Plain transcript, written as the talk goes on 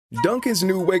Dunkin's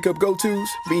new wake-up go-tos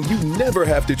mean you never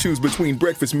have to choose between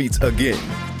breakfast meats again.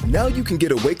 Now you can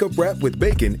get a wake-up wrap with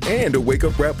bacon and a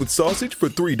wake-up wrap with sausage for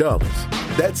 $3.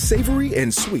 That's savory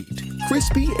and sweet,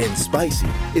 crispy and spicy.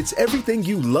 It's everything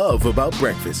you love about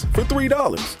breakfast for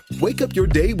 $3. Wake up your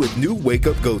day with new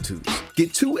wake-up go-tos.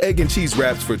 Get 2 egg and cheese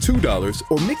wraps for $2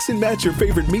 or mix and match your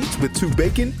favorite meats with 2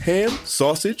 bacon, ham,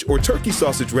 sausage, or turkey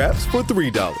sausage wraps for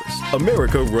 $3.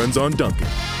 America runs on Dunkin'.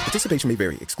 Participation may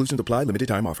vary. Exclusions apply. Limited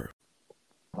time offer.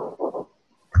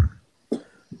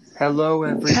 Hello,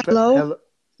 everybody.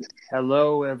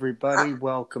 Hello, everybody.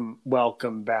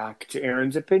 Welcome back to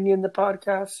Aaron's Opinion, the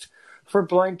podcast for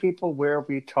blind people, where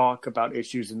we talk about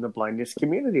issues in the blindness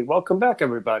community. Welcome back,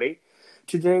 everybody.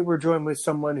 Today, we're joined with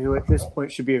someone who, at this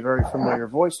point, should be a very familiar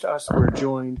voice to us. We're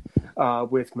joined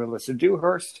with Melissa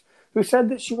Dewhurst, who said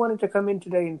that she wanted to come in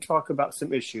today and talk about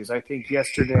some issues. I think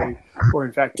yesterday, or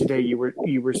in fact today, you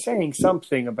were saying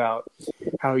something about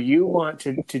how you want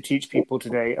to teach people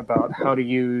today about how to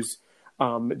use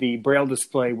the Braille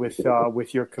display with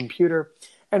your computer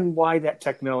and why that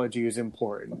technology is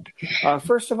important.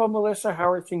 First of all, Melissa, how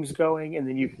are things going? And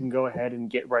then you can go ahead and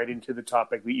get right into the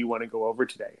topic that you want to go over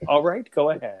today. All right, go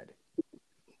ahead.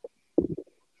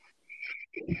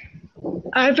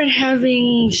 I've been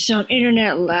having some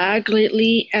internet lag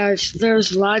lately as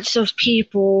there's lots of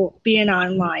people being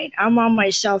online. I'm on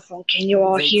my cell phone. Can you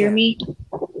all hear me?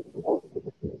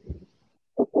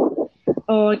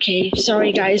 Oh, okay.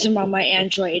 Sorry, guys. I'm on my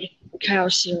Android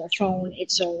Kyocera phone.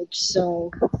 It's old, so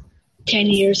 10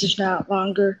 years, if not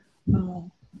longer.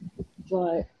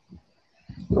 But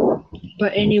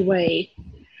anyway,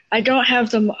 I don't have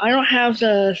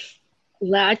the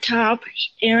laptop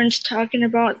Aaron's talking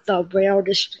about, the Braille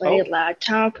display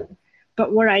laptop,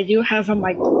 but what I do have on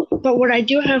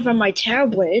my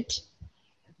tablet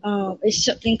is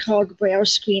something called Braille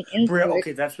Screen Input. Braille,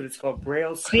 okay, that's what it's called.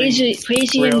 Braille Screen.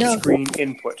 Crazy Braille enough. Screen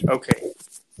Input. Okay,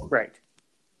 right.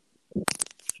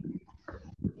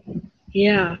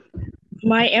 Yeah,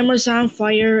 my Amazon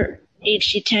Fire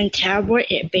HD10 tablet.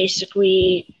 It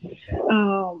basically,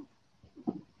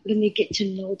 let me get to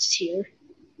notes here.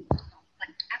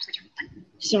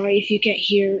 Sorry if you can't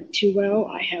hear too well.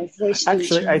 I have voice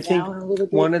Actually, I think down a little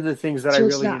bit. One of the things that I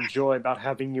really enjoy about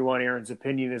having you on Aaron's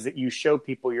Opinion is that you show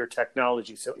people your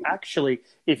technology. So actually,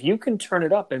 if you can turn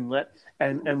it up and let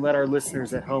our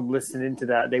listeners at home listen into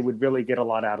that, they would really get a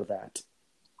lot out of that.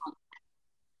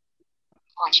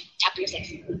 Tap 3 of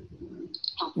 6.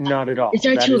 Not at all. Is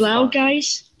that too loud,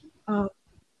 guys?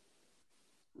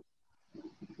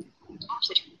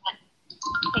 Switch.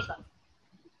 Facebook.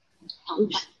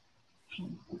 Oops.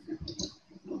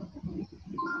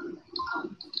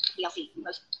 VLC,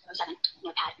 row 7,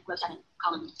 notepad, row 7,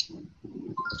 column.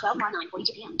 12 bar 9,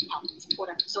 42 p.m. Help,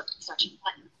 order, sort, search,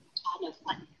 button, add note,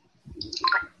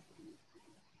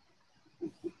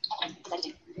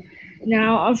 button.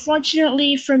 Now,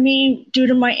 unfortunately for me, due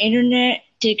to my internet,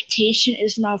 dictation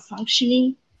is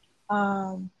malfunctioning.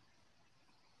 On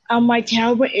my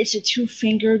tablet, it's a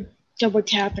 2-finger double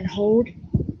tap and hold.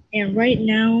 And right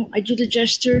now, I do the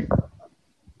gesture.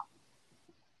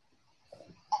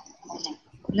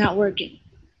 Not working.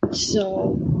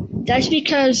 So that's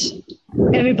because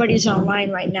everybody's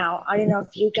online right now. I don't know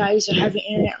if you guys are having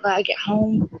internet lag at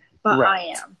home, but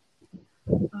right. I am.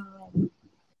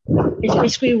 It's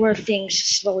basically where things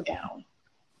slow down.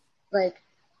 Like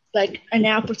an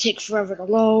app will take forever to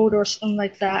load or something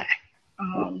like that.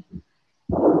 On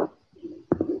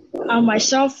my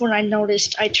cell phone, I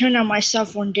noticed I turned on my cell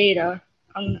phone data.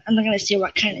 I'm not going to say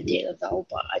what kind of data, though,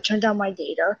 but I turned on my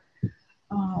data.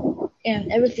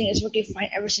 And everything is working fine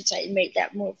ever since I made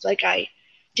that move. Like, I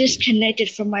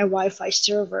disconnected from my Wi-Fi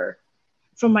server,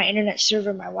 from my internet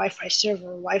server, my Wi-Fi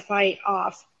server, Wi-Fi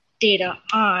off, data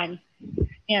on,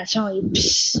 and suddenly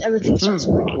everything starts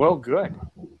working. Well, good.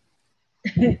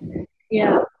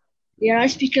 Yeah,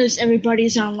 that's because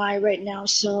everybody's online right now,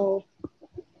 so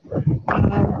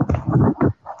can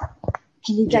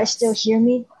you guys still hear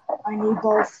me? I need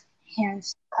both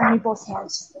hands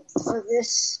for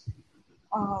this.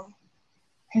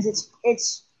 Because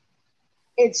it's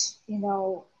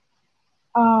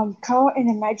call it an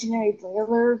imaginary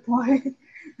brailer, but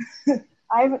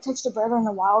I haven't touched a brailer in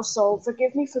a while, so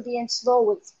forgive me for being slow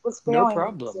with brailing. No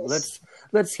problem.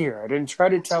 Let's hear it and try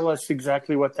to tell us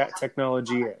exactly what that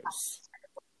technology is.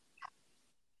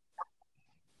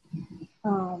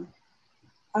 I'm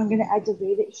gonna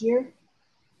activate it here.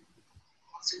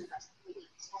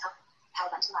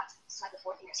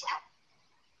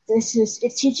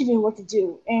 It's teaching me what to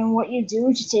do. And what you do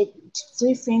is you take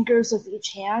 3 fingers of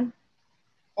each hand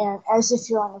And as if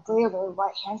you're on a brailler,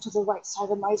 right hand to the right side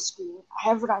of my screen. I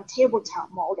have it on tabletop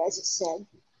mode, as it said,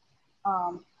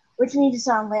 which means it's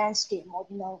on landscape mode.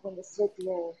 You know, when you flip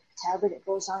your tablet, it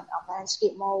goes on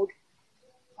landscape mode.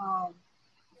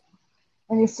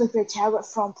 When you flip your tablet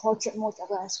from portrait mode to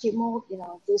landscape mode, you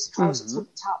know, this calls it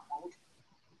tabletop mode.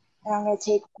 And I'm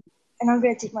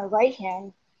gonna take my right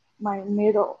hand, my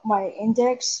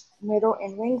index, middle,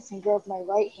 and ring finger of my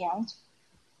right hand.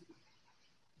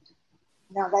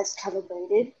 Now that's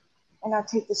calibrated. And I'll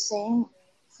take the same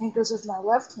fingers of my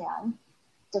left hand,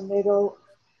 the middle,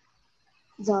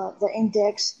 the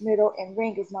index, middle, and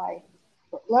ring of my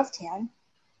left hand,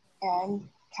 and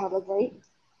calibrate.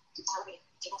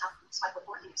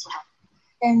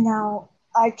 And now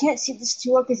I can't see this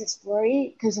too well because it's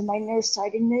blurry because of my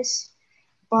nearsightedness,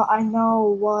 but I know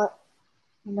what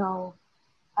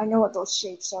those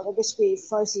shapes are. They're basically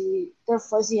fuzzy. They're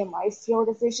fuzzy in my field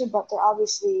of vision, but they're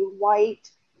obviously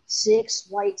six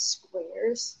white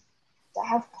squares that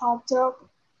have popped up.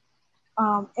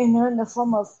 And they're in the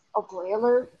form of a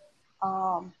brailler.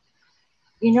 On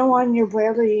your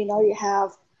brailler, you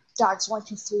have dots 1,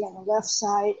 2, 3 on the left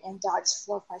side and dots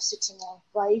 4, 5, 6 on the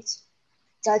right.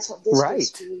 That's what this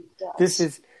basically does.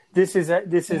 This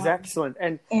is excellent.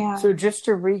 And so just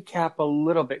to recap a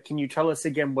little bit, can you tell us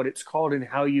again what it's called and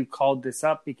how you called this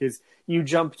up? Because you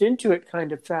jumped into it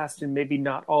kind of fast and maybe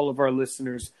not all of our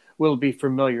listeners will be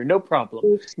familiar. No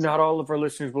problem. Not all of our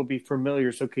listeners will be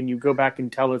familiar. So can you go back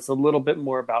and tell us a little bit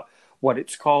more about what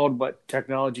it's called, what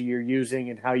technology you're using,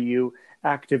 and how you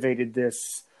activated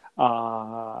this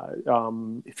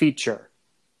feature?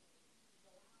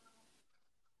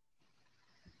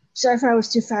 Sorry if I was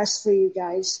too fast for you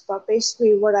guys, but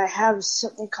basically what I have is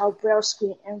something called Braille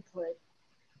Screen Input.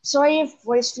 So I have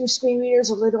voice through screen readers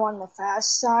a little on the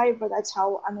fast side, but that's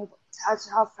how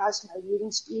fast my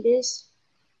reading speed is.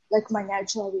 Like my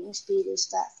natural reading speed is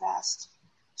that fast.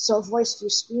 So voice through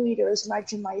screen readers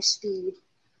matching my speed,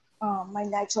 my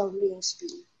natural reading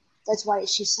speed. That's why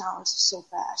she sounds so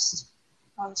fast.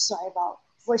 I'm sorry about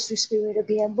voice through screen reader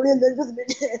being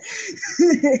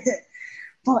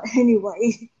but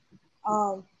anyway.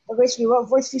 Basically what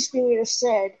voice through screen reader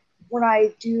said, when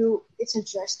I do, it's a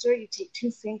gesture, you take 2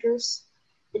 fingers,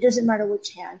 it doesn't matter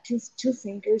which hand, two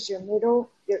fingers, your middle,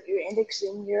 your index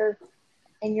and your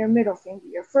middle finger,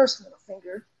 your first middle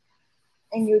finger,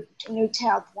 and you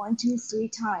tap 1, 2, 3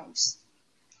 times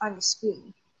on the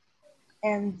screen,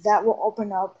 and that will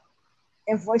open up,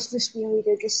 and voice through screen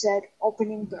reader just said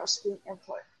opening Braille Screen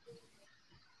Input,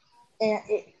 and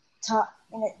it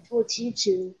will teach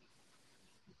you,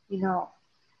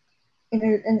 and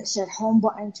it said home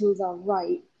button to the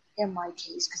right in my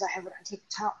case because I have it on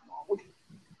tabletop mode,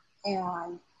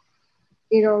 and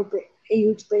it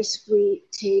would basically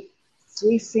take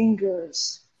 3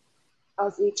 fingers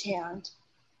of each hand,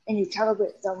 and you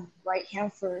calibrate them right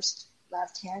hand first,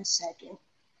 left hand second,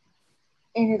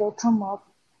 and it'll come up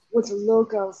with a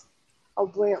look of a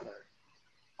brailler.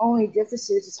 Only difference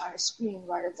is it's on a screen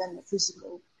rather than the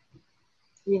physical,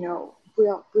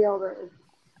 brailler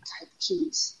type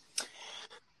keys.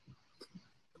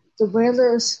 The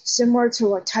brailler is similar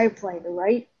to a typewriter,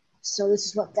 right? So this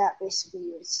is what that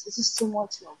basically is. This is similar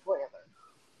to a brailler.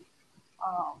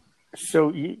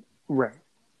 Right.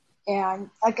 And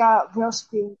I got Braille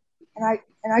Screen, and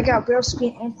I got Braille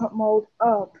Screen Input mode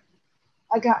up.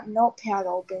 I got Notepad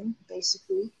open,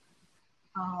 basically,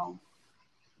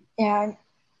 and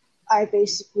I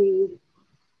basically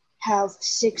have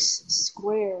 6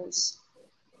 squares,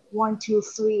 1, 2,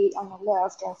 3 on the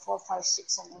left, and 4, 5,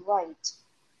 6 on the right,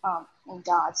 and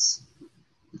dots,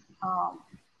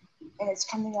 and it's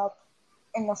coming up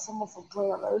in the form of a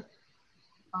brailler.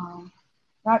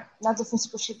 Not the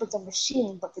physical shape of the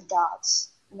machine, but the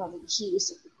dots, the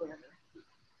keys of the brailler.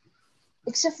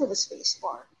 Except for the space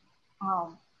bar.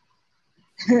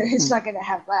 It's not going to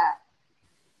have that.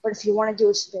 But if you want to do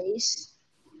a space,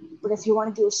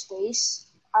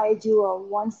 I do a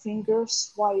 1 finger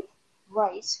swipe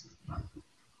right.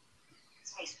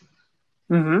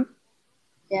 Mm-hmm.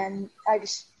 And I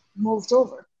just moved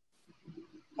over.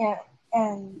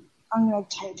 And I'm going to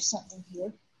type something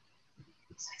here.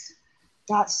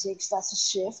 Dot 6, that's a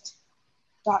shift.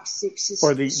 Dot 6 is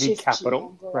or the key,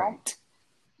 capital, right?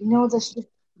 The shift.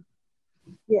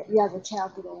 Yeah, the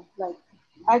capital. Like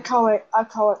I call it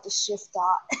the shift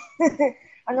dot.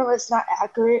 I know it's not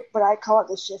accurate, but I call it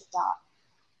the shift dot.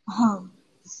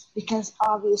 Because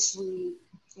obviously,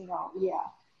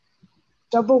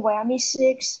 double whammy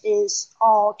 6 is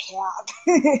all cap.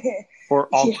 Or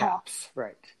all caps,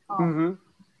 right?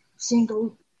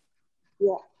 Single,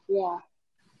 yeah.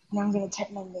 And I'm going to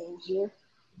type my name here.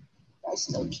 I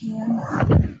still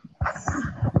can.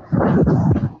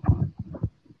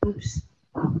 Oops.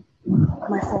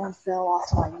 My phone fell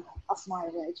off my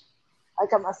leg. I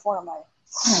got my phone on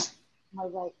my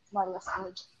left leg.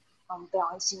 I'm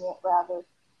balancing it rather.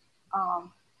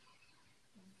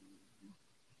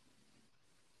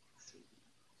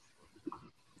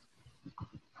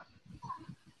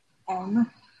 M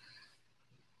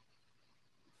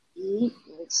E,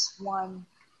 it's 1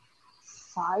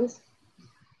 5.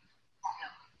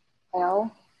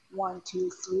 L 1 2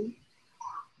 3.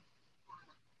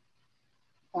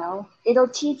 L. It'll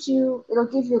give you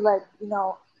like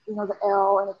the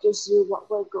L, and it gives you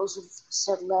where it goes with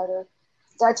said letter.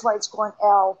 That's why it's going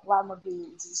L, lima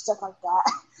beans and stuff like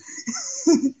that.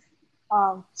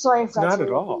 Sorry if that's Not at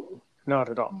all. Not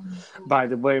at all. By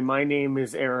the way, my name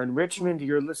is Aaron Richmond.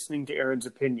 You're listening to Aaron's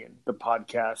Opinion, the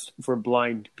podcast for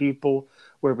blind people,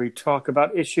 where we talk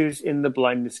about issues in the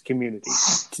blindness community.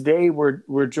 Today,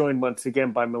 we're joined once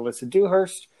again by Melissa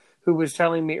Dewhurst, who was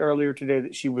telling me earlier today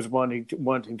that she was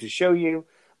wanting to show you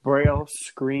Braille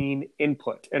Screen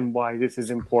Input and why this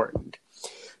is important.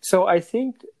 So I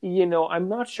think, I'm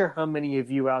not sure how many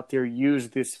of you out there use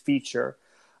this feature.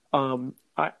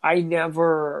 I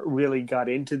never really got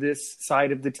into this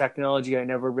side of the technology. I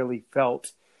never really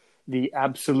felt the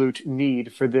absolute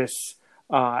need for this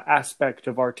aspect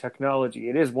of our technology.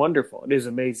 It is wonderful. It is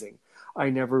amazing.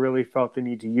 I never really felt the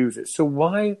need to use it. So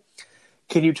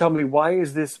can you tell me, why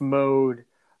is this mode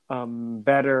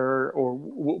better, or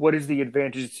what is the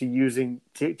advantage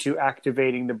to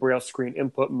activating the Braille Screen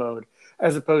Input mode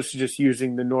as opposed to just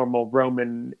using the normal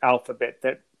Roman alphabet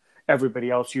that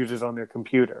everybody else uses on their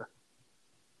computer?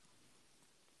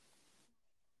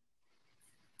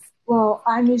 Well,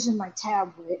 I'm using my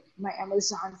tablet, my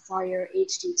Amazon Fire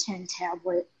HD10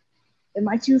 tablet. Am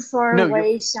I too far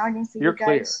away sounding for you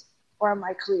guys? Clear. Or am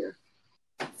I clear?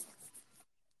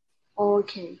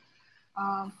 Okay.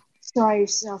 Sorry,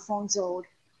 cell phone's old.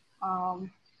 Audio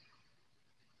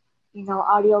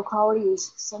quality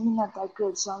is something not that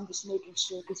good, so I'm just making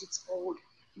sure because it's old,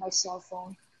 my cell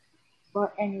phone.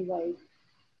 But anyway,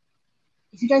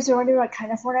 if you guys are wondering what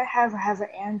kind of phone I have an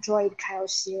Android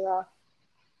Kyocera.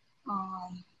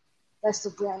 That's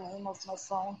the brand name of my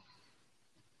phone.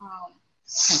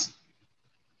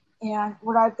 And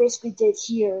what I basically did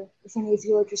here, if any of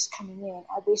you are just coming in,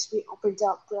 I basically opened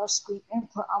up Braille Screen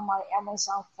Input on my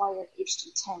Amazon Fire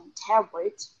HD10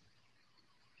 tablet.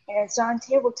 And it's on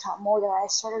tabletop mode, and I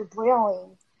started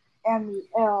brailing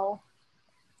MEL.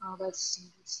 Let's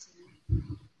see this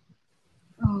thing.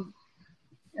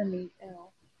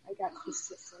 MEL. I got close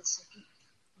to it for a second.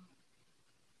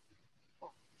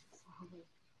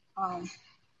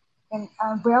 And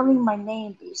I'm brailing my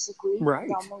name basically. Right.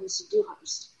 Melissa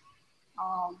Dewhurst.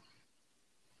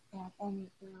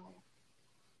 And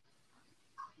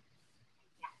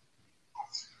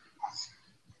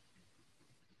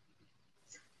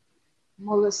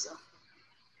Melissa.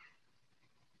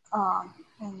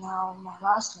 And now my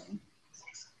last name.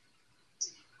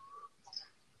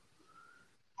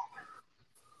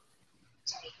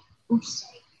 Oops.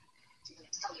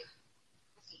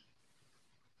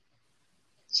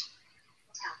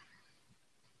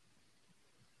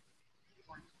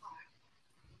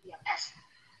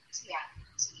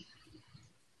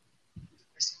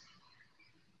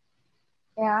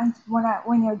 And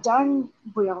when you're done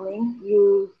brailing,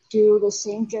 you do the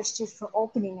same gesture for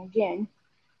opening again.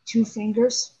 2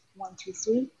 fingers, 1, 2,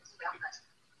 3.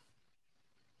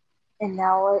 And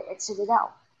now I exit it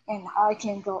out. And I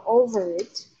can go over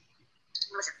it.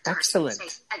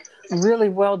 Excellent. Really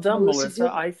well done,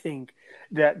 Melissa. I think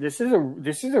that this is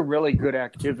a really good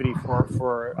activity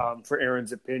for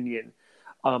Aaron's Opinion,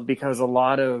 because a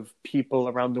lot of people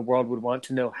around the world would want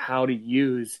to know how to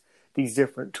use these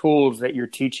different tools that you're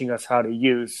teaching us how to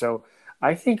use. So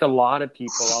I think a lot of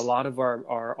people, a lot of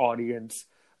our audience,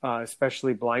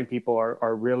 especially blind people,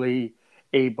 are really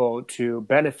able to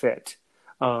benefit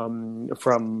from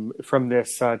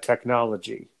this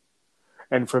technology,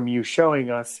 and from you showing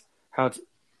us how to.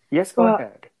 Yes, go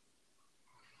ahead.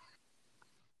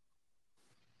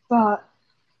 But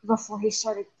before he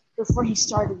started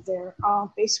there,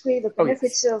 basically the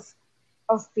benefits of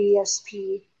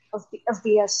BSP. Of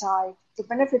BSI, the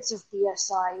benefits of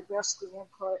BSI, Braille Screen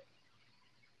Input,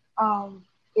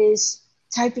 is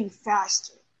typing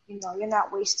faster. You're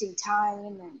not wasting time.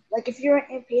 And like if you're an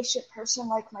impatient person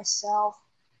like myself,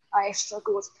 I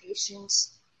struggle with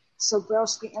patience. So Braille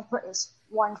Screen Input is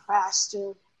 1,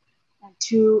 faster, and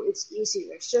 2, it's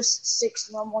easier. It's just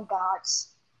 6 normal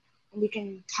dots, and you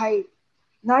can type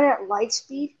not at light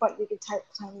speed, but you can type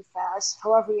plenty fast.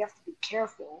 However, you have to be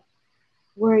careful.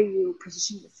 where you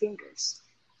position your fingers.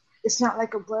 It's not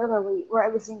like a braille where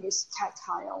everything is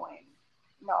tactile and,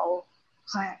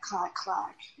 clack, clack,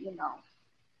 clack, You're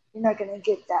not going to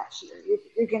get that here.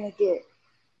 You're going to get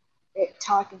it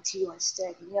talking to you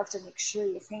instead. And you have to make sure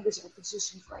your fingers are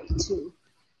positioned right, too.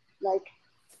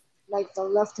 Like the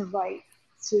left and right,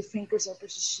 so your fingers are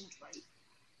positioned right.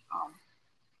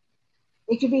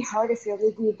 It can be hard if you're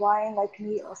legally blind like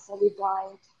me or fully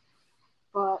blind,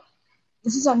 but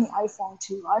this is on the iPhone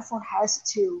too. iPhone has it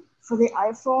too. For the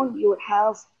iPhone, you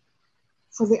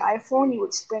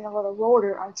would spin a little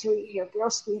rotor until you hear Braille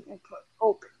Screen Input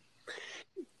open.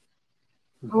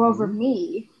 Mm-hmm. However,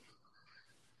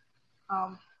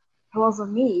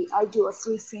 me, I do a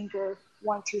 3-finger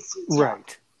 1, 2, 3 tap.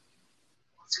 Right.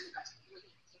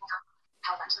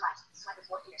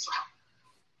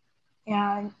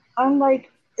 And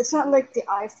it's not like the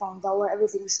iPhone though, where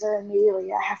everything's there immediately.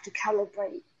 You have to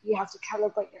calibrate your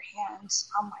hands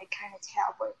on my kind of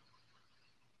tablet.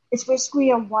 It's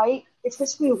basically white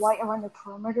around the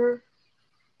perimeter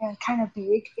and kind of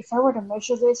big. If I were to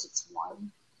measure this, it's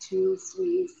 1, 2,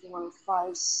 3, 4,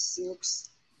 5, 6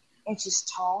 inches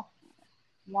tall.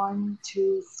 1,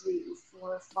 2, 3,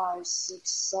 4, 5, 6,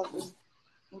 7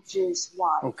 inches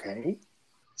wide. Okay.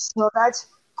 So that's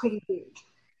pretty big.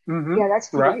 Mm-hmm. Yeah, that's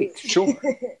pretty big. Sure.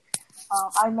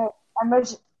 I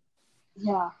measure.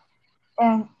 Yeah,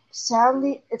 and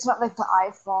sadly, it's not like the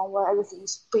iPhone where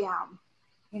everything's bam,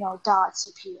 dots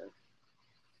appear.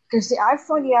 Because the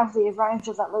iPhone, you have the advantage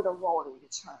of that little roller to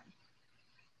turn.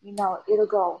 It'll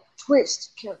go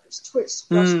twist characters,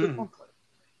 twist, input.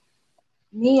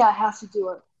 Me, I have to do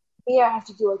a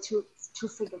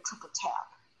 2-finger triple tap.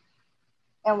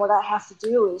 And what I have to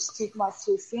do is take my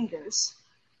 3 fingers,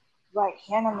 right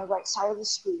hand on the right side of the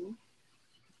screen,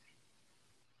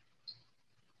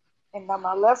 and then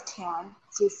my left hand,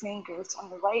 3 fingers on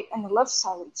the right and the left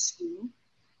side of the screen.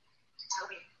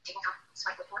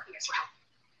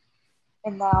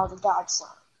 And now the dots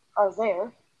are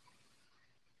there,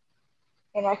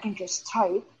 and I can just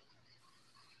type.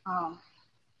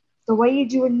 The way you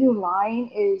do a new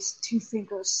line is 2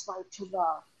 fingers swipe to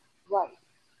the right.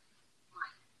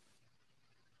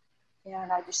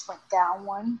 And I just went down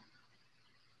 1.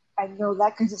 I know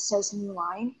that because it says new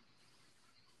line.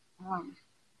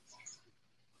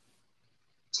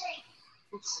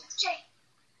 Oops.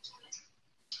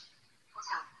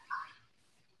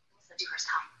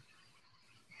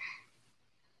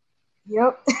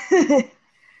 Yep.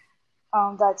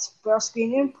 That's Braille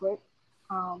Screen Input.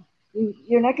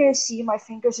 You're not going to see my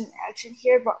fingers in action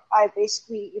here, but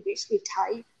you basically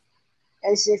type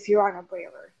as if you're on a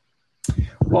brailler.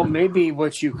 Well, maybe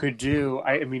what you could do,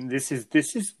 I mean, this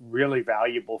is really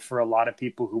valuable for a lot of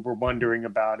people who were wondering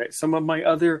about it. Some of my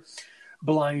other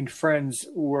blind friends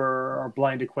or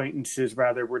blind acquaintances,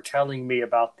 rather, were telling me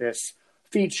about this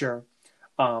feature,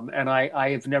 and I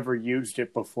have never used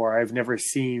it before. I've never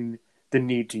seen the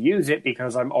need to use it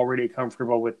because I'm already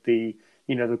comfortable with the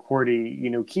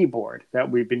QWERTY, keyboard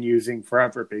that we've been using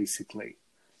forever, basically.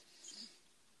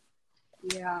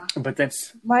 Yeah. But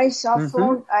that's my cell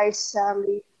phone.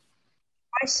 Mm-hmm.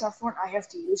 My cell phone, I have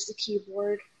to use the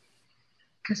keyboard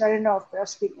because I don't know if Braille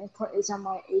Screen Input is on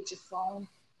my Aegis phone,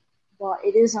 but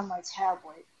it is on my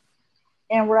tablet.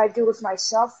 And what I do with my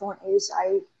cell phone is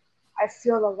I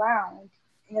feel around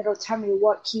and it'll tell me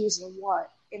what keys are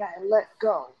what, and I let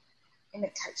go, and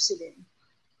it types it in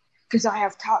because I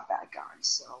have TalkBack on.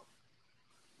 So,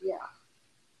 yeah.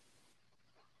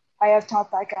 I have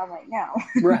TalkBack on right now.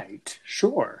 Right,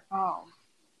 sure.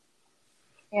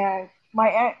 And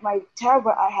my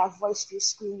tablet, I have voice-view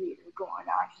screen reader going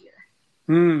on here.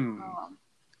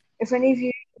 If any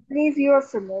of you are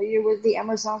familiar with the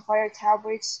Amazon Fire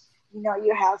tablets,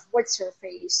 you have What's Her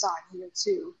Face on here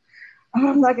too.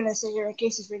 I'm not gonna sit here in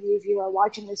case if any of you are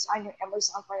watching this on your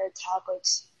Amazon Fire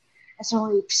tablets, and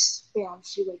suddenly, bam,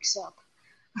 she wakes up.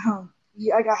 I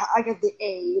got the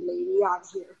A lady on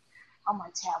here on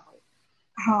my tablet.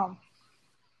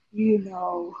 You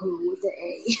know who the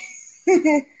A.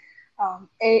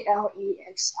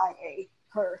 ALEXIA,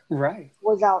 her. Right.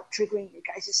 Without triggering you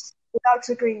guys'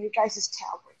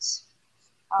 tablets.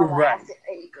 Right. I have the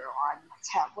A girl on my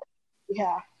tablet.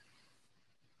 Yeah.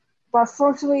 But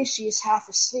fortunately, she's half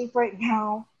asleep right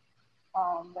now.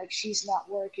 She's not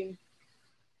working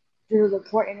due to the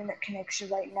poor internet connection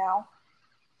right now.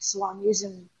 So I'm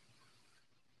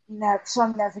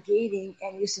navigating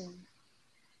and using,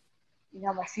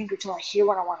 my finger till I hear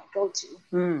what I want to go to.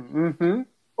 Mm-hmm.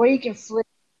 Or you can flick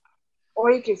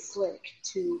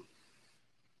to,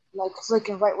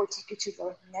 flicking right will take you to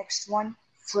the next one.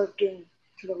 Flicking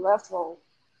to the left will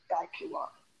back you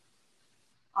up.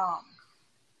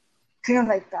 kind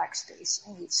of like backspace,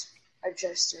 and it's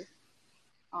adjuster.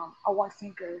 A one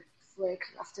finger flick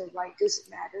left or right doesn't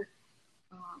matter.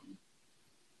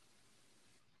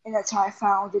 And that's how I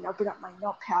found and opened up my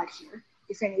notepad here,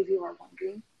 if any of you are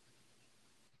wondering.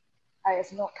 I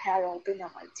have notepad open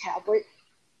on my tablet.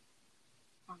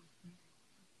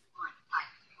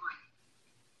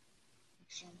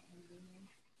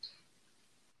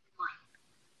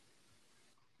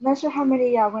 I'm not sure how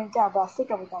many I went down, but I think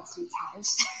I went down 3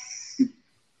 times.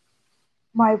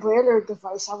 My Braille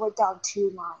device, I went down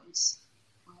 2 lines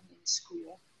in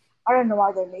school. I don't know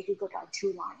why they make you go down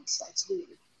 2 lines. That's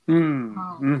weird.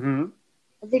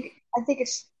 I think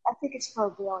it's for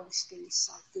Braille space.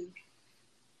 I think,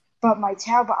 but my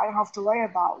tablet, I don't have to worry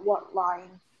about what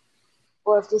line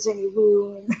or if there's any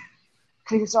room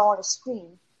because it's all on the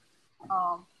screen.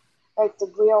 Like the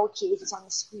Braille keys is on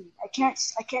the screen. I can't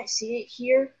see it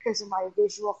here because of my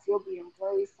visual field being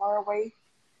very far away.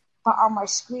 But on my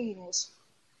screen is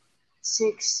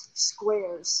 6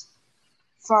 squares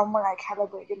from when I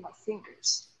calibrated my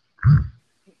fingers.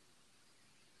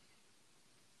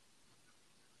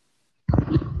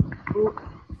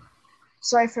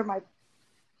 Sorry for my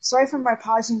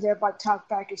pausing there, but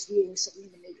TalkBack is reading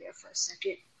something to me there for a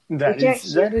second. I can't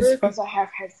hear her because I have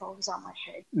headphones on my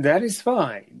head. That is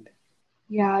fine.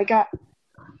 Yeah, I got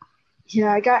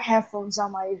headphones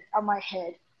on my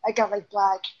head. I got like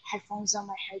black headphones on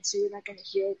my head, so you're not going to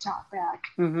hear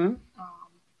TalkBack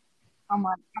on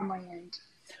my end.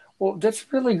 Well,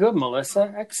 that's really good,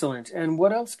 Melissa. Excellent. And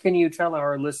what else can you tell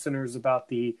our listeners about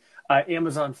the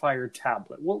Amazon Fire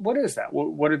tablet? What is that?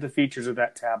 What are the features of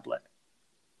that tablet?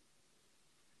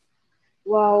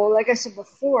 Well, like I said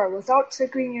before, without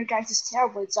triggering your guys'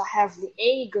 tablets, I have the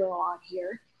A girl on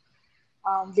here.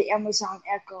 The Amazon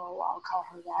Echo, I'll call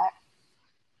her that.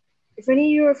 If any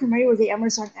of you are familiar with the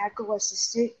Amazon Echo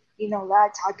Assistant,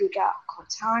 laptop, you got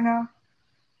Cortana.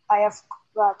 I have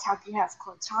laptop, you have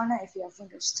Cortana if you have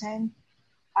Windows 10.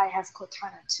 I have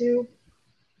Cortana 2.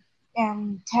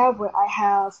 And tablet, I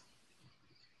have,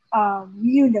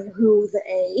 the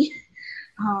A.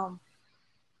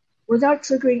 Without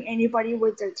triggering anybody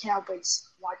with their tablets,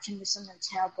 watching this on their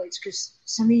tablets, because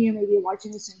some of you may be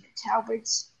watching this on your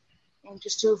tablets, and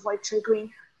just to avoid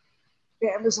triggering the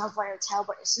Amazon Fire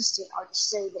tablet assistant, I'll just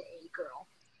say the A girl.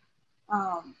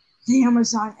 The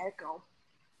Amazon Echo.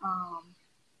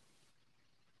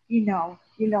 You know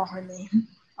her name.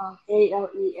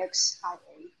 Alexia.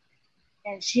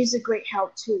 And she's a great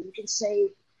help too. You can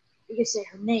say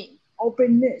her name.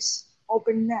 Open this,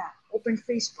 open that, open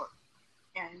Facebook.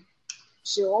 And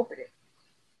she'll open it.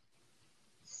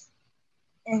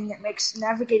 And it makes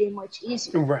navigating much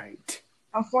easier. Right.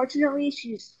 Unfortunately,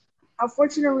 she's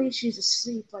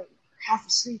asleep, half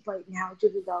asleep right now due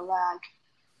to the lag.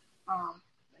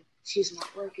 She's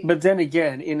not working. But then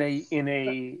again, in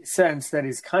a sense, that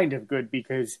is kind of good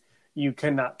because you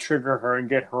cannot trigger her and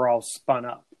get her all spun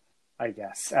up, I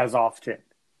guess, as often.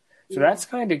 So that's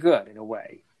kind of good in a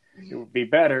way. It would be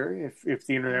better if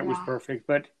the internet was perfect,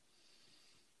 but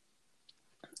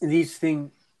these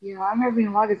things... Yeah, I'm having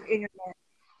a lot of internet.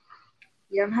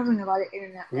 Yeah, I'm having a lot of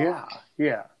internet lag.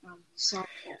 Yeah.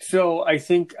 So I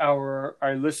think our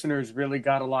listeners really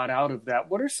got a lot out of that.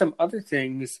 What are some other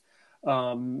things,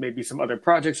 maybe some other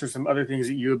projects or some other things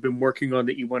that you have been working on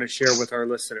that you want to share with our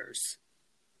listeners?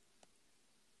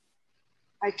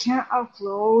 I can't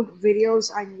upload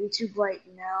videos on YouTube right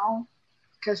now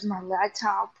because my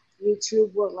laptop,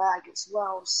 YouTube will lag as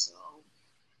well. So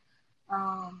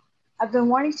I've been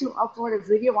wanting to upload a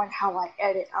video on how I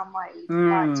edit on my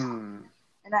laptop.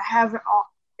 And I have it all.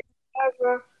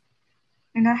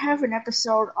 And I have an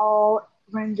episode all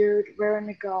rendered, ready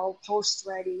to go, post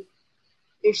ready.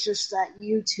 It's just that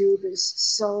YouTube is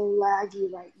so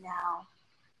laggy right now.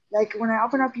 Like when I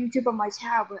open up YouTube on my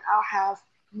tablet, I'll have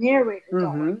narrator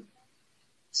going.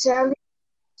 Sadly,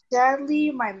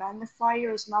 my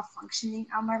magnifier is not functioning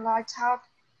on my laptop.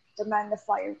 The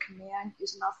magnifier command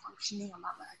is not functioning on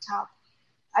my laptop.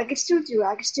 I can still do it.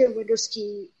 I can still Windows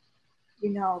key,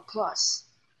 plus,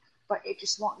 but it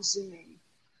just won't zoom in,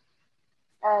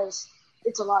 as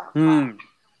it's a lot of lag.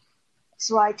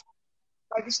 So I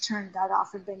just turned that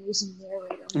off and been using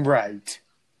narrator. Right.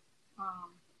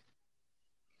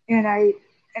 And I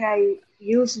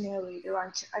use narrator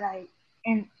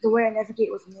and the way I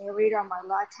navigate with narrator on my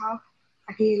laptop,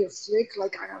 I can either flick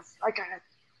like on a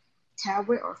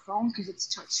tablet or phone because it's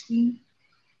touchscreen,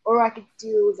 or I could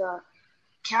do the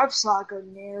caps lock or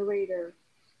narrator,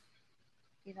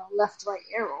 left right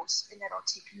arrows, and that'll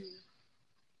take me,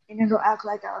 and it'll act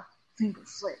like a finger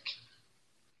flick.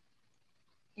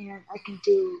 And I can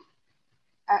do,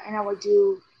 and I would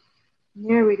do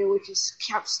narrator, which is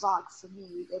caps lock for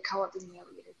me. They call it the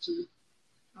narrator key.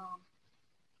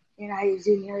 And I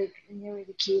do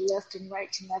narrator key left and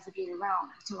right to navigate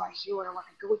around until I hear what I want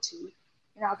to go to.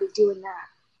 And I'll be doing that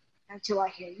until I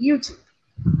hear YouTube.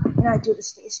 And I do the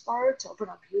space bar to open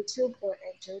up YouTube or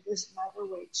enter, doesn't matter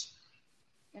which.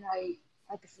 And I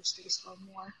prefer space bar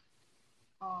more.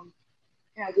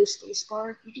 And I do space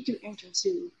bar. You can do enter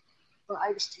too, but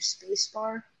I just do space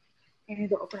bar and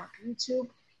it'll open up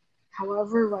YouTube.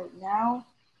 However, right now,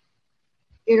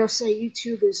 it'll say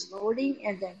YouTube is loading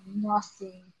and then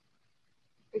nothing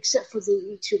except for the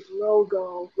YouTube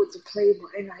logo with the play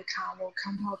button icon will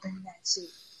come up and that's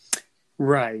it.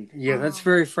 Right. Yeah, that's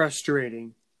very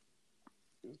frustrating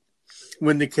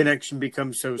when the connection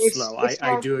becomes so slow.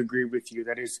 I do agree with you.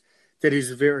 That is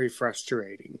very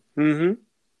frustrating. Mm-hmm.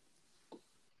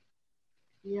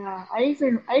 Yeah, I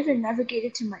even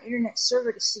navigated to my internet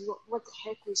server to see what the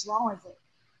heck was wrong with it.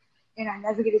 And I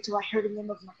navigated till I heard the name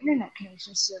of my internet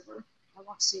connection server. I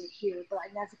won't say it here, but I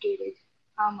navigated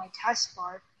on my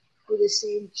taskbar with the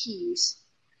same keys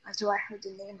until I heard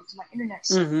the name of my internet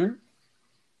server. Mm-hmm.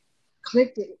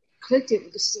 Clicked it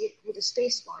with the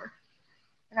space bar,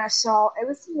 and I saw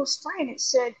everything was fine. It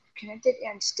said connected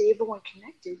and stable and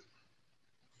connected,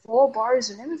 4 bars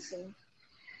and everything.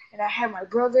 And I had my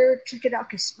brother check it out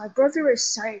because my brother is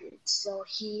sighted, so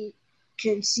he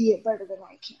can see it better than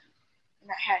I can. And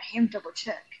I had him double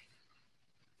check,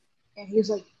 and he was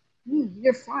like,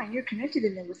 "You're fine. You're connected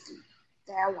and everything.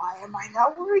 Then why am I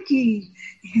not working?"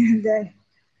 And then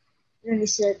he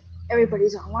said,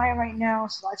 "Everybody's online right now,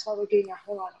 so that's why we're getting a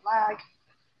whole lot of lag.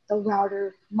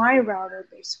 My router,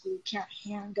 basically can't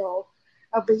handle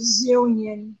a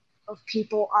bazillion of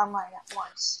people online at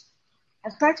once,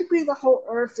 and practically the whole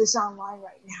Earth is online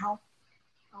right now.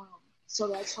 So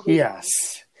that's probably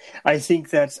yes." I think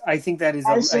that is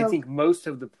most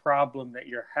of the problem that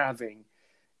you're having,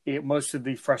 most of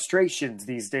the frustrations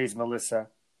these days, Melissa,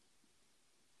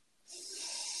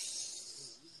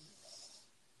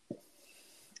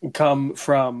 come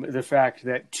from the fact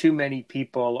that too many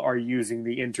people are using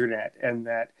the internet, and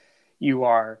that you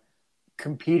are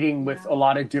competing with a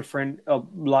lot of different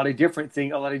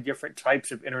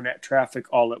types of internet traffic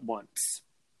all at once.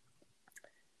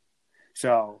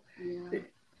 So,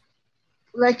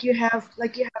 like you have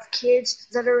kids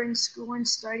that are in school and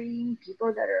studying,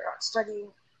 people that are studying,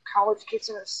 college kids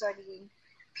that are studying,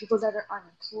 people that are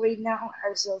unemployed now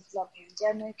as of the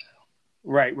pandemic.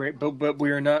 Right. But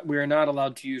we are not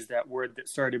allowed to use that word that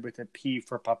started with a P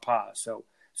for papa. So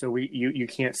you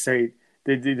can't say,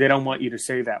 they don't want you to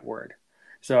say that word.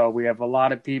 So we have a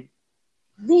lot of people.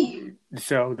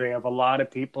 So they have a lot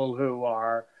of people who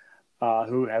are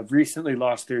who have recently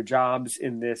lost their jobs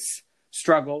in this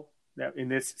struggle, in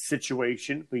this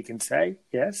situation. We can say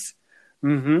yes.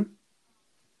 Mm-hmm.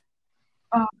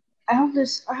 I hope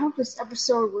this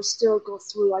episode will still go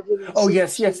through.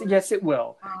 Yes, it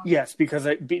will. Yes, because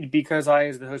I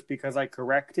as the host, because I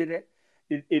corrected it.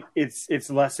 It's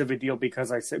less of a deal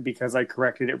because I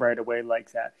corrected it right away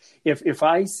like that. If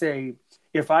I said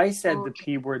the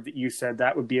P word that you said,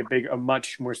 that would be a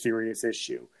much more serious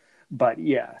issue. But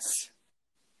yes.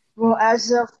 Well,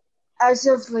 as of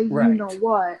the you know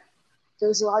what,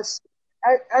 there's lots.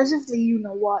 As of the you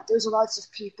know what, there's lots of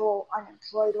people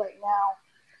unemployed right now.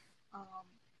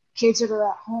 Kids that are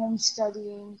at home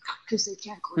studying because they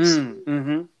can't go to school.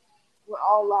 Mm-hmm. We're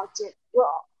all locked in.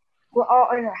 We're all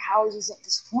in our houses at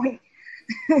this point.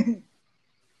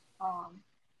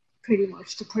 Pretty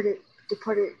much, to put it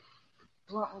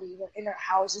bluntly, we're in our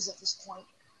houses at this point.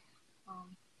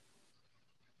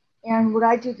 And what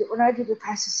I do to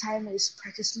pass the time is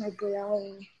practice my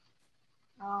brailing.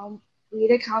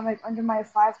 Read a comic under my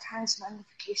 5 times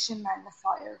magnification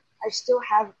magnifier. I still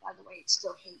have it, by the way. It's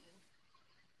still hanging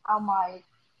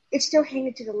it's still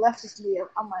hanging to the left of me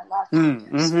on my laptop.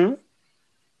 Mm-hmm.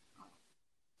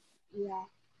 Yeah,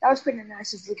 that was pretty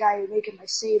nice of the guy making my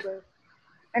saber.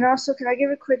 And also, can I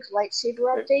give a quick lightsaber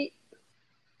update?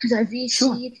 Because I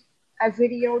VC'd, I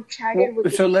video chatted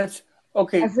with. So let's.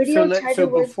 Okay. Before that,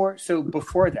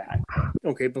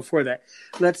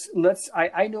 let's.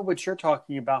 I know what you're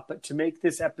talking about, but to make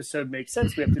this episode make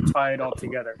sense, we have to tie it all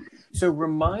together. So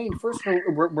remind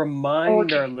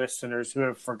our listeners who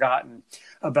have forgotten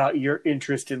about your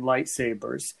interest in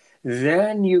lightsabers.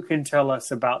 Then you can tell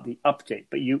us about the update.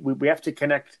 But we have to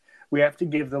connect. We have to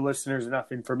give the listeners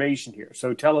enough information here.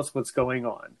 So tell us what's going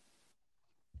on.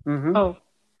 Mm-hmm. Oh,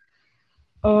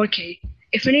 okay.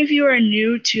 If any of you are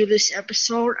new to this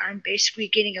episode, I'm basically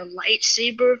getting a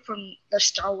lightsaber from the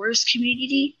Star Wars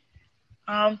community.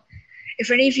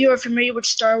 If any of you are familiar with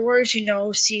Star Wars, you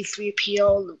know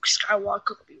C-3PO, Luke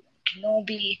Skywalker, Obi-Wan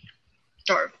Kenobi,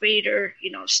 Darth Vader,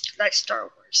 that's Star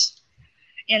Wars.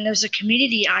 And there's a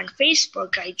community on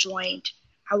Facebook I joined.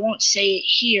 I won't say it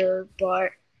here,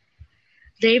 but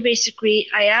they basically,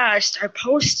 I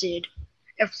posted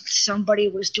if somebody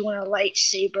was doing a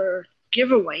lightsaber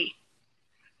giveaway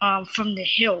from the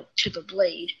hilt to the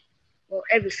blade. Well,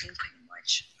 everything pretty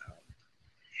much.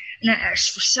 And I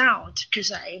asked for sound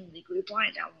because I am legally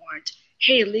blind. I want,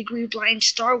 hey, legally blind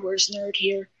Star Wars nerd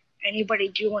here. Anybody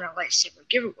doing a lightsaber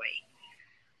giveaway?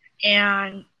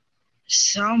 And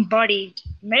somebody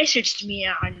messaged me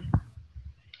on,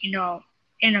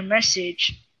 in a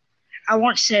message. I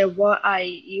won't say what I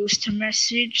used to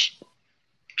message,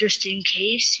 just in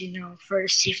case, for the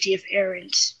safety of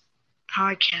Aaron's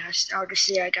podcast. I'll just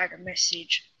say I got a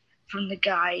message from the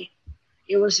guy.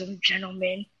 It was a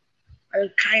gentleman, a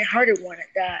kind-hearted one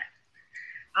at that.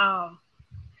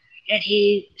 And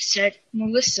he said,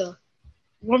 Melissa,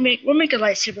 we'll make a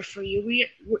lightsaber for you. We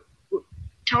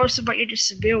tell us about your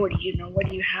disability. What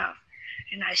do you have?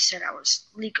 And I said I was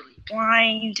legally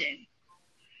blind,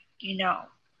 and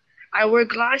I wear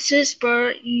glasses,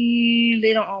 but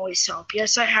they don't always help.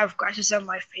 Yes, I have glasses on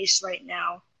my face right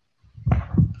now.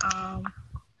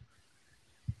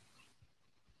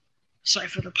 Sorry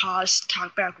for the pause.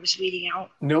 Talkback was reading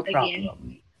out No again.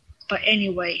 problem. But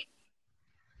anyway,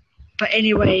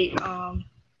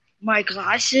 my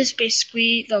glasses,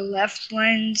 basically, the left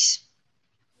lens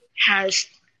has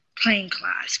plain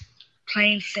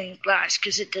thin glass,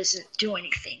 because it doesn't do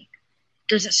anything. It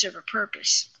doesn't serve a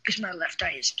purpose, because my left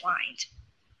eye is blind.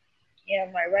 Yeah,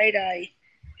 my right eye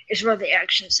is where the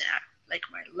action's at. Like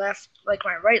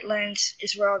my right lens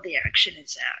is where all the action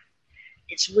is at.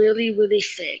 It's really, really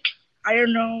thick. I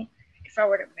don't know if I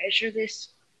were to measure this,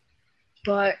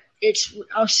 but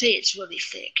I'll say it's really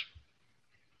thick.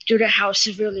 Due to how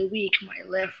severely weak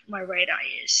my right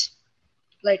eye is.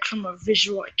 Like from a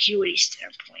visual acuity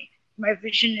standpoint. My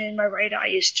vision in my right eye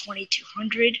is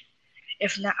 2200,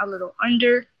 if not a little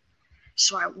under.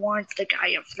 So I warned the guy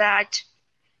of that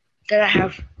I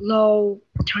have low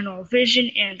tunnel vision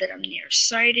and that I'm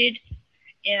nearsighted.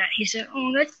 And he said,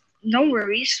 oh, that's no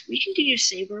worries. We can do your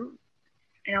saber.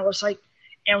 And I was like,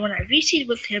 and when I VC'd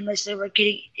with him as they were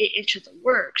getting it into the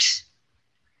works,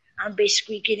 I'm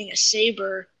basically getting a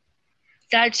saber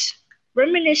that's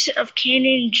reminiscent of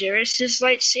Kanan Jarrus's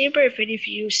lightsaber. If any of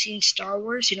you have seen Star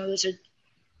Wars, there's a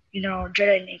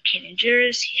Jedi named Kanan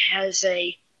Jarrus. He has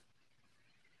a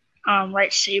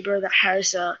lightsaber that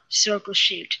has a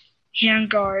circle-shaped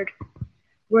handguard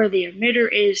where the emitter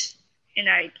is, and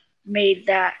I made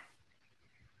that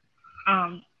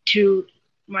to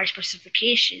my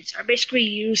specifications. I basically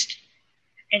used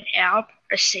an app,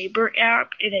 a saber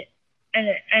app,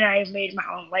 and I made my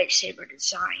own lightsaber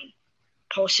design.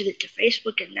 Posted it to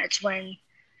Facebook, and that's when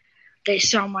they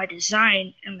saw my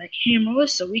design and like, hey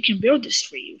Melissa, we can build this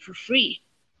for you for free.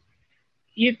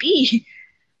 Yippee!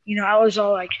 I was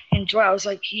all like enjoy. I was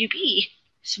like yippee,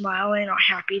 smiling, all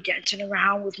happy, dancing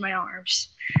around with my arms.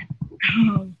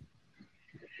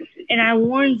 And I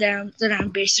warned them that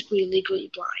I'm basically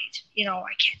legally blind.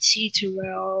 I can't see too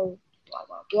well, blah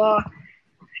blah blah.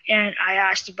 And I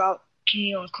asked about, can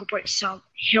you incorporate some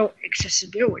hilt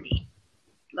accessibility,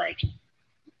 like,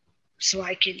 so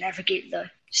I can navigate the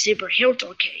saber hilt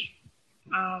okay.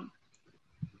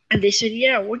 And they said,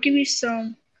 yeah, we'll give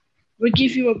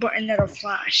you a button that'll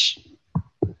flash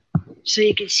so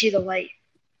you can see the light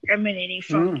emanating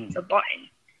from the button.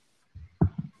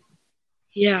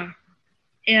 Yeah.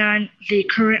 And the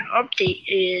current update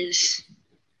is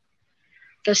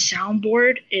the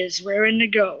soundboard is raring to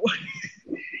go.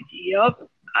 Yup.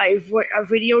 I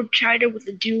video chatted with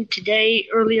the dude today,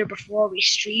 earlier before we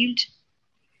streamed.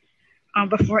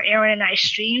 Before Aaron and I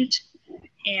streamed,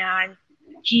 and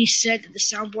he said that the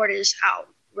soundboard is out,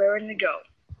 raring to go.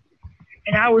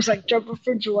 And I was like jumping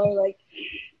for joy, like,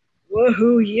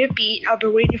 woohoo, yippee. I've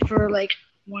been waiting for like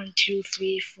 1, 2,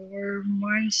 3, 4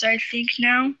 months, I think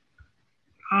now.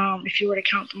 If you were to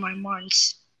count my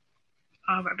months.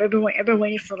 I've been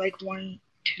waiting for like 1,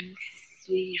 2,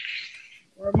 3,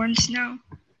 4 months now.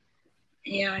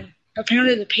 And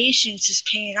apparently the patience is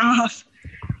paying off.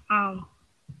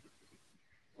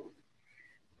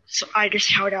 So I just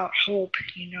held out hope,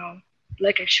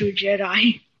 like a true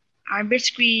Jedi. I'm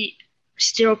basically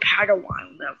still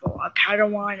Padawan level. A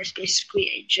Padawan is basically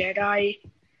a Jedi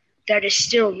that is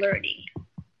still learning.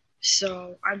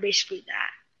 So I'm basically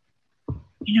that.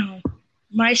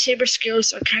 My saber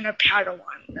skills are kind of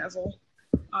Padawan level.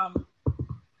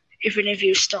 If any of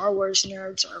you Star Wars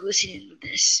nerds are listening to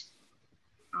this.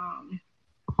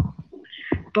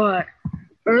 But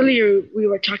earlier we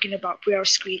were talking about Braille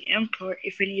Screen Input.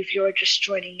 If any of you are just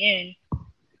joining in,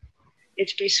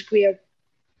 it's basically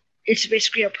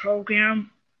a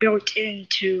program built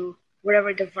into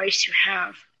whatever device you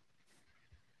have,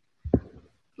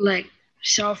 like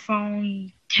cell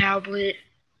phone, tablet.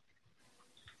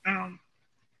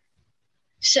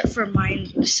 Except for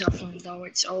mine, the cell phone, though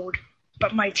it's old,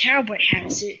 but my tablet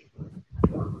has it,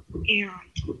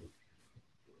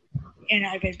 and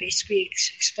I've been basically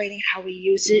explaining how we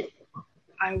use it.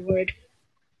 I would,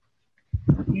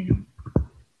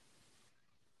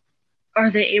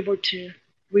 are they able to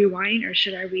rewind, or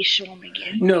should I re-show them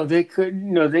again? No, they could.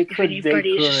 No, they could. They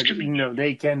could. No,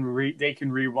 they can. They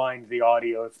can rewind the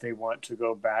audio if they want to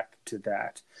go back to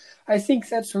that. I think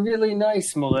that's really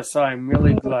nice, Melissa. I'm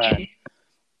really glad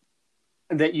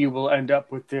that you will end up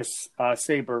with this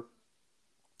Sabre.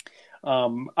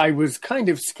 I was kind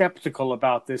of skeptical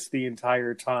about this the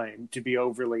entire time, to be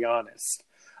overly honest.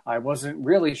 I wasn't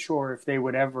really sure if they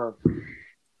would ever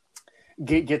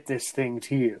get this thing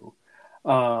to you.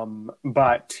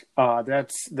 But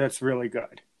that's really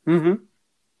good. Mm-hmm.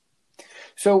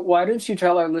 So why don't you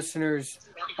tell our listeners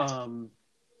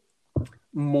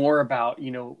more about,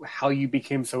 how you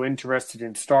became so interested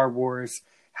in Star Wars,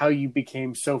 how you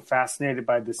became so fascinated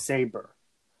by the saber,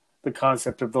 the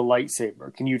concept of the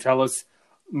lightsaber. Can you tell us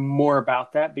more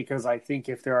about that? Because I think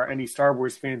if there are any Star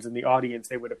Wars fans in the audience,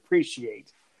 they would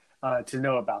appreciate to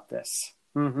know about this.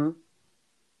 Mm-hmm.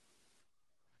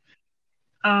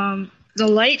 The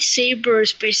lightsaber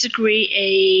is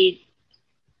basically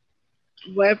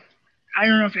I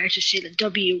don't know if I should say the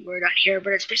W word on here,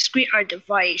 but it's basically our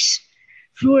device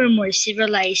through a more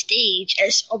civilized age,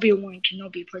 as Obi-Wan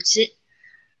Kenobi puts it.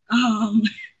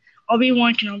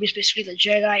 Obi-Wan Kenobi is basically the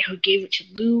Jedi who gave it to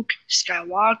Luke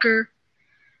Skywalker.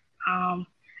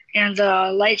 And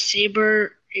the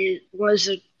lightsaber was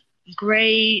a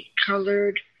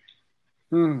gray-colored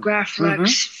Graflex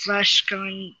flash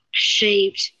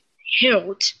gun-shaped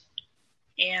hilt,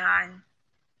 and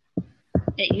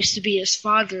it used to be his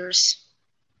father's,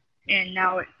 and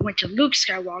now it went to Luke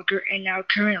Skywalker, and now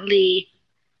currently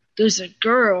there's a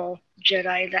girl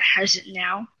Jedi that has it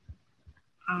now.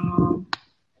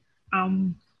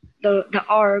 The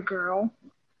R girl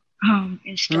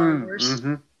in Star Wars.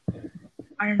 Mm-hmm.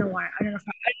 I don't know why. I don't know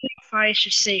if I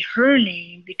should say her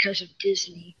name because of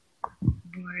Disney,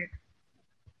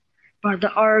 but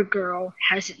the R girl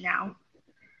has it now.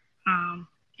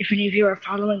 If any of you are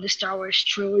following the Star Wars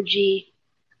trilogy,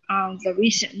 the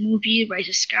recent movie Rise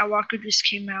of Skywalker just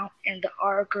came out, and the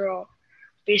R girl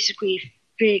basically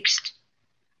fixed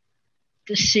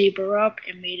the saber up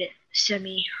and made it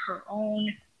semi her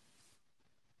own.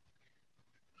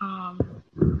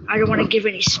 I don't want to give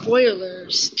any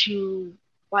spoilers to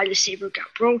why the saber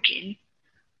got broken.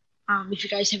 If you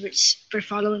guys haven't been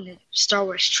following the Star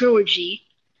Wars trilogy,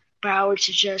 but I would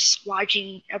suggest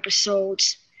watching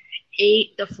episodes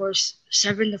 8,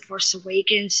 7, The Force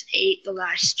Awakens, 8, The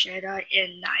Last Jedi,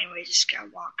 and 9, Rise of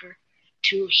Skywalker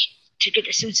to get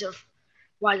a sense of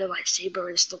why the lightsaber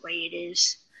is the way it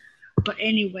is. But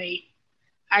anyway,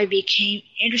 I became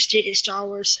interested in Star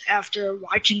Wars after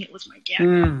watching it with my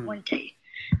dad one day.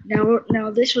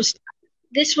 Now this was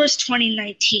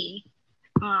 2019,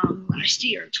 last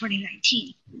year,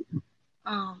 2019.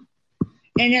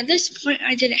 And at this point,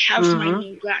 I didn't have my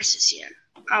new glasses yet.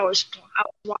 I was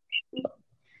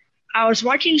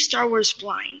watching Star Wars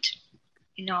blind,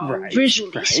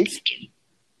 visually speaking.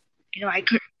 I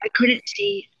couldn't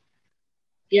see.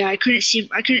 Yeah, I couldn't see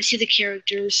the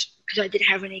characters because I didn't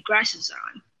have any glasses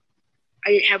on. I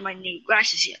didn't have my new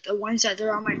glasses yet. The ones that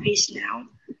are on my face now,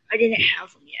 I didn't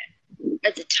have them yet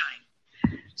at the time.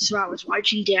 So I was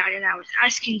watching Dad, and I was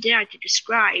asking Dad to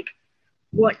describe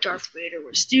what Darth Vader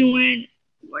was doing,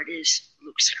 what is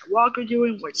Luke Skywalker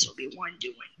doing, what's Obi-Wan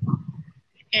doing.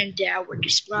 And Dad would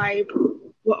describe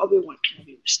what Obi-Wan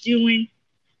Kenobi was doing,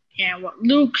 and what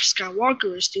Luke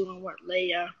Skywalker was doing, what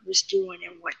Leia was doing,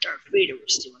 and what Darth Vader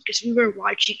was doing. Because we were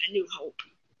watching A New Hope.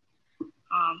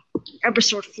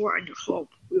 Episode 4, A New Hope,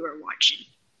 we were watching.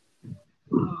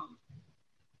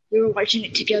 We were watching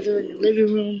it together in the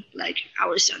living room. Like, I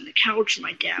was on the couch,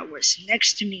 my dad was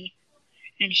next to me,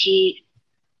 and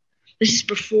this is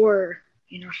before,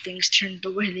 things turned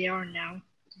the way they are now.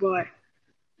 But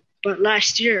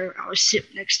last year, I was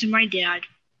sitting next to my dad,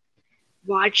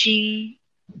 watching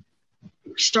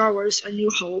Star Wars: A New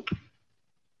Hope,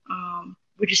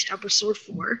 which is episode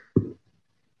 4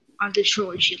 on the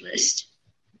trilogy list,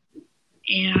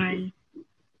 and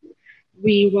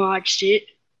we watched it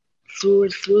through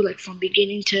and through, like from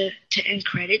beginning to end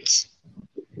credits,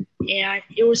 and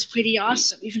it was pretty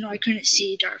awesome. Even though I couldn't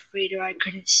see Darth Vader, I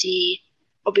couldn't see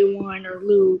Obi-Wan or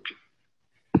Luke,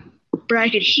 but I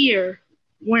could hear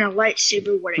when a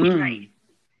lightsaber would ignite.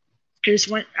 Because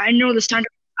when I know the sound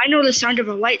of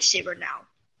a lightsaber now.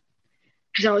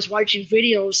 Because I was watching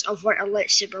videos of what a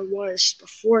lightsaber was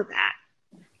before that.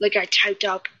 Like I typed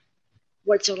up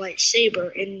what's a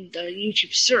lightsaber in the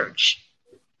YouTube search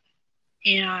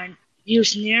and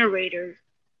used narrator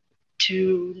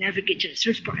to navigate to the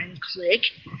search button and click.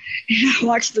 And I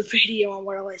watched the video on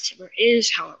what a lightsaber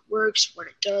is, how it works, what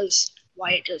it does,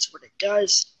 why it does what it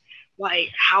does,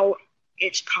 how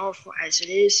it's powerful as it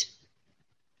is,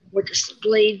 what does the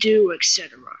blade do,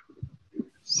 etc.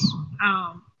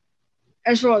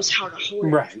 As well as how to hold it,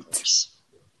 right. Of course.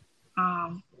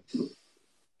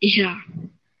 Yeah.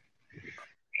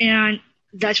 And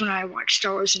that's when I watched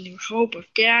Star Wars: A New Hope with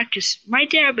Dad, because my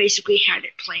dad basically had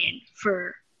it planned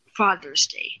for Father's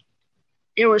Day.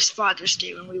 It was Father's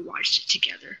Day when we watched it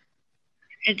together.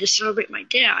 And to celebrate my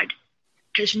dad,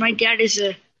 because my dad is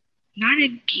not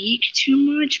a geek too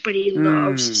much, but he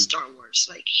loves Star Wars.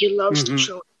 Like, he loves the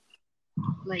show.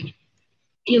 Like,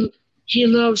 he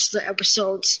loves the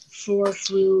episodes 4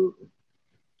 through,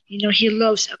 he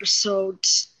loves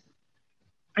episodes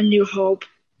A New Hope,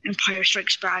 Empire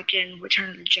Strikes Back, and Return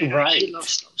of the Jedi. Right. He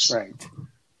loves those. Right.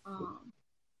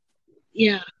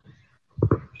 Yeah.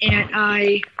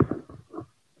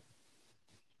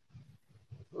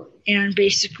 And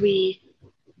basically,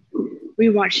 we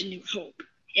watched A New Hope,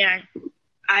 and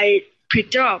I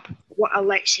picked up what a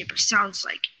lightsaber sounds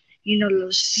like.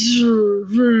 Those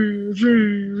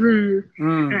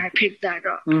and I picked that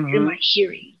up in my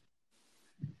hearing.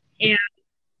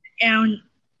 And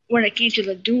when it came to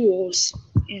the duels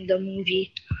in the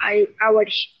movie, I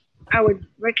would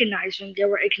recognize when they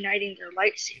were igniting their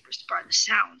lightsabers by the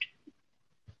sound.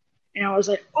 And I was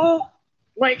like, oh,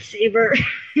 lightsaber.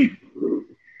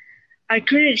 I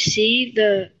couldn't see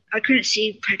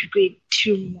practically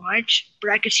too much, but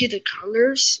I could see the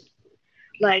colors.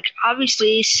 Like,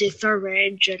 obviously, Sith are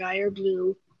red, Jedi are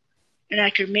blue, and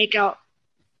I could make out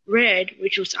red,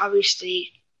 which was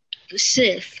obviously the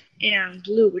Sith, and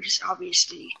blue, which is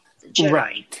obviously the Jedi.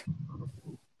 Right.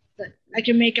 But I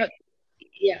could make out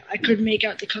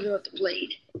the color of the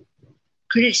blade.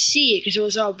 Couldn't see it because it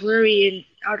was all blurry and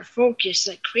out of focus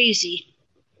like crazy,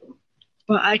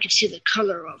 but I could see the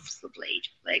color of the blade,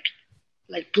 like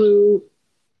blue,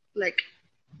 like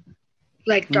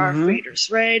Darth Vader's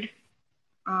red.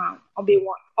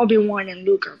 Obi-Wan and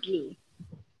Luke are blue.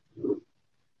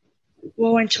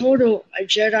 Well, in total, a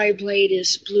Jedi blade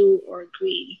is blue or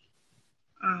green.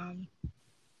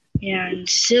 And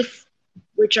Sith,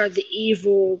 which are the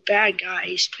evil bad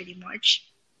guys, pretty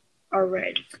much, are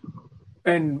red.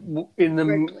 And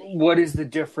what is the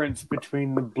difference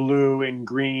between the blue and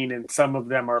green, and some of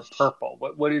them are purple?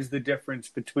 What is the difference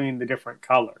between the different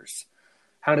colors?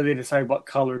 How do they decide what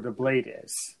color the blade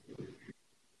is?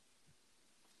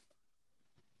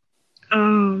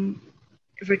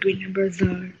 If I can remember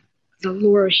the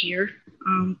lore here,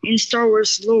 in Star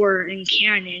Wars lore and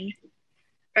canon,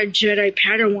 a Jedi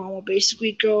Padawan will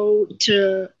basically go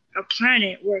to a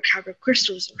planet where kyber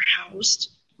crystals are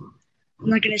housed. I'm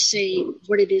not going to say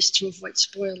what it is to avoid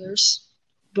spoilers,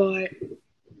 but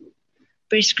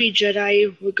basically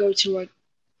Jedi will go to a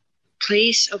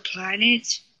planet,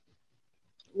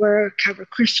 where kyber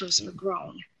crystals are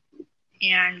grown,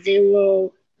 and they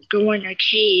will go in a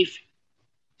cave,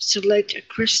 select a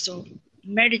crystal,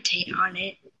 meditate on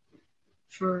it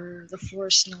for the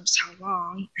Force knows how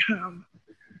long,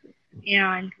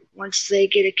 and once they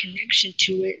get a connection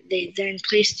to it, they then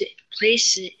place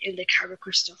it in the kyber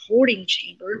crystal holding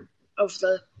chamber of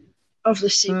the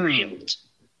saber hilt,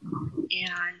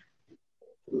 and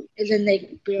then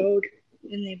they build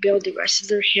the rest of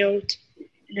their hilt.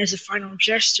 And as a final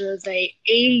gesture, they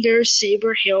aim their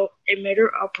saber hilt emitter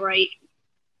upright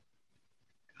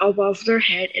above their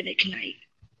head and ignite.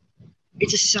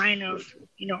 It's a sign of,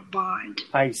 bond.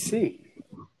 I see.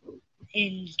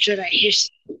 In Jedi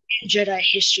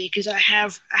history, because I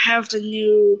have the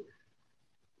new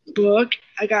book.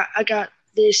 I got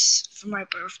this for my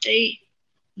birthday,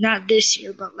 not this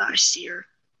year, but last year.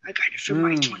 I got it for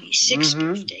my 26th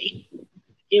birthday.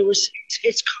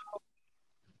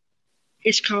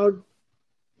 It's called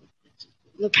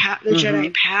the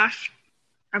Jedi Path,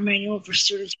 a manual for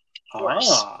students.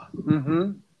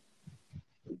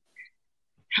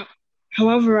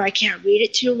 However, I can't read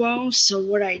it too well, so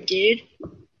what I did,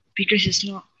 because it's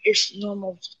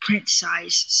normal print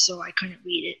size, so I couldn't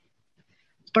read it.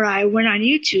 But I went on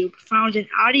YouTube, found an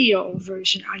audio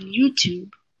version on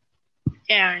YouTube,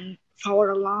 and followed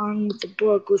along with the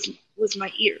book with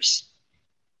my ears.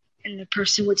 and the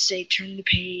person would say,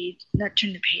 not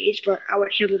turn the page, but I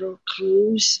would hear little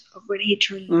clues of when he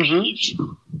turned the page,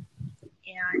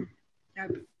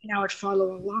 and I would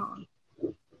follow along.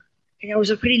 And it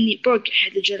was a pretty neat book. It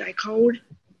had the Jedi Code.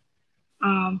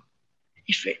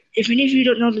 If any of you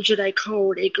don't know the Jedi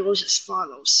Code, it goes as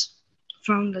follows.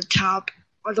 From the top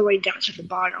all the way down to the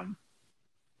bottom.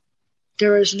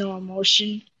 There is no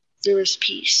emotion. There is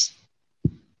peace.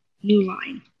 New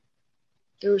line.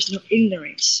 There is no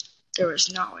ignorance. There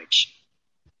is knowledge.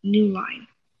 New line.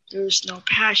 There is no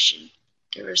passion.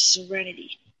 There is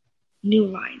serenity. New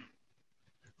line.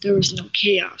 There is no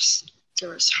chaos.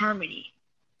 There is harmony.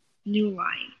 New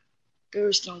line. There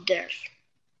is no death.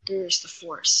 There is the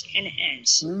Force. And it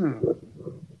ends.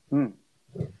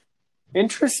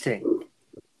 Interesting.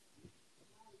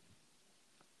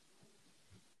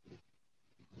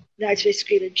 That's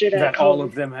basically the Jedi that code. All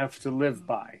of them have to live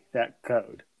by, that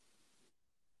code.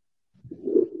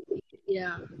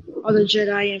 Yeah. All the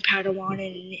Jedi and Padawan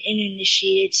and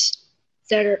initiates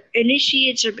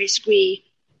initiates are basically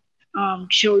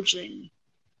children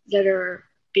that are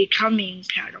becoming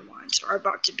Padawans or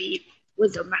about to be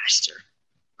with a master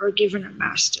or given a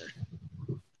master.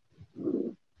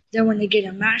 Then when they get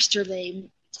a master, they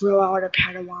grow out a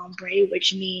Padawan Braille,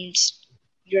 which means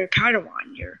you're a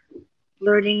Padawan. You're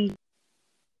learning.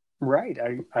 Right,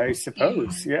 I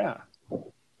suppose, yeah.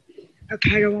 A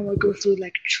Padawan will go through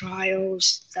like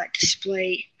trials that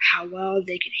display how well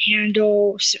they can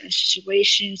handle certain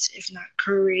situations, if not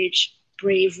courage,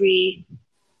 bravery,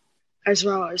 as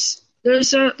well as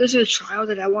there's a trial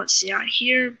that I won't say out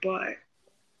here, but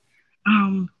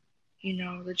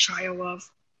the trial of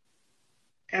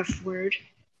F word.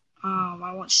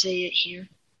 I won't say it here.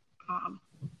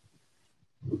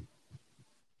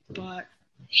 But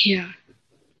yeah,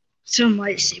 some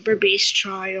lightsaber-based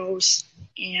trials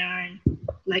and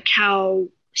like how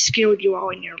skilled you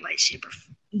are in your lightsaber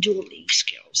dueling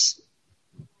skills.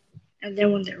 And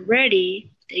then when they're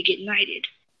ready, they get knighted.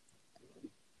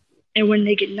 And when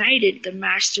they get knighted, the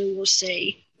master will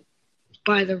say,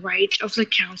 by the right of the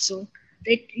council,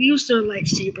 they use their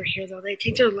lightsaber here though. They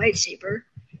take their lightsaber,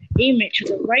 aim it to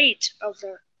the right of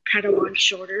the Padawan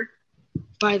shoulder,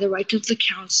 by the right of the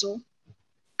council,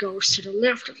 goes to the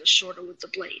left of the shoulder with the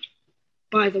blade,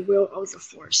 by the will of the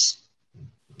Force.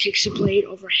 Takes the blade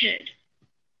overhead.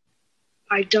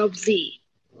 I dub thee,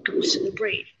 goes to the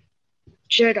blade.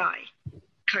 Jedi,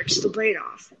 cuts the blade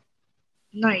off.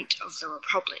 Knight of the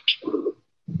Republic.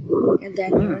 And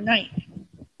then you're a knight.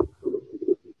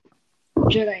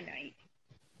 Jedi Knight.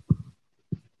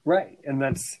 Right, and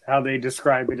that's how they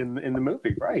describe it in the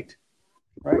movie, right?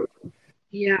 Right.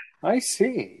 Yeah. I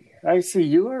see.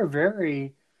 You are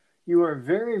very,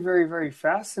 very, very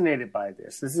fascinated by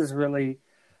this. This is really,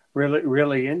 really,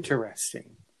 really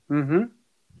interesting. Mm-hmm.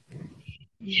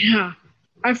 Yeah.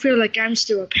 I feel like I'm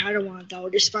still a Padawan, though,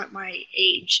 despite my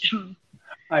age.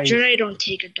 Jedi don't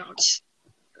take adults.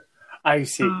 I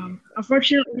see.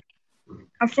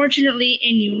 Unfortunately,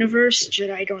 in universe,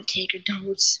 Jedi don't take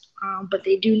adults, but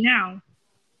they do now.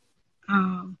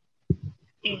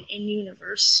 In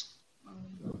universe,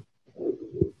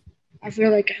 I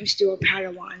feel like I'm still a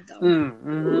Padawan, though.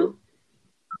 Mm-hmm.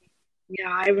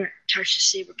 Yeah, I haven't touched a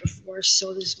saber before,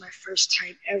 so this is my first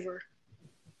time ever,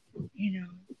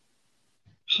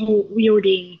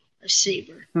 wielding a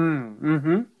saber.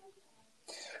 Mm-hmm.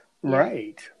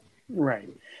 Right.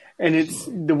 And it's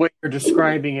the way you're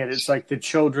describing it. It's like the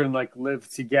children live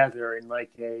together in like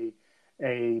a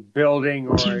building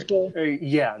or temple.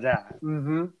 That.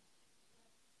 Mm-hmm.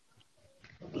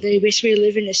 They basically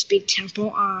live in this big temple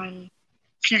on.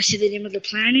 Can I say the name of the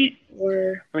planet?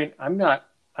 Or I mean, I'm not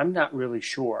really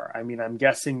sure. I mean, I'm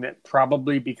guessing that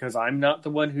probably because I'm not the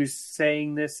one who's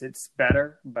saying this, it's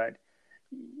better. But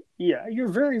yeah, you're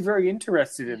very, very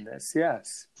interested in this.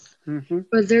 Yes. Mm-hmm.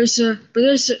 But there's a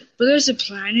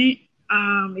planet.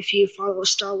 If you follow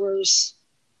Star Wars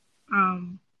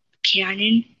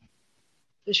canon,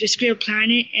 there's basically a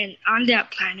planet, and on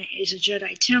that planet is a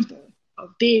Jedi temple, a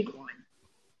big one.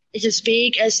 It's as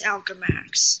big as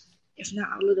Alchemax, if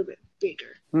not a little bit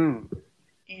bigger. And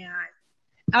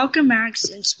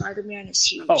Alchemax in Spider-Man is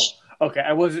huge. Oh, okay.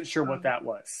 I wasn't sure what that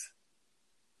was.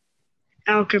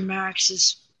 Alchemax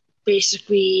is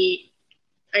basically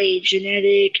a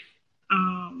genetic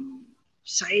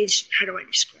science. How do I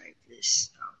describe this?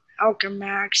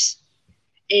 Alchemax,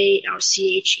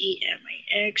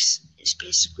 ALCHEMAX, is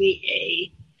basically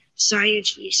a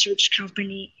science research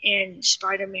company in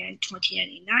Spider-Man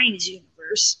 2099's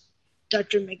universe,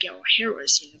 Dr. Miguel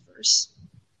O'Hara's universe.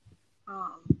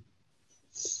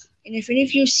 And if any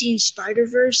of you have seen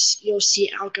Spider-Verse, you'll see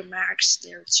Alchemax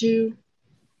there too.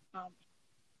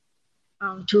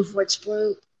 To avoid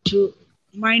to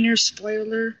minor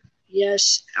spoiler,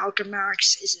 yes,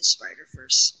 Alchemax is in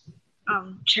Spider-Verse.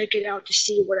 Check it out to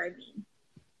see what I mean.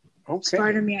 Okay.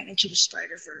 Spider-Man Into the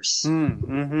Spider-Verse.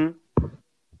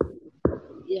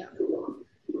 Yeah.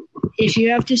 If you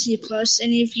have Disney Plus,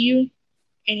 any of you,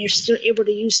 and you're still able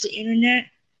to use the internet,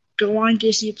 go on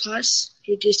Disney Plus,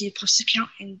 your Disney Plus account,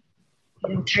 and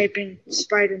type in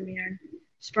Spider-Man.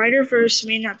 Spider-Verse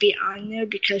may not be on there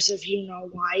because of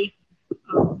why,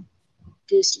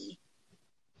 Disney.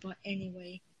 But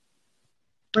anyway,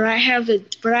 but I have the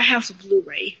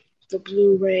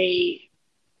Blu-ray,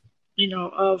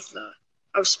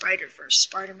 of Spider-Verse,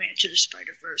 Spider-Man to the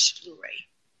Spider-Verse Blu-ray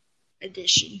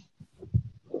edition,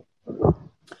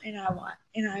 and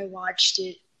I watched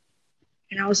it,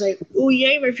 and I was like, oh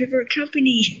yay, my favorite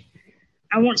company.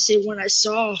 I won't say when I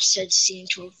saw said scene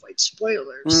to avoid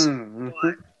spoilers,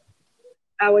 but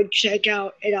I would check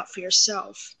it out for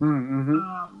yourself.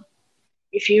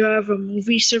 If you have a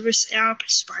movie service app,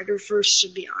 Spider-Verse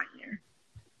should be on there.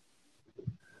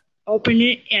 Open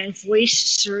it and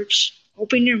voice search.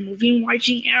 Open your movie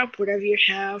watching app, whatever you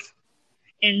have,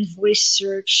 and voice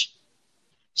search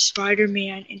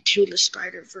Spider-Man Into the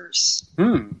Spider-Verse.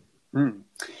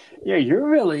 Yeah, you're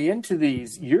really into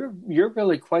these. You're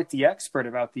really quite the expert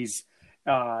about these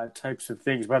types of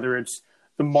things, whether it's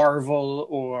the Marvel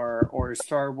or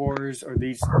Star Wars or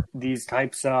these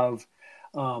types of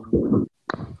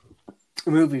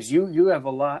movies. You have a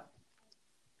lot.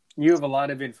 You have a lot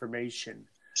of information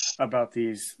about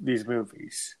these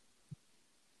movies.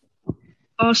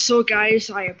 Also, guys,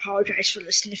 I apologize for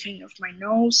the sniffing of my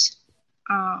nose.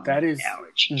 Allergies.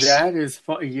 That is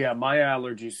fun. Yeah, my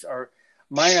allergies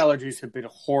have been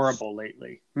horrible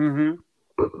lately.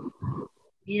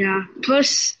 Yeah.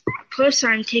 Plus,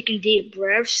 I'm taking deep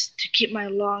breaths to keep my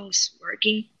lungs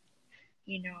working.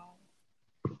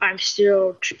 I'm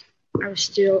still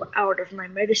out of my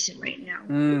medicine right now.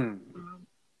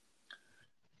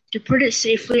 To put it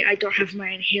safely, I don't have my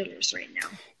inhalers right now.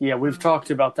 Yeah, we've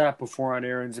talked about that before on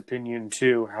Aaron's Opinion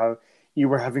too, how you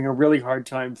were having a really hard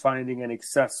time finding an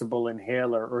accessible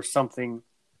inhaler or something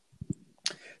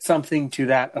to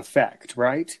that effect,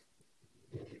 right?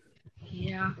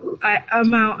 Yeah,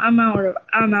 I'm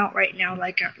out right now.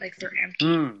 Like they're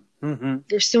empty.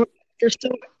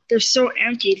 They're so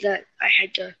empty that I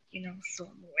had to throw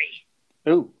them away.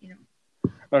 Oh.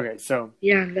 Okay, so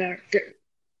yeah, they're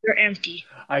empty.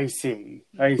 I see.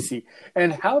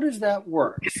 And how does that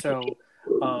work? So,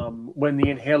 when the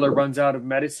inhaler runs out of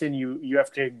medicine, you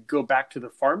have to go back to the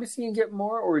pharmacy and get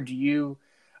more, or do you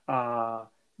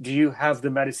have the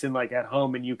medicine like at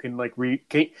home and you can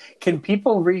can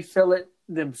people refill it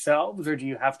themselves, or do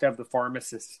you have to have the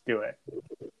pharmacist do it?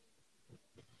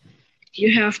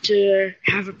 You have to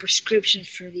have a prescription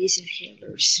for these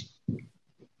inhalers,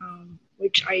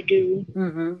 which I do.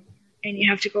 And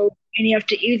you have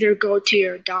to either go to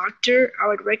your doctor. I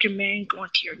would recommend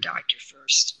going to your doctor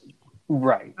first.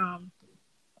 Right.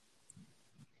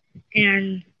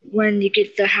 And when you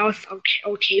get the health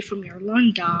okay from your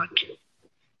lung doc,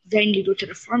 then you go to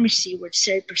the pharmacy with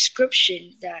said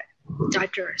prescription that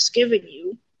doctor has given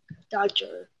you. I'll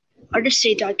just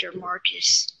say Dr.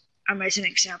 Marcus, as an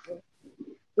example.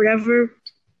 Whatever,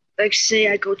 like say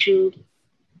I go to,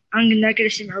 I'm not going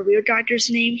to say my real doctor's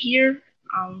name here,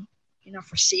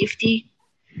 for safety,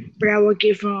 but I will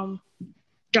give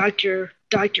Dr.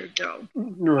 Doe,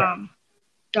 right.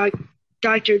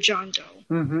 Dr. John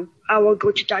Doe. I will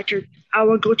go to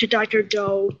Dr.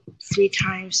 Doe 3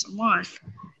 times a month,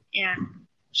 and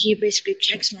he basically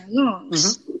checks my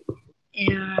lungs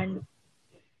and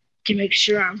to make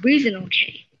sure I'm breathing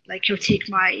okay. Like he'll take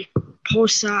my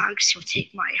pulse ox, he'll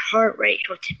take my heart rate,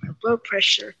 he'll take my blood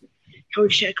pressure, he'll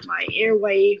check my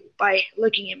airway by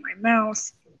looking in my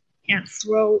mouth and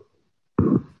throat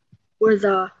with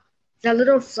that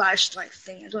little flashlight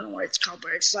thing. I don't know what it's called,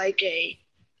 but it's like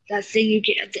that thing you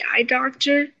get at the eye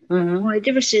doctor. Only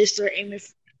difference is they're aiming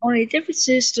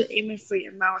for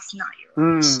your mouth, not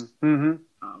your eyes.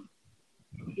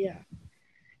 Yeah,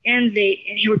 and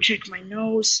he'll check my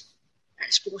nose.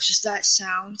 As gross as that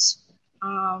sounds,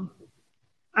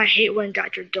 I hate when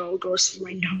Dr. Doe goes for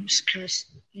my nose because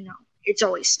it's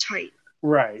always tight.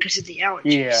 Right. Because of the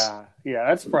allergies. Yeah,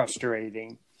 that's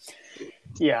frustrating.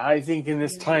 Yeah, I think in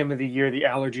this time of the year, the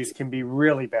allergies can be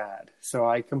really bad. So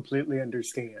I completely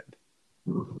understand.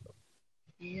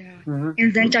 Yeah.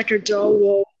 And then Dr.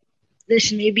 Doe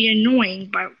this may be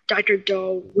annoying, but Dr.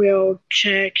 Doe will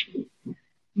check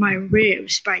my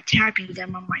ribs by tapping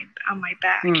them on my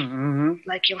back.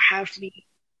 Like he'll have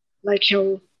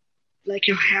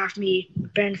me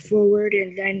bend forward,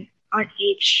 and then on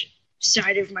each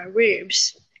side of my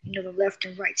ribs, the left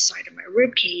and right side of my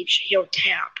rib cage, he'll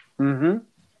tap. Mm-hmm.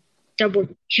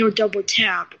 He'll double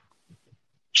tap,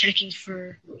 checking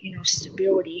for,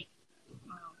 stability.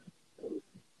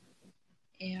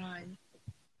 And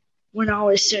when all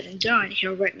is said and done,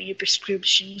 he'll write me a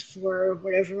prescription for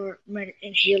whatever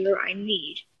inhaler I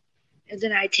need. And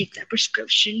then I take that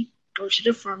prescription, go to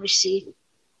the pharmacy,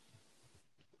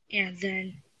 and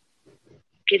then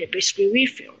get it basically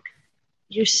refilled.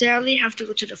 You sadly have to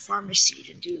go to the pharmacy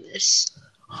to do this.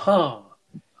 Huh.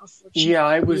 Yeah,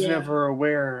 I was never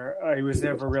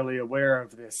really aware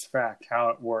of this fact, how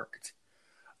it worked.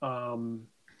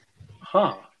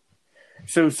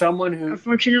 So someone who...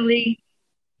 Unfortunately,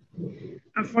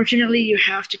 you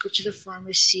have to go to the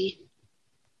pharmacy.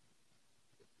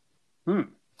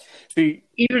 See,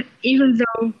 even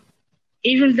though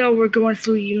we're going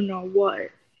through what,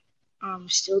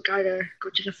 still gotta go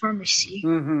to the pharmacy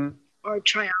or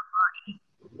try online.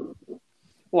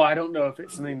 Well, I don't know if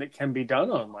it's something that can be done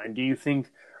online. Do you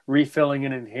think refilling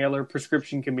an inhaler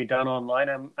prescription can be done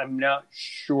online? I'm not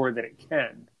sure that it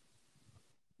can.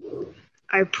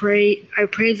 I pray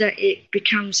that it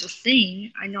becomes a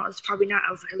thing. I know it's probably not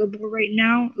available right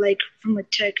now, like from a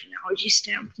technology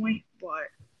standpoint, but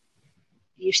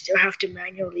you still have to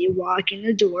manually walk in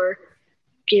the door,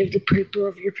 give the paper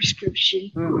of your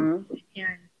prescription,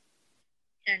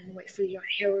 and wait for your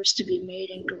inhalers to be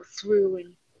made and go through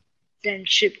and then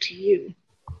shipped to you.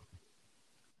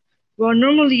 Well,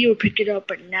 normally you would pick it up,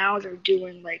 but now they're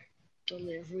doing like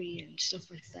delivery and stuff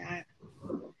like that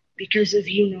because of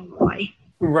why.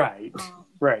 Right.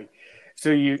 Right.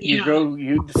 So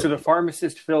so the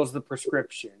pharmacist fills the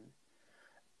prescription,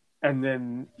 and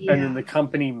then the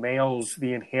company mails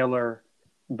the inhaler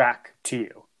back to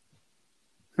you.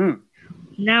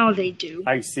 Now they do.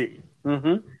 I see.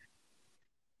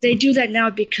 They do that now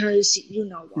because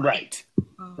why. Right.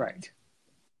 Right.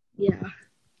 Yeah.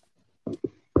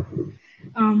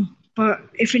 But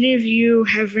if any of you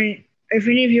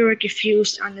are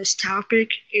confused on this topic,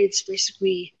 it's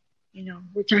basically,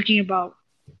 we're talking about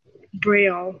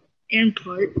Braille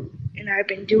input, and I've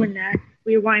been doing that.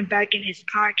 Rewind back in his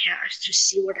podcast to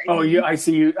see what I mean. Oh, yeah, I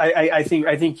see you. I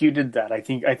think you did that. I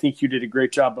think you did a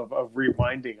great job of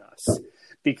rewinding us,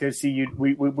 because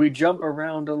we jump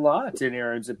around a lot in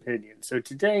Aaron's opinion. So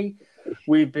today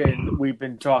we've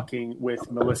been talking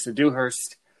with Melissa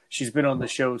Dewhurst. She's been on the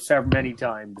show many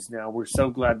times now. We're so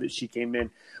glad that she came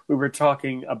in. We were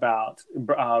talking about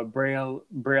Braille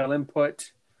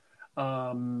input,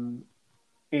 and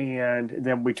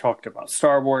then we talked about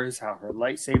Star Wars, how her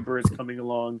lightsaber is coming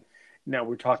along. Now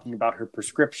we're talking about her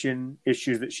prescription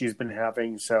issues that she's been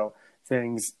having. So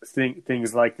things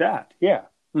like that. Yeah.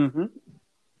 And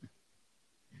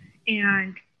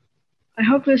I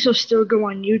hope this will still go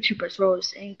on YouTube as well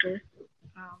as Anchor.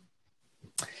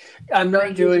 I'm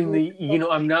not doing the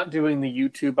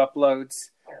YouTube uploads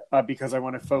because I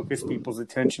want to focus people's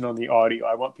attention on the audio.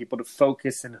 I want people to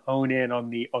focus and hone in on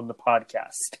the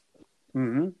podcast.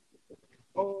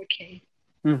 Oh, okay.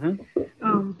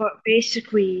 But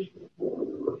basically,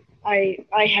 I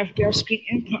have Braille Screen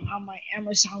input on my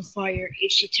Amazon Fire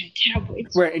HD10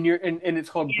 tablets. Right, and it's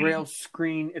called Braille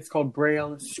Screen. It's called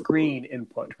Braille Screen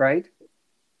Input, right?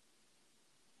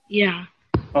 Yeah.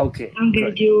 Okay. I'm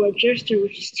gonna do a gesture,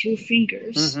 which is 2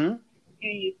 fingers, Mm-hmm. and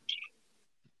you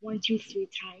 1, 2, 3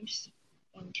 times.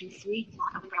 1, 2, 3.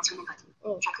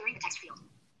 Oh. Try clearing the text field.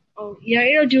 Oh, yeah,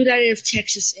 it'll do that if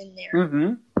text is in there.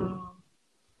 Mm-hmm.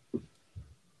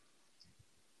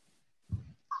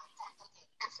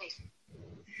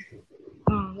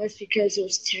 That's because it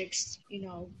was text.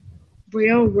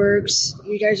 Braille works.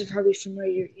 You guys are probably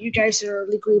familiar. You guys are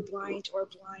legally blind or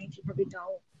blind. You probably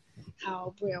know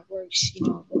how Braille works.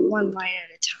 One line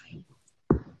at a time.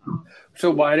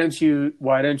 So why don't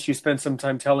you spend some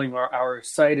time telling our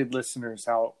sighted listeners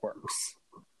how it works?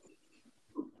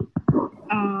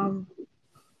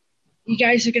 You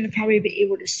guys are going to probably be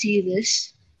able to see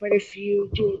this, but if you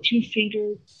do a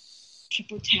 2-finger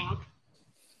triple tap.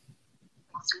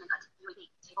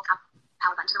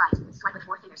 Power button to the right. Swipe with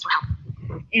 4 fingers for help.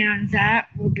 And that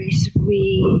will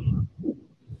basically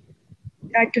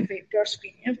activate Braille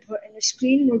Screen input, and the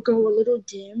screen will go a little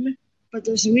dim, but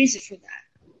there's a reason for that.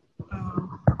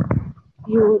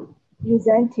 You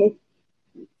then take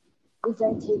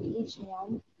each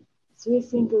hand, 3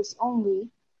 fingers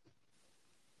only,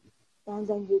 and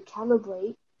then you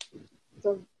calibrate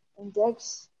the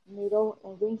index, middle,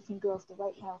 and ring finger of the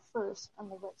right hand first on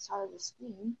the right side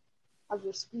of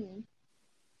your screen.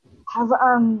 Have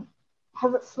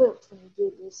it flipped when you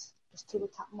do this. This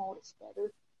tabletop mode is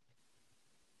better.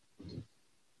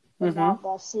 And now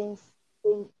that same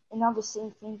thing, and now the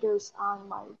same fingers on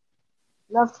my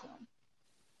left hand.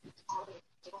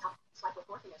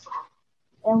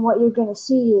 And what you're gonna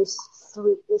see is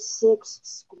 6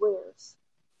 squares,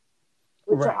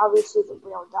 which are obviously the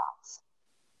Braille dots.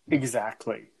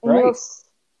 Exactly. And right.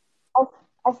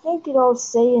 I think it'll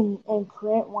say in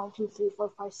print 1, 2, 3, 4,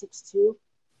 5, 6, 2.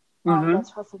 That's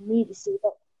hard for me to see,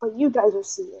 but you guys will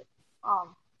see it.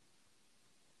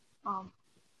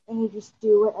 And you just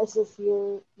do it as if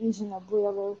you're using a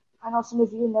Brailler. I know some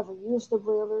of you never used a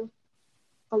Brailler,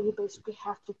 but you basically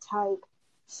have to type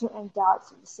certain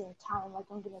dots at the same time. Like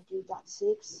I'm gonna do dot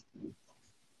 6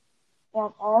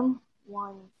 and M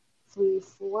 1, 3,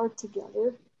 4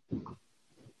 together.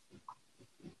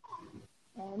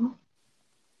 M,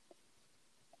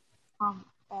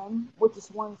 which is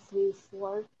 1, 3,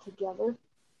 4 together.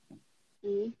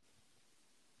 E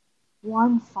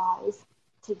 1, 5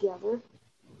 together.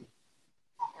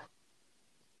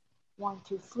 1,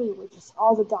 2, 3, which is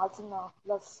all the dots on the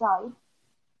left side.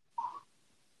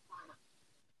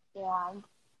 And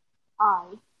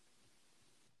I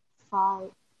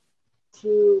 5,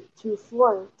 2, 2,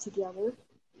 4 together.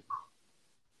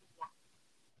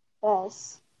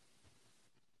 S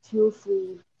 2,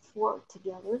 3, 4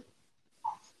 together.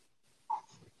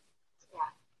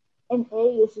 And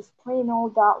A is just plain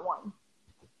old dot 1.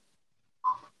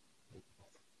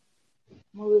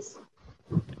 Melissa.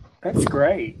 That's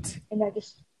great. And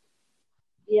that's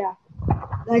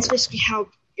basically how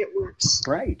it works.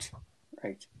 Right.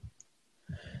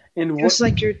 And just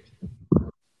like your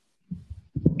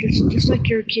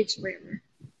kid's Braille.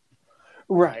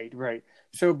 Right.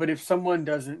 So, but if someone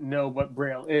doesn't know what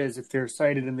Braille is, if they're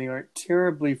sighted and they aren't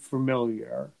terribly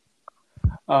familiar,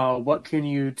 what can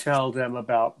you tell them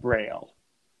about Braille?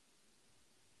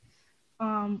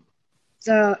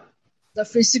 The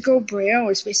physical Braille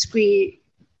is basically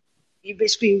you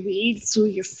read through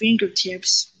your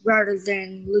fingertips rather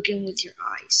than looking with your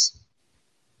eyes.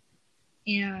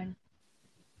 And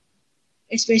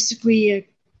it's basically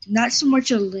not so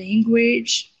much a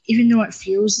language, even though it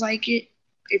feels like it.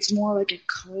 It's more like a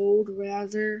code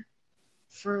rather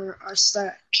for us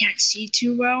that can't see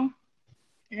too well.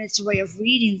 And it's a way of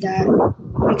reading that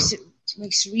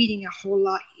makes reading a whole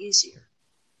lot easier.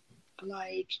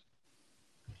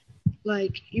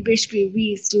 Like you basically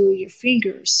read through your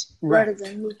fingers rather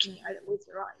than looking at it with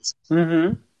your eyes.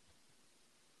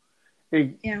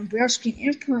 And Braille Screen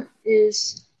Input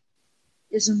is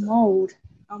a mode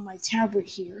on my tablet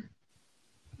here,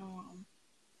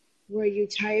 where you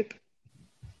type,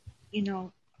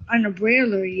 on a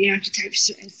Brailler you have to type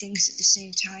certain things at the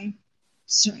same time,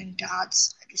 certain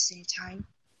dots at the same time,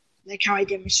 like how I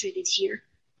demonstrated here.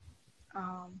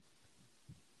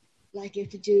 Like you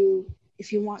have to do,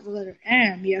 if you want the letter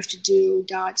M, you have to do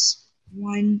dots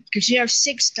 1, because you have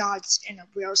 6 dots in a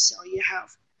Braille cell. You have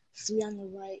 3 on the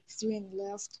right, 3 on the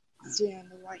left, 3 on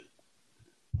the right.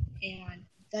 And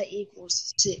that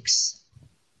equals 6.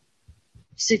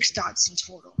 6 dots in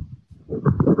total.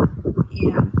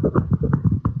 And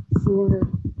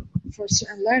for a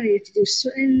certain letter, you have to do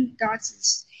certain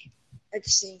dots at the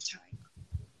same time.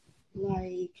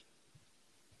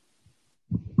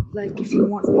 Like if you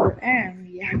want the letter M,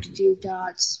 you have to do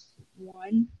dots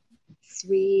 1,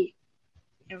 3,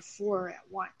 and 4 at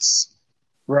once.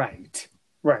 Right.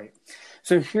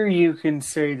 So here you can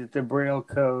say that the Braille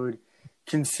code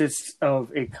consists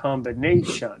of a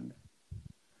combination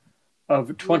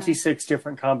of 26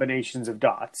 different combinations of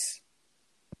dots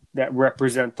that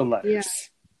represent the letters.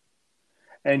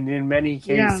 And in many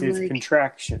cases,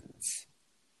 contractions.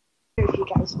 If you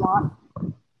guys want.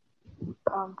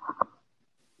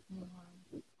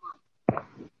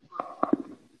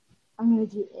 I'm going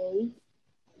to do A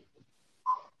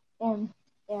and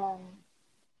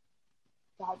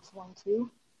dots 1,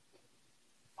 2.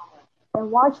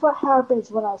 And watch what happens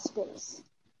when I space.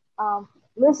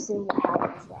 Listen what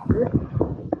happens rather.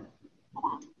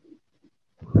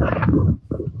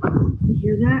 You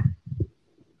hear that?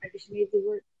 I just made the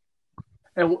word.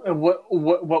 And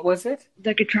what was it?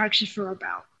 The contraction for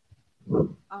about.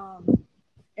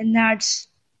 And that's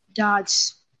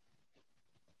dots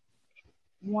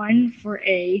 1 for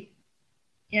A,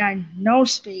 and no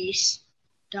space,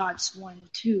 dots 1,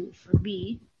 2 for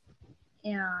B.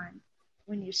 And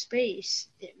when you space,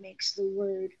 it makes the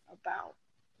word about,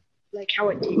 like how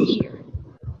it did here.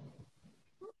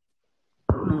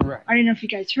 Right. I don't know if you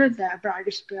guys heard that, but I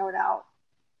just spelled out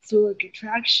through a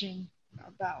contraction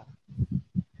about.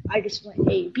 I just went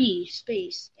A, B,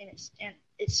 space, and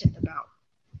it said about.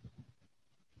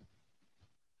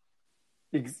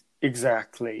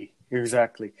 Exactly.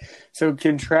 So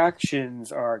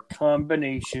contractions are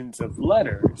combinations of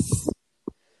letters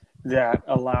that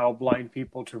allow blind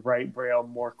people to write Braille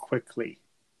more quickly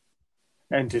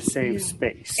and to save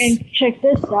space. And check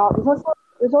this out.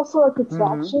 There's also a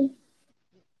contraction.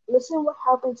 Mm-hmm. Listen what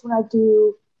happens when I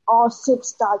do all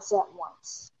 6 dots at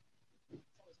once.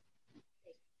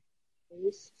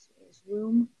 Space,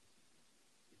 room.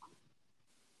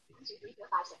 1, 2, 3, 4,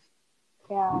 5, 6.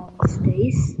 And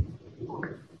space.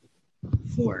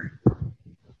 4.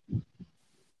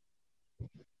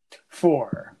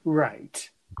 4, right.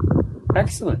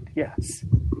 Excellent, yes.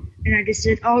 And I just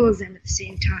did all of them at the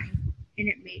same time, and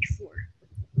it made 4.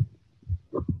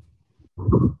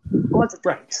 What's it?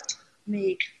 Right.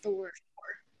 Make the word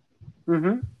 4.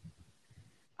 Mm-hmm.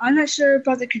 I'm not sure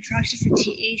about the contraction for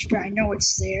TH, but I know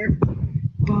it's there.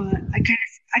 But I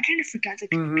kind of forgot the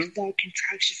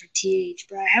contraction for TH,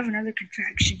 but I have another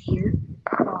contraction here.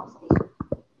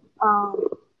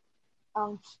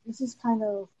 This is kind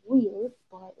of weird,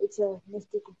 but it's a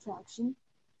nifty contraction.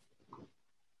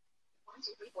 1,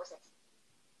 2, 3, 4, 6.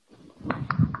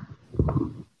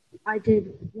 I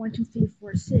did 1, 2, 3,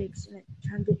 4, 6, and it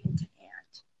turned it into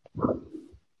ant.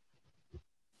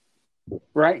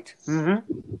 Right.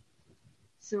 Mm-hmm.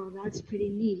 So that's pretty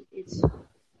neat. It's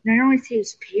not only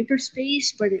saves paper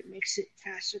space, but it makes it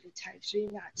faster to type. So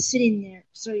you're not sitting there.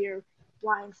 So your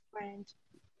blind friend,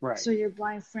 or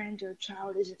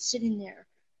child isn't sitting there,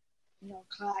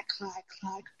 clack, clack,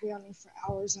 clack, brailing for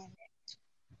hours on end.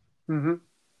 Mm-hmm.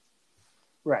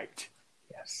 Right.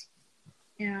 Yes.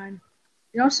 And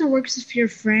it also works if your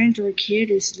friend or kid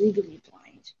is legally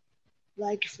blind.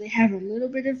 Like if they have a little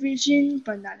bit of vision,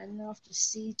 but not enough to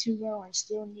see too well and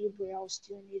still need Braille,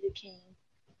 still need a cane,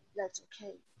 that's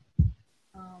okay.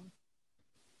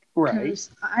 Right. Because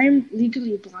I'm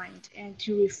legally blind, and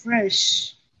to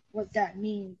refresh what that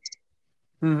means,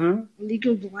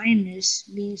 legal blindness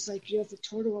means like you have a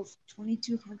total of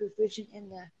 2200 vision in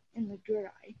the good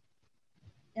eye,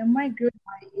 and my good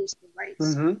eye is the right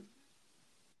side.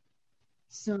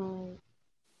 So,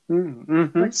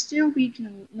 but still weak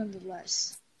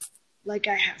nonetheless. Like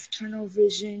I have tunnel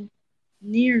vision,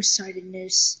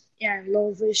 nearsightedness, and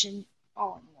low vision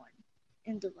all in one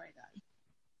in the right eye.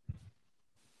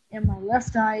 And my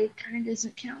left eye kind of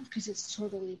doesn't count because it's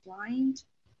totally blind.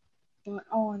 But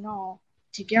all in all,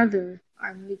 together,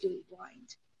 I'm legally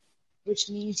blind, which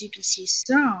means you can see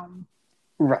some.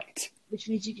 Right. Which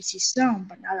means you can see some,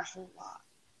 but not a whole lot.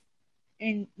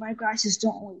 And my glasses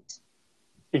don't wait.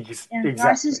 And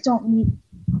glasses don't mean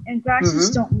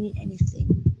anything.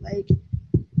 Like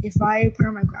if I put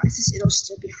on my glasses, it'll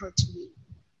still be hard to read,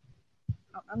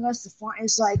 unless the font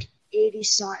is like 80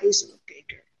 size or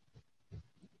bigger.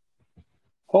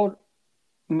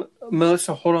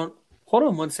 Melissa, hold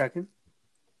on 1 second.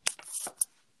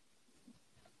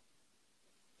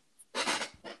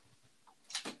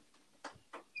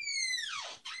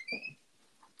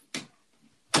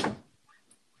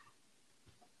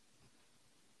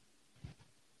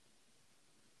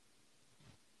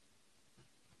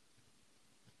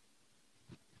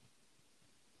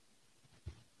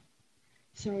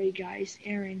 Sorry guys,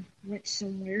 Aaron went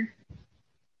somewhere.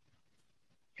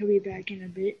 He'll be back in a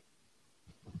bit.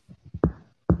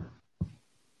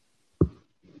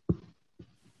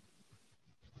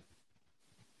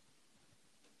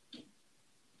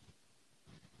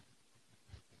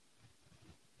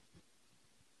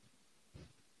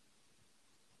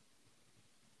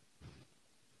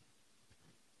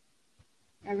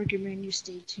 I recommend you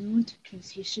stay tuned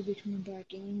because he should be coming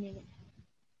back any minute.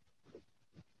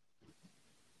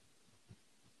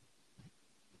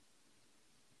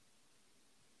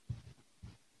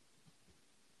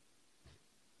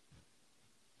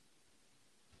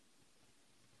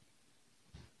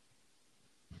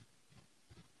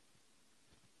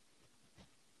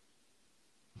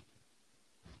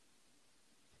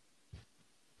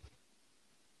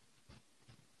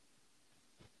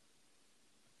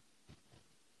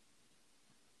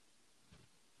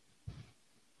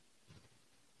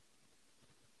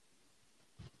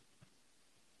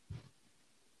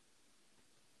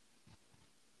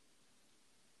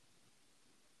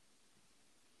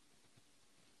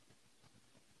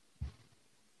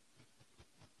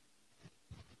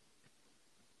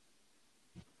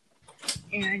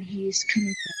 And he's coming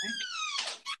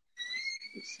back,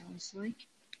 it sounds like.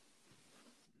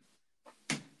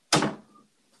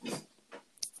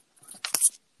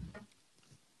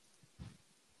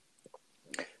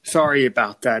 Sorry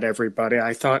about that, everybody.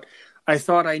 I thought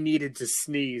I needed to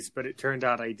sneeze, but it turned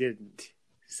out I didn't.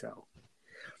 So,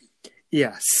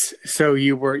 yes. So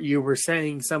you were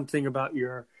saying something about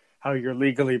how you're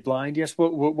legally blind. Yes.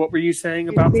 What were you saying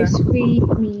about that? It basically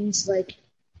means like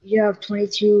you have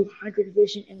 2200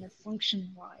 vision in the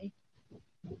function Y.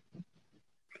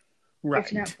 Right.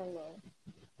 If not below.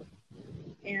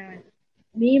 And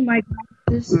me and my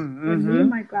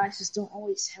glasses don't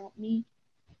always help me.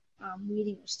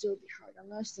 Reading will still be hard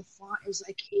unless the font is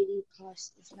like 80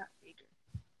 plus, if not bigger.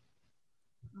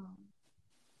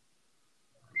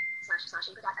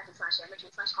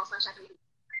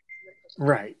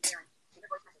 Right.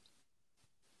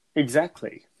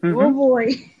 Exactly. Oh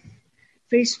boy,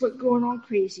 Facebook going all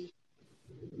crazy.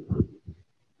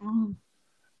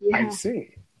 Yeah. I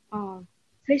see.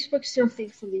 Facebook still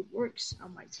thankfully works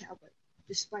on my tablet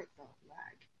despite the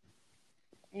lag.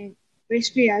 And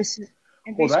basically,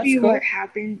 what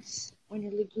happens when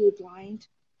you're legally blind,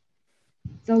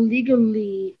 the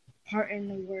legally part in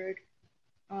the word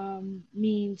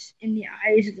means in the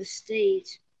eyes of the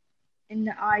state,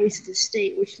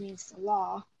 which means the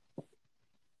law,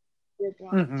 you're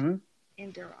blind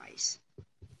in their eyes.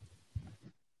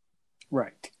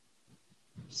 Right.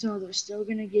 So they're still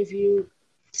going to give you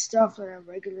stuff that a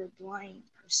regular blind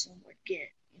person would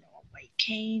get. You know, like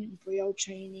cane, Braille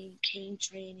training, cane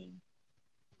training,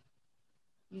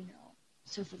 you know,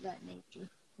 stuff of that nature.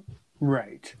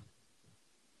 Right.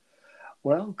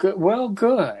 Well, good.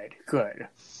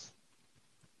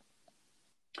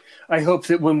 I hope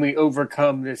that when we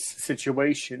overcome this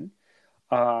situation,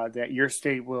 that your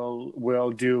state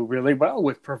will do really well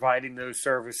with providing those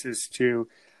services to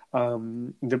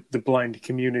the blind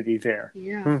community there.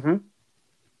 Yeah.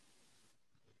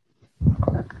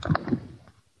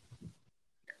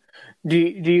 Do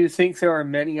you think there are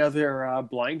many other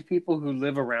blind people who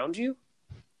live around you?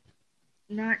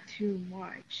 Not too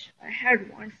much. I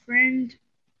had one friend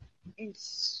in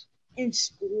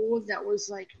school that was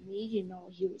like me. You know,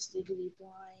 he was legally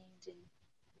blind,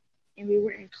 and we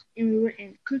were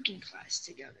in cooking class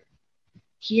together.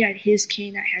 He had his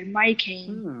cane, I had my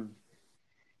cane,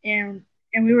 and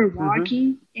we were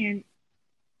walking, and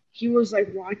he was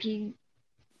like walking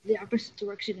the opposite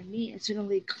direction of me, and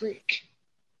suddenly click.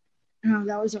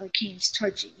 That was our canes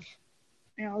touching,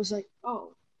 and I was like,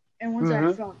 oh. And once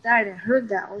I felt that and heard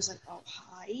that, I was like, oh,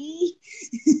 hi.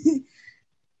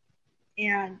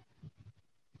 And,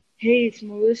 hey, it's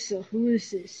Melissa. Who is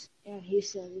this? And he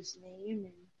said his name,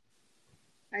 and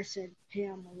I said, hey,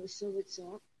 I'm Melissa. What's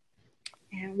up?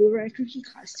 And we were in cooking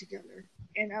class together.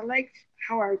 And I liked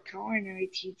how our culinary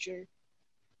teacher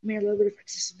made a little bit of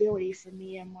accessibility for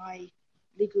me and my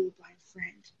legally blind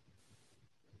friend.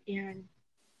 And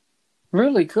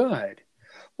really good.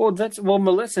 Well,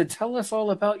 Melissa, tell us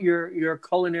all about your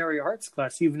culinary arts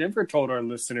class. You've never told our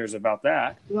listeners about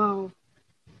that. Well,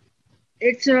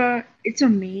 it's a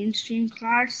mainstream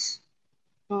class,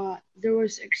 but there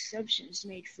was exceptions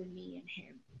made for me and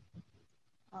him.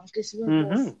 Because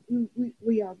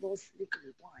we are both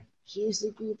legally blind. He is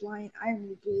legally blind. I am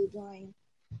legally blind.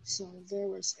 So there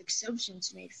was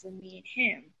exceptions made for me and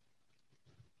him.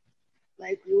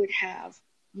 Like we would have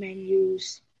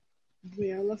menus,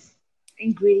 Braille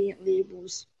ingredient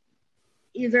labels,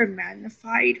 either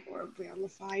magnified or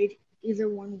Braillified. Either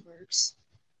one works.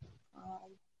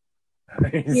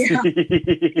 Yeah.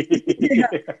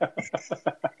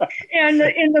 And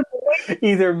the boy,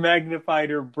 either magnified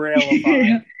or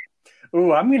Braillified.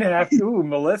 Ooh, I'm gonna have to. Ooh,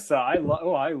 Melissa, I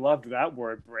loved that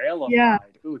word, Braillified. Yeah.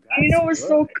 Ooh, that's it was good.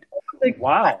 so cool. Like,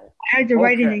 wow. I had to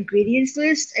write an ingredients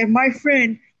list, and my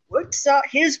friend whips out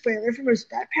his Braille from his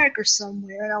backpack or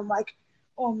somewhere, and I'm like,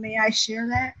 oh, may I share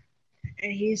that?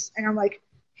 And I'm like,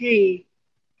 hey,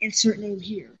 insert name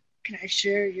here. Can I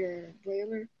share your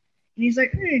Brailler? And he's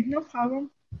like, hey, no problem.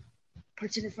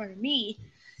 Puts it in front of me,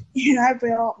 and I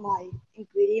brought out my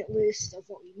ingredient list of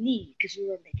what we need because we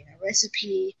were making a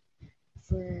recipe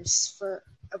for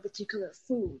a particular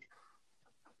food.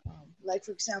 Like,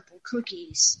 for example,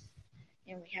 cookies.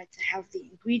 And we had to have the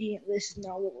ingredient list and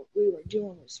know what we were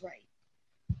doing was right.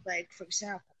 Like, for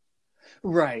example.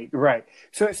 Right.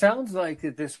 So it sounds like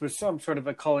that this was some sort of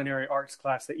a culinary arts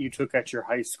class that you took at your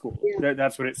high school. Yeah.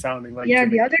 That's what it sounded like. Yeah,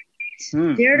 the other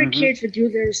kids would do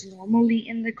theirs normally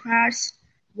in the class,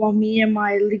 while me and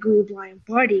my legally blind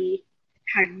buddy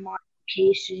had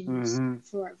modifications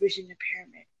for our vision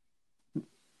impairment.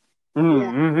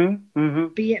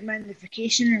 Be it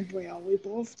magnification or Braille, we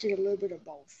both did a little bit of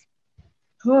both.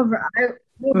 However, I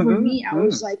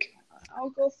was like, I'll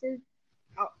go for.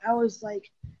 I was like,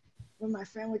 when my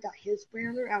friend without his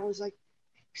Brailler, I was like,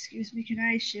 excuse me, can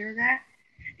I share that?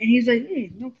 And he's like,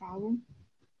 hey, no problem.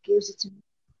 Gives it to me,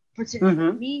 puts it in front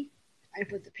of me. I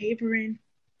put the paper in.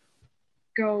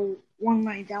 Go one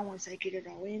line down once I get it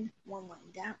all in. One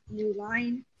line down, new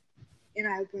line, and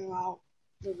I go out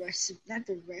the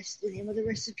name of the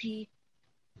recipe,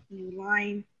 new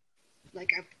line,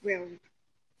 like a real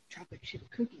chocolate chip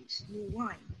cookies, new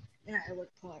wine, and I would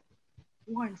put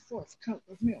 1/4 cup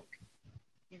of milk,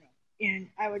 and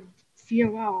I would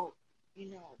feel out,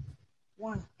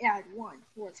 add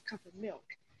 1/4 cup of milk,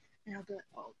 and I'll be like,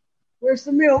 oh, where's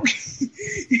the milk?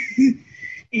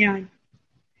 and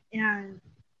and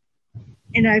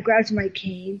and I grabbed my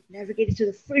cane, navigated to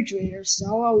the refrigerator,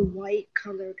 saw a white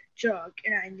colored jug,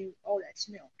 and I knew, oh, that's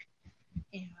milk.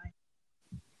 And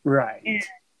right.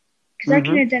 Because I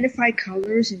can identify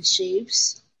colors and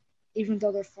shapes, even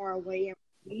though they're far away and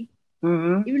blurry.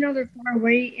 Even though they're far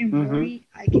away and blurry,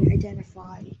 I can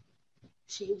identify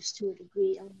shapes to a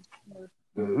degree. I'm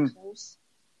really close.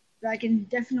 But I can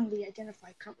definitely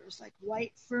identify colors, like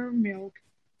white for milk,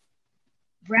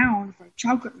 brown for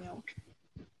chocolate milk,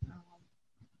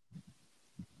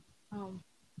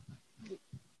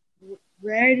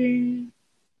 red and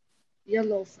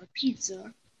yellow for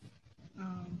pizza.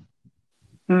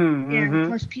 And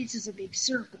plus, pizza's a big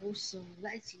circle, so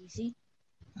that's easy.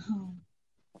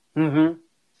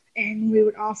 And we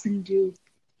would often do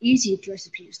easy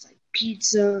recipes like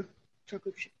pizza,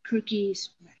 chocolate chip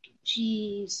cookies, mac and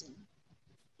cheese, and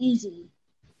easy,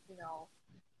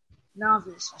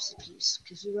 novice recipes.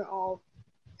 Because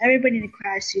everybody in the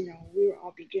class, we were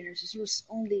all beginners. This was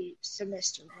only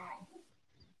semester 1.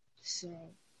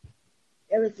 So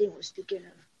everything was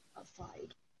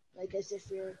beginner-ified. Like as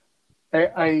if you're...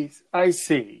 I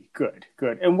see. Good.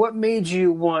 And what made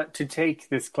you want to take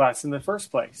this class in the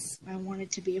first place? I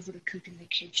wanted to be able to cook in the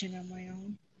kitchen on my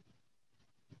own.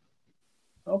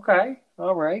 Okay.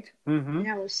 All right. And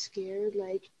I was scared,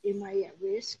 like, am I at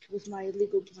risk with my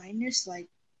legal blindness? Like,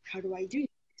 how do I do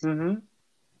this?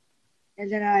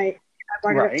 And then I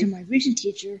brought it up to my vision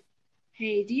teacher.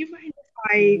 Hey, do you mind if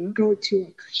I go to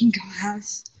a cooking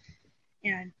class?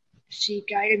 And she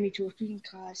guided me to a cooking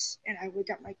class, and I whipped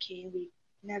out my cane. We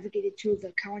navigated to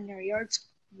the culinary arts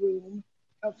room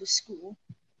of the school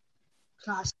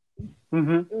classroom.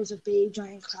 It was a big,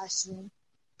 giant classroom,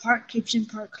 part kitchen,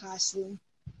 part classroom.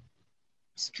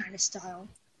 It's kind of style.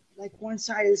 Like one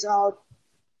side is all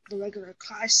the regular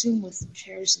classroom with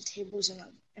chairs and tables and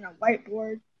a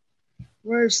whiteboard,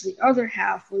 whereas the other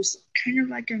half was kind of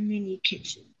like a mini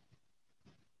kitchen,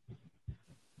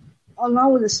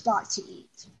 along with a spot to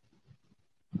eat.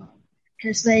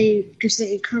 Because they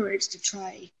encouraged to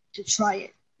try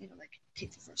it, like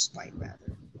take the first bite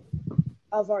rather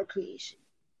of our creation.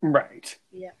 Right.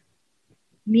 Yeah.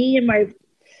 Me and my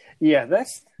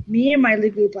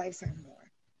legally blind friend more.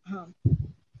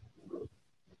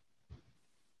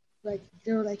 Like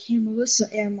they were like, hey Melissa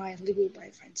and my legally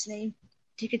blind friend's name,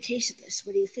 take a taste of this.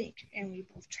 What do you think? And we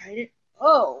both tried it.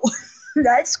 Oh,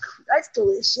 that's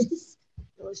delicious.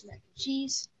 It was mac and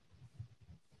cheese,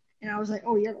 and I was like,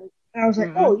 oh yellow. And I was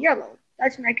like, oh, yellow.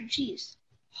 That's mac and cheese.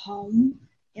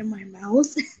 In my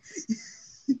mouth.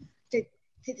 take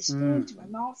the spoon to my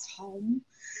mouth.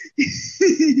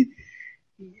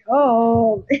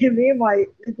 Oh, and me and my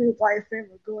little blind friend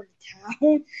were going to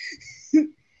town.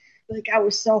 Like, I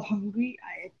was so hungry.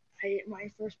 I ate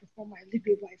mine first before my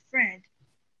little blind friend.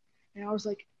 And I was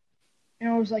like,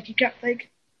 you got, like,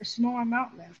 a small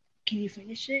amount left. Can you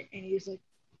finish it? And he was like,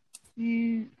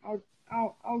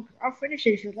 I'll finish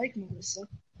it if you like, Melissa.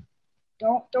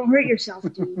 Don't hurt yourself,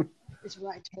 dude. Is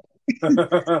what I told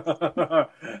him.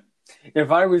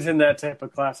 If I was in that type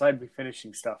of class, I'd be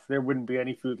finishing stuff. There wouldn't be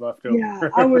any food left over. Yeah,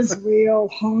 I was real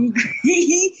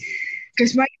hungry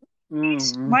because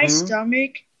my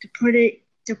stomach, to put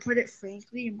it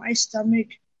frankly, my stomach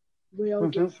will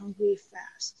get hungry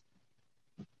fast.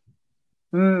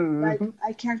 Like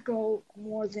I can't go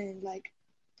more than like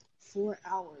 4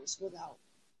 hours without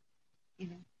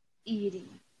eating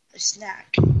a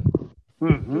snack.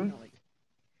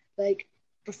 Like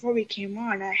before we came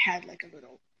on, I had like a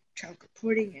little chocolate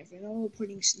pudding and vanilla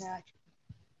pudding snack.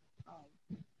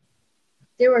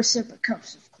 They were separate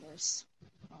cups, of course.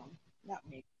 Not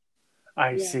me.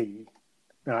 I see.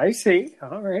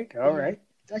 All right.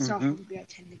 That's how hungry I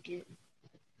tend to get.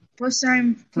 Plus,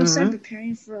 I'm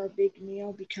preparing for a big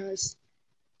meal because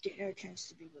dinner tends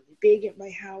to be really big at my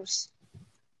house.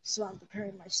 So I'm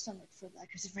preparing my stomach for that.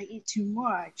 Because if I eat too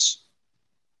much,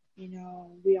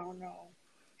 we all know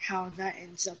how that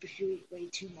ends up if you eat way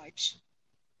too much.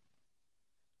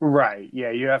 Right.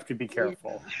 Yeah, you have to be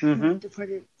careful. To put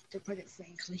it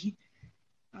frankly.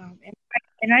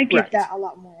 And I get that a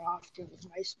lot more often with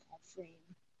my small frame.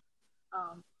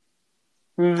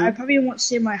 I probably won't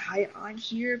say my height on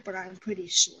here, but I'm pretty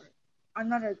short. I'm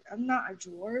not a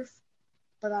dwarf,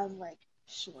 but I'm like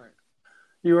short.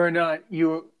 You are not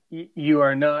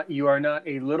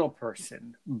a little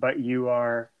person, but you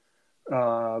are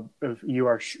If you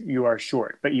are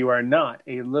short, but you are not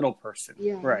a little person.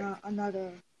 Yeah, Right. I'm not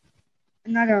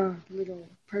a little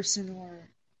person or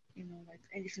like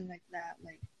anything like that.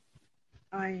 Like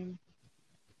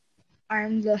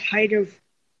I'm the height of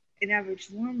an average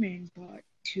woman, but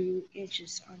 2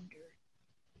 inches under.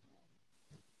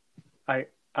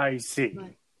 I see.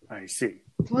 Like, I see.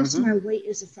 plus my weight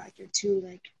is a factor too.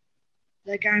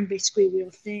 Like I'm basically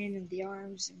real thin in the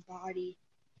arms and body.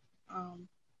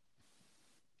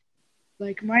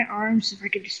 Like my arms, if I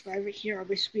could describe it here, are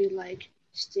basically like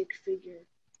stick figure.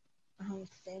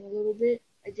 Thin a little bit.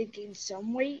 I did gain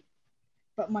some weight,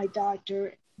 but my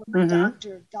doctor,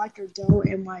 Dr. Doe,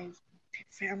 and my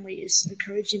family is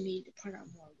encouraging me to put on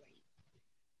more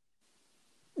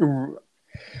weight.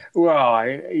 Well,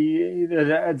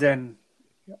 then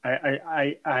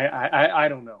I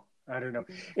don't know. I don't know.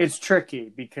 It's tricky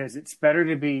because it's better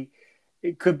to be.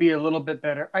 It could be a little bit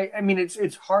better. I mean,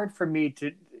 it's hard for me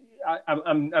to.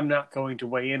 I'm not going to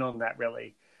weigh in on that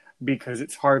really, because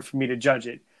it's hard for me to judge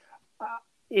it.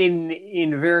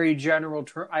 In very general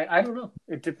terms, I don't know.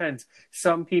 It depends.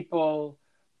 Some people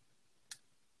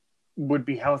would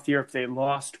be healthier if they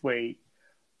lost weight,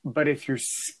 but if you're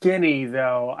skinny,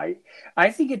 though,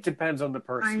 I think it depends on the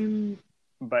person.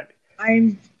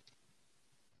 I'm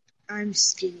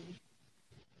skinny.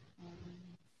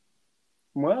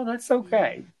 Well, that's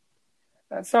okay. Yeah.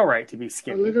 That's all right to be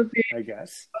skinny. A little bit, I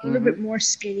guess. A little bit more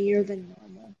skinnier than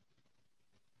normal.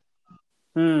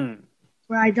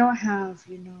 But I don't have,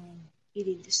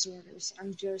 eating disorders.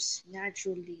 I'm just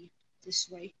naturally this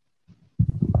way.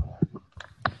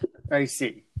 I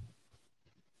see.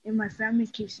 And my family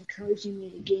keeps encouraging me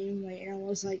to gain weight, and I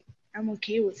was like, I'm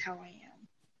okay with how I am.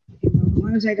 As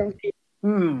long as I don't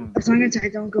as long as I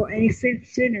don't go any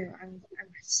thinner, I'm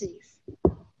safe.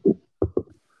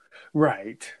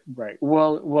 Right.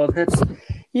 Well,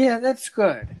 that's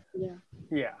good.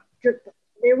 Yeah.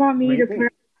 They want me to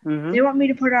put. They want me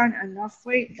to put on enough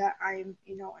weight that I'm,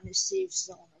 in a safe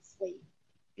zone of weight,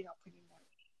 pretty much.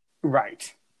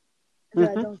 Right.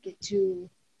 That I don't get too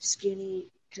skinny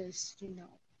because, they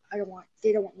don't want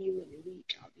me really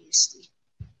weak, obviously.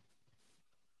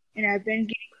 And I've been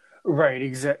getting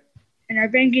exactly. And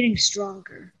I've been getting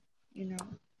stronger,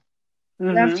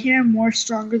 Left hand more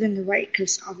stronger than the right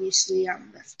because obviously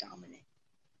I'm left dominant.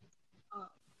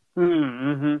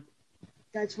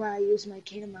 That's why I use my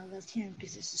cane in my left hand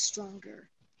because it's a stronger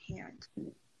hand.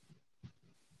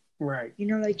 Right.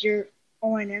 Like your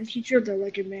O&M teacher, they'll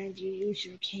recommend you use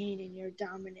your cane in your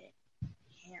dominant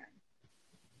hand.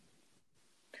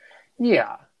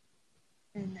 Yeah.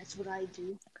 And that's what I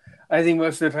do. I think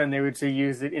most of the time they would say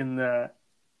use it in the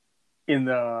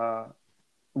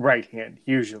right hand,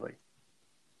 usually.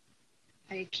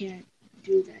 I can't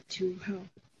do that too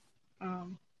well.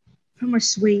 From a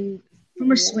swing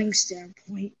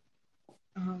standpoint.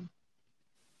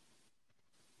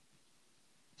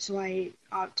 So I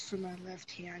opt for my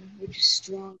left hand, which is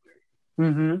stronger.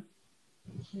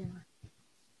 Yeah.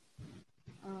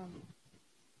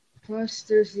 Plus,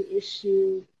 there's the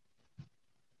issue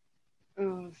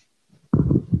of,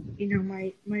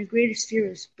 my greatest fear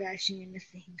is bashing into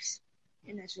things,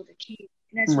 and that's where the cane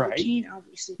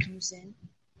obviously comes in.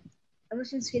 Ever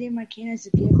since getting my cane as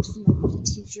a gift from my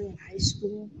teacher in high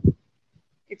school,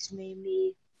 it's made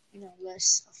me,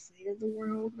 less afraid of the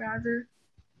world, rather.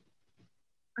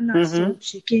 I'm not so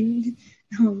chicken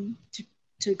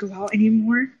to go out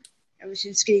anymore. Ever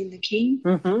since getting the cane,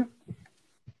 I'm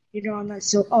not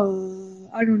so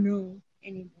I don't know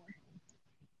anymore.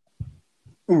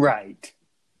 Right.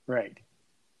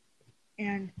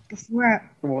 And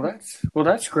before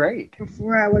that's great.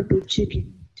 Before I would be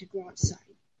chicken to go outside.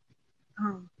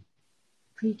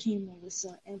 Pre-cane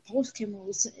Melissa and post-cane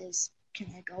Melissa is can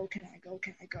I go?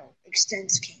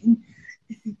 Extends cane.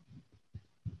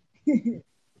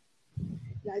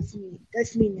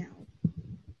 That's me now.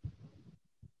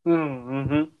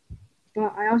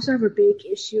 But I also have a big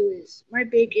issue. My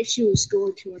big issue is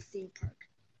going to a theme park.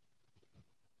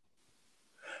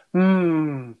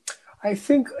 I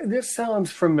think this sounds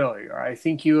familiar. I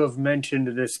think you have mentioned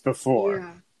this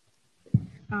before.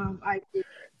 Yeah. I did.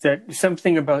 That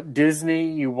something about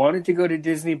Disney. You wanted to go to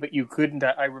Disney, but you couldn't.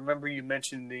 I remember you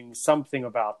mentioning something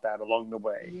about that along the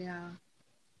way. Yeah.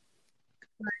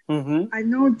 I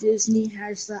know Disney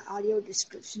has the audio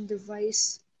description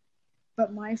device,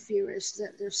 but my fear is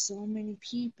that there's so many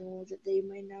people that they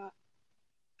might not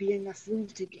be enough room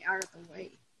to get out of the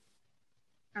way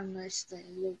unless they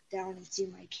look down and see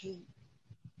my cane.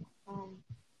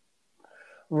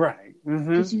 Right.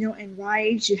 Because, in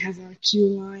rides, you have a queue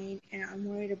line, and I'm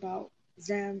worried about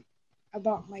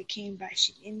my cane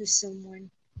bashing into someone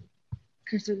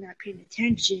because they're not paying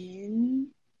attention.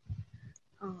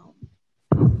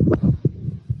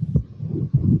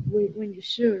 When you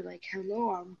should, like,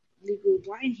 hello, I'm legally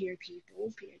blind here,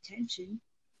 people. Pay attention.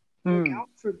 Look out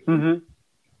for me. Mm-hmm.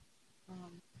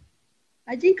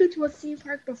 I did go to a theme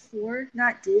park before,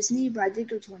 not Disney, but I did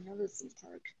go to another theme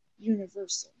park,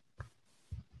 Universal.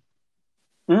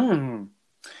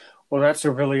 Well, that's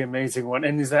a really amazing one.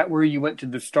 And is that where you went to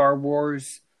the Star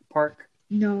Wars park?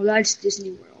 No, that's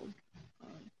Disney World.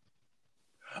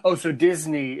 So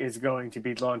Disney is going to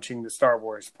be launching the Star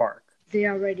Wars park. They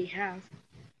already have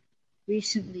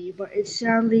recently, but it's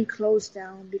sadly closed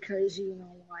down because you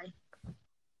know why.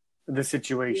 The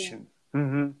situation. Yeah.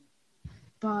 Mm-hmm.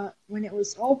 But when it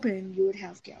was open, you would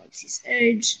have Galaxy's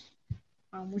Edge,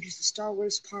 which is the Star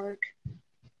Wars park.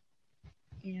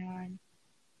 And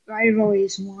I've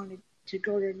always wanted to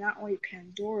go to not only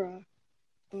Pandora,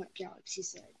 but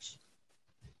Galaxy's Edge.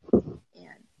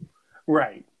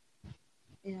 Right.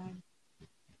 And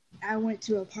I went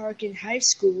to a park in high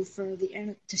school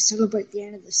to celebrate the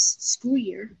end of the school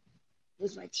year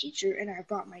with my teacher, and I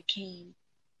brought my cane.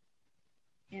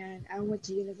 And I went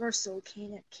to Universal,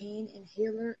 cane,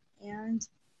 inhaler, and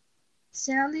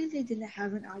sadly they didn't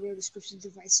have an audio description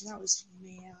device, and I was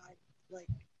mad.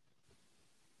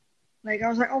 Like I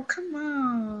was like, oh, come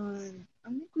on.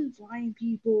 I'm legally blind,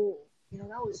 people.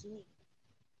 That was me.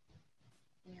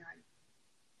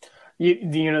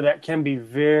 And that can be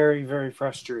very, very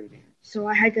frustrating. So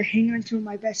I had to hang on to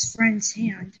my best friend's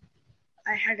hand.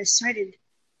 I had a sighted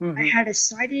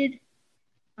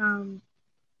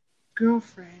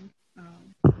girlfriend,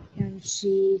 and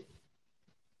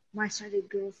my sighted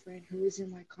girlfriend who was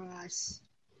in my class,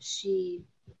 we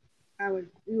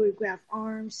would grab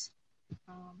arms,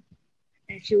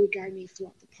 and she would guide me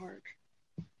throughout the park.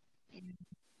 And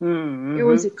it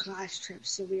was a class trip,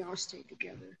 so we all stayed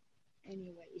together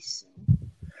anyway. So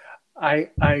I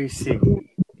see. Yeah.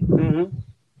 Mm-hmm.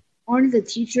 Only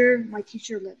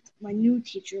my new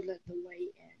teacher led the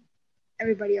way, and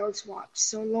everybody else walked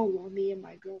solo while me and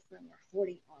my girlfriend were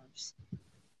holding arms.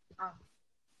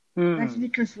 Not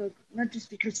just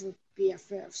because we're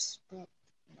BFFs, but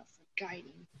for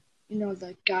guiding.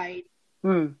 The guide.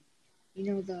 The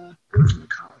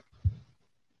whatchamacallit.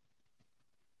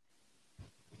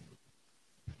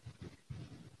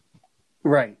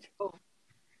 Right. Oh.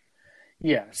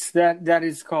 Yes, that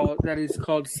is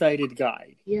called sighted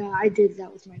guide. Yeah, I did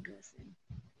that with my girlfriend.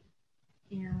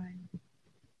 And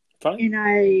fine. And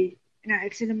I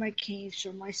extended my cane,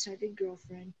 showed my sighted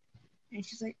girlfriend, and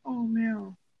she's like, "Oh,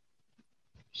 Mel,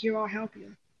 here, I'll help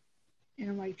you." And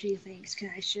I'm like, "Gee, thanks.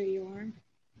 Can I share your arm?"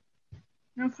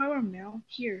 "No problem, Mel.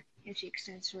 Here." And she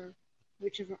extends her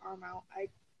whichever arm out. I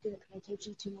didn't pay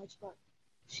attention too much, but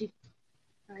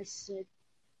I said,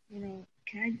 "Can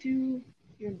I do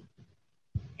your?"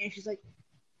 And she's like,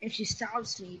 and she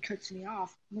stops me, cuts me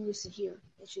off, moves to here,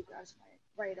 and she grabs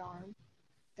my right arm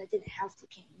that didn't have the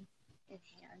cane in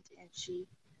hand, and she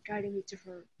guided me to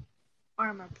her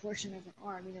arm, a portion of her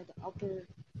arm, the upper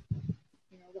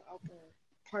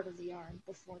part of the arm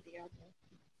before the elbow,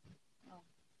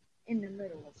 in the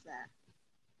middle of that.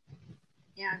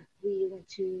 And we went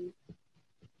to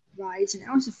rides, and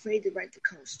I was afraid to ride the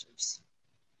coasters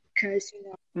because you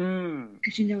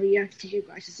have to take your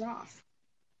glasses off.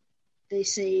 They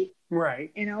say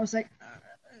right, and I was like,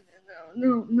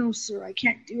 no, sir, I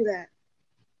can't do that.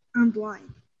 I'm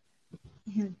blind.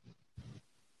 And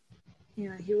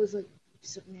he was like,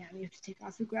 "So, ma'am, you have to take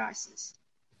off your glasses."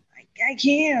 I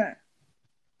can't.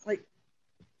 Like,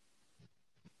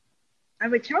 I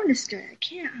would tell this guy, "I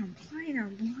can't. I'm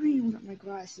blind without my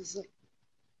glasses."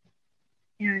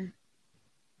 And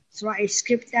so I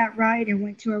skipped that ride and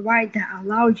went to a ride that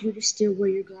allowed you to still wear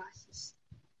your glasses.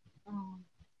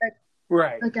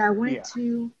 Right. Like I went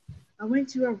to a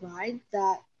ride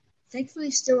that thankfully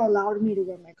still allowed me to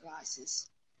wear my glasses,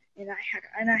 and I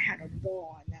had a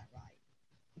ball on that ride.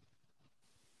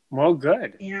 Well,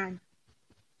 good. And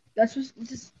that's just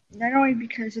not only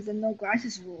because of the no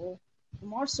glasses rule.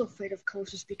 I'm also afraid of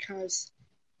coasters because,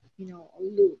 a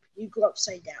loop. You go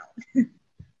upside down.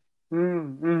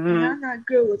 Mm-hmm. And I'm not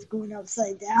good with going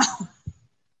upside down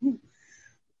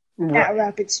at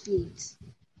rapid speeds.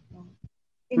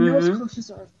 And those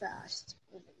coasters are fast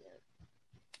over there.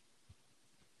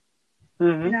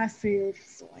 Mm-hmm. And I feared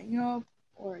throwing up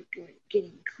or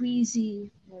getting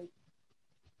queasy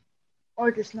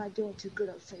or just not doing too good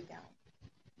upside down.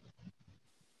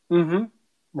 Mm-hmm.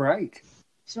 Right.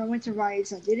 So I went to rides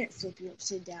that didn't flip you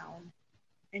upside down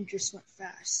and just went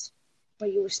fast.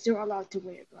 But you were still allowed to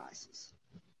wear your glasses.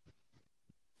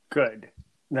 Good.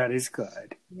 That is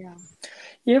good. Yeah.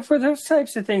 Yeah, for those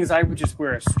types of things, I would just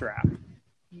wear a strap.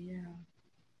 Yeah.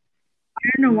 I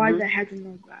don't know why they had the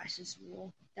no glasses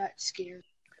rule. That scared.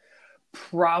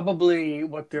 Probably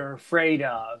what they're afraid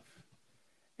of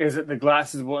is that the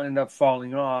glasses will end up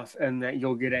falling off and that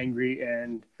you'll get angry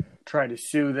and try to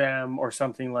sue them or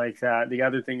something like that. The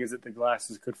other thing is that the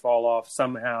glasses could fall off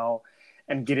somehow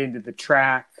and get into the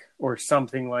track or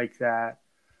something like that.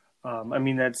 I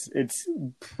mean, it's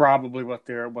probably what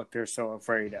they're so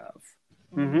afraid of.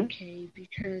 Okay,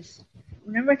 because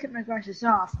whenever I take my glasses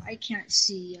off, I can't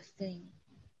see a thing.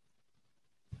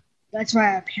 That's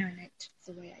why I panicked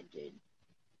the way I did.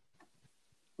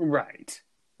 Right.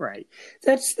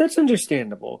 That's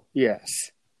understandable.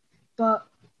 Yes. But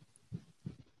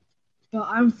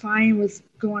I'm fine with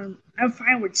going. I'm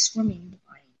fine with swimming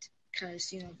blind because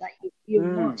that you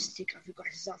must take off your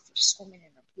glasses off for swimming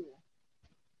in a pool.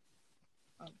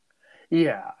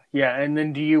 Yeah. And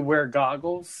then, do you wear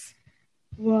goggles?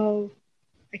 Well,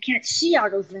 I can't see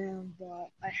out of them, but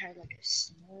I had like a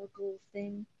snorkel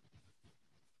thing.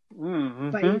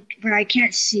 But I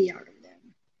can't see out of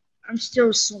them. I'm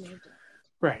still swimming blind.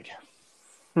 Right.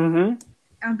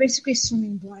 I'm basically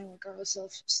swimming blind regardless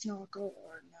of snorkel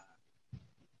or not.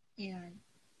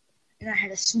 And I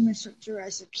had a swim instructor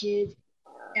as a kid,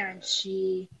 and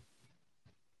she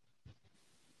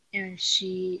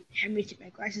had me take my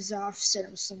glasses off, set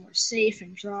them somewhere safe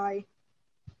and dry,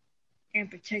 and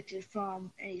protected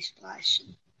from any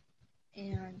splashing.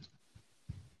 And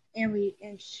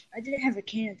I didn't have a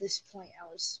cane at this point.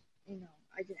 I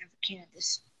didn't have a cane at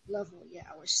this level yet.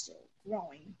 I was still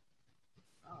growing.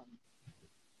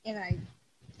 And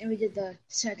we did the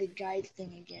sighted guide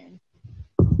thing again.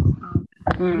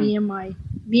 Me and my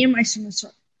swim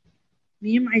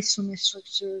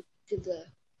instructor did the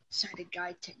sighted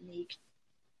guide technique.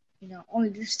 Only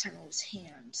this time it was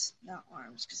hands, not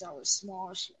arms, because I was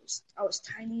small. I was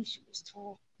tiny. She was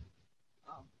tall.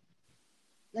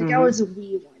 I was a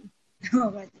wee one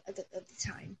at the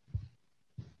time.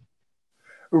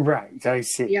 Right, I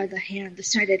see. Yeah, the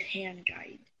sighted hand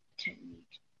guide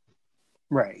technique.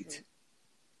 Right.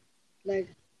 So,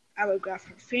 I would grab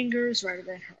her fingers rather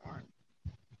than her arm.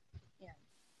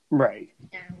 Right.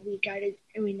 And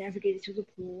we navigated through the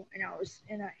pool, and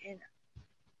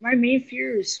my main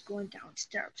fear is going down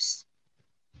steps.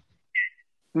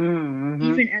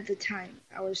 Even at the time,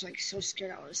 I was so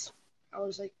scared. I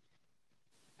was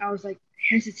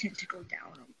hesitant to go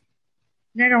down them.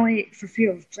 Not only for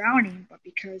fear of drowning, but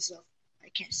because of I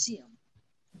can't see them.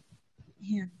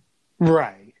 Yeah.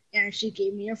 Right. And she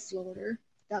gave me a floater,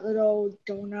 that little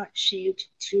donut-shaped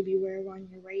tube you wear around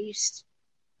your waist.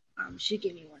 She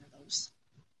gave me one of those,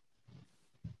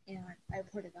 and I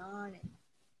put it on, and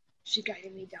she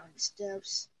guided me down the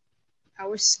steps. I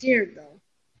was scared though,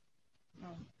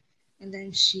 and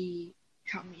then she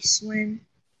helped me swim,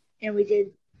 and we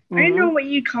did. I don't know what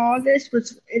you call this, but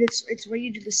it's where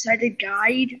you do the sighted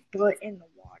guide, but in the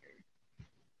water.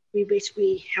 We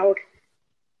basically held.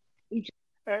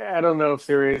 I don't know if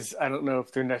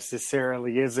there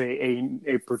necessarily is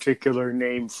a particular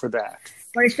name for that.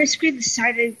 But it's basically the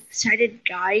sighted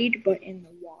guide, but in the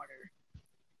water.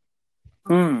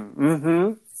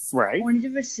 Right. One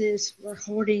of us is we're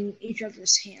holding each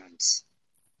other's hands.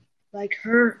 Like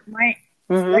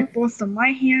both of my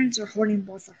hands are holding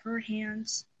both of her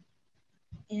hands.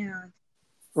 And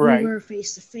we were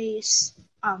face to face,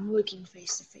 looking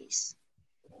face to face.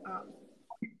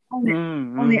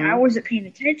 Only I wasn't paying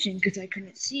attention because I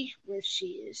couldn't see where she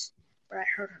is, but I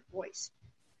heard her voice.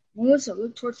 Melissa,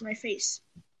 look towards my face.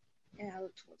 And I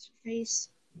looked towards her face.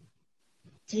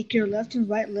 Take your left and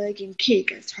right leg and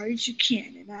kick as hard as you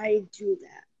can. And I do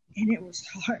that. And it was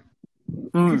hard.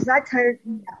 Because that tired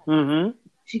me out.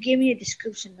 She gave me a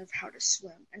description of how to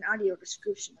swim, an audio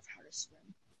description of how to swim.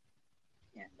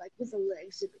 And with the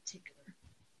legs in particular.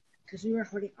 Because we were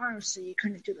holding arms, so you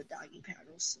couldn't do the doggy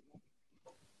paddles.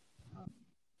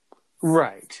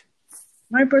 Right.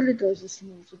 My brother does this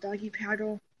move, the doggy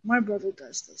paddle. My brother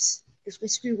does this. It's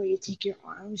basically where you take your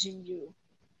arms and you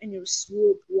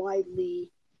swoop widely,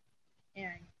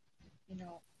 and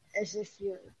as if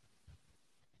you're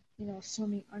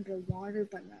swimming underwater,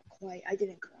 but not quite. I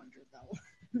didn't go under though.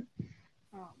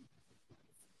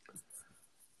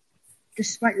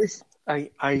 Despite this,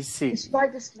 I see.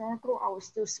 Despite the snorkel, I was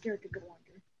still scared to go under.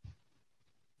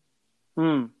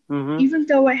 Even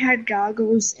though I had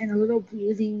goggles and a little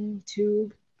breathing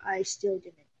tube, I still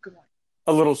didn't go under.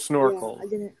 A little snorkel.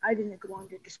 Yeah, I didn't go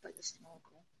under despite the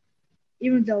snorkel.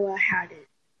 Even though I had it.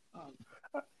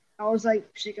 I was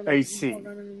shaking my head.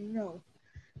 No.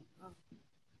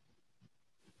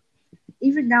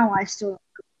 Even now,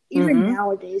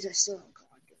 nowadays, I still don't go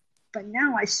under. But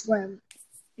now I swim,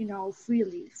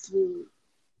 freely through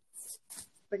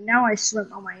But now I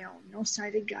swim on my own. No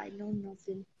sighted guide, no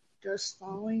nothing. Just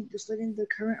letting the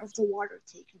current of the water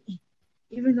take me.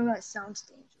 Even though that sounds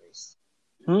dangerous.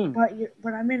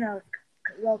 But I'm in a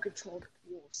well-controlled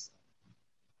pool.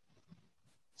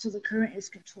 So the current is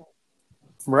controlled.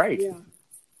 Right. Yeah.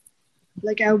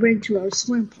 Like I went to a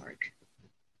swim park.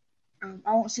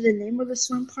 I won't say the name of the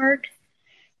swim park,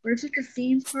 but it's like a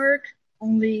theme park,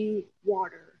 only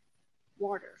water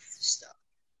stuff.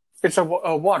 It's a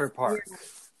water park. Yeah.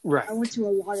 Right. I went to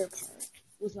a water park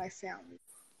with my family,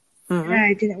 and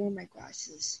I didn't wear my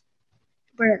glasses.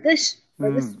 But this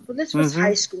was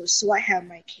high school, so I had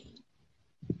my cane.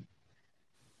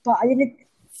 But I didn't.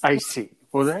 I see.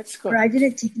 Well, that's good. But I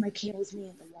didn't take my cane with me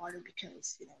in the water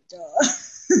because, duh.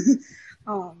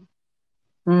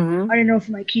 I didn't know if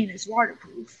my cane is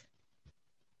waterproof.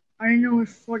 I didn't know if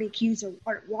 40 canes are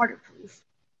waterproof.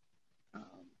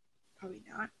 Probably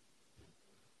not.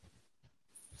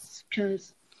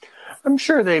 Because I'm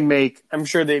sure they make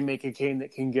a cane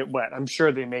that can get wet. I'm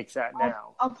sure they make that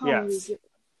now. I'll probably get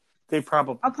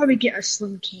one. I'll probably get a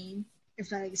slim cane if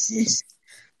that exists.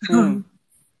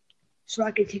 So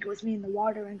I could take it with me in the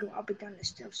water and go up and down the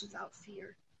steps without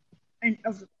fear. And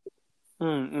of the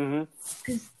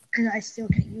because I still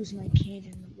can't use my cane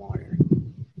in the water.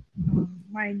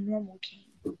 My normal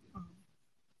cane.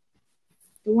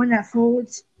 The one that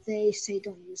folds, they say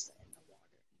don't use that in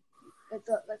the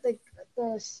water. Like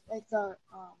the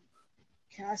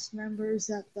cast members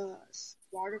at the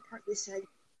water park, they said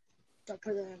don't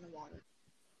put it in the water.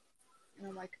 And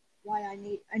I'm like, why? I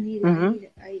need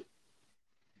it.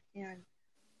 And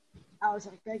I was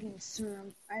like begging, sir,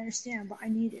 I understand, but I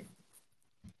need it.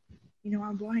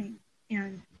 I'm blind.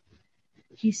 And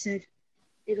he said,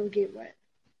 it'll get wet.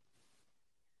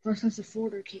 Plus, that's a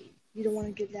folder cane. You don't want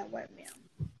to get that wet,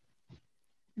 ma'am.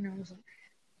 And I was like,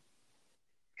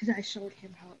 because I showed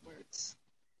him how it works.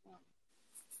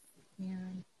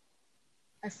 And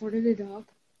I folded it up,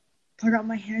 put out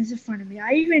my hands in front of me.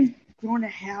 I even grown a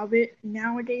habit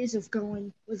nowadays of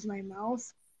going with my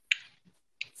mouth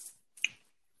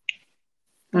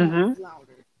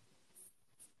louder.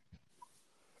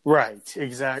 Right.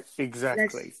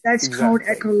 Exactly. That's called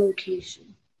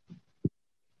echolocation.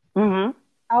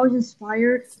 I was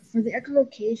inspired for the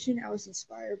echolocation. I was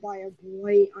inspired by a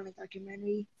boy on a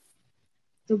documentary.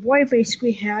 The boy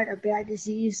basically had a bad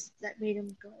disease that made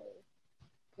him go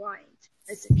blind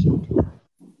as a kid.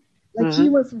 Like he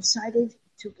went from sighted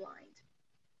to blind,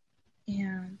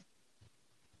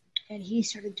 and he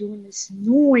started doing this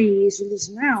noise with his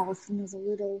mouth,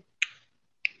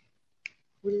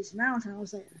 with his mouth, and I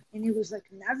was like, and he was like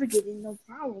navigating no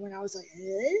problem, and I was like,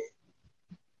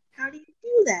 how do you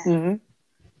do that?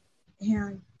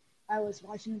 And I was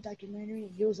watching the documentary,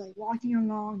 and he was like walking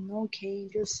along, no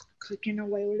cane, just clicking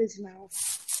away with his mouth,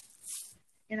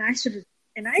 and I started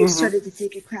to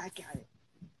take a crack at it.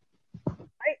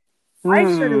 I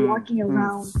started walking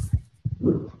around.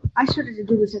 I started to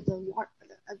do this at the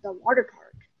water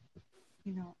park.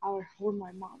 I would hold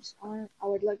my mom's arm. I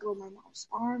would let go of my mom's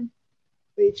arm,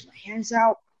 reach my hands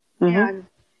out, and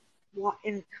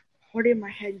holding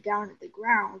my head down at the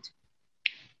ground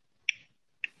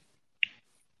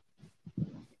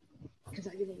because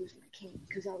I didn't use my cane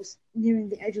because I was nearing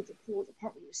the edge of the pool, the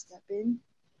part where you step in.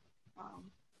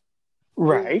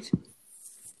 Right.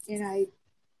 And I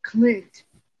clicked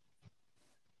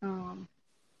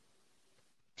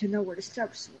to know where the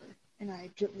steps were, and I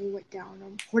gently went down.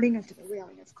 I'm holding onto the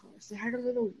railing, of course. They had a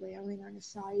little railing on the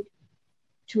side.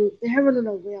 They have a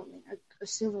little railing, a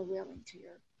silver railing to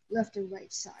your left and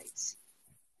right sides.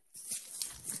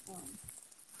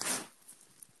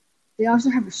 They also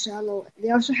had a shallow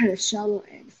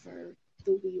end for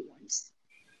the wee ones.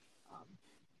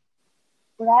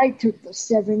 But I took the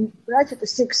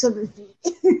 6, 7 feet.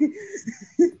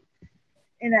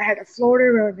 And I had a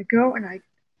floater ready to go, and I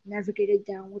navigated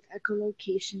down with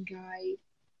echolocation guide,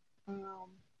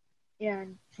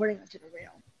 and putting onto the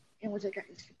rail. And once I got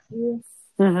into the pool,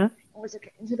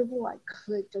 I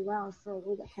clicked around for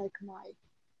where the heck my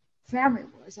family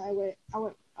was. I went,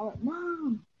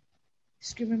 Mom,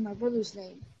 screaming my brother's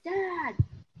name, Dad,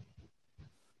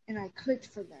 and I clicked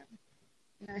for them,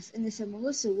 and they said,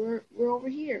 Melissa, we're over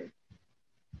here,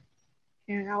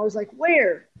 and I was like,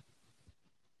 where?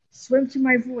 Swim to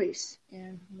my voice,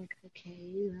 and I'm like, okay,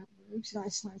 that works. And I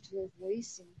swam to their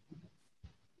voice, and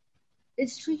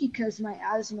it's tricky because my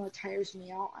asthma tires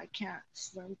me out. I can't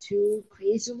swim too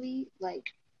crazily,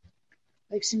 like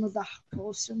some of the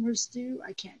pro swimmers do.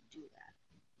 I can't do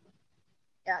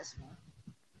that. Asthma.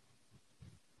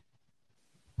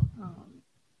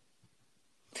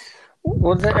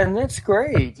 Well, and that's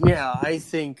great. Yeah, I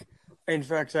think In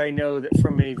fact, I know that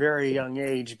from a very young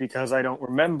age, because I don't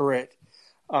remember it,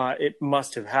 it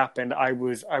must have happened. I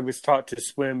was taught to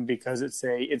swim because it's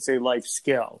a life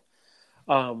skill,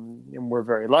 and we're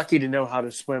very lucky to know how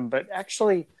to swim. But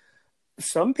actually,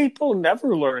 some people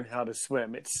never learn how to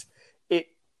swim. It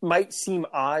might seem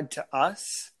odd to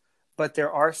us, but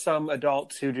there are some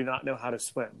adults who do not know how to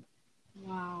swim.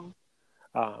 Wow.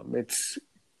 It's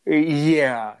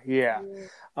yeah, yeah.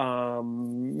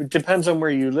 It depends on where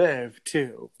you live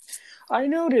too. I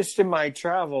noticed in my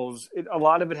travels, a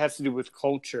lot of it has to do with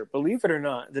culture. Believe it or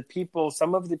not,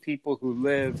 some of the people who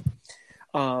live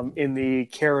in the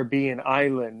Caribbean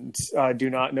islands do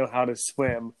not know how to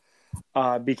swim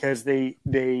because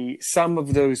some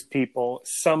of those people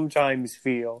sometimes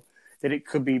feel that it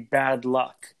could be bad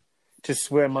luck to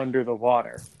swim under the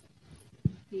water.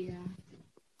 Yeah.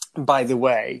 By the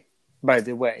way,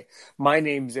 my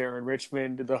name's Aaron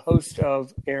Richmond, the host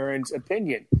of Aaron's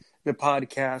Opinion, the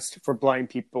podcast for blind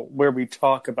people where we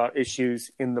talk about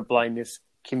issues in the blindness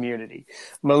community.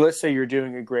 Melissa, you're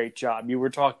doing a great job. You were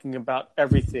talking about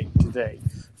everything today,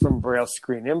 from Braille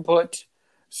Screen Input,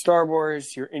 Star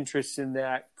Wars, your interest in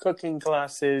that, cooking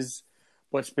classes,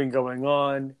 what's been going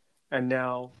on, and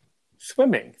now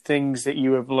swimming, things that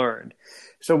you have learned.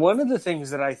 So one of the things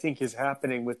that I think is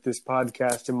happening with this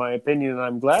podcast, in my opinion, and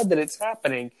I'm glad that it's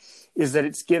happening, is that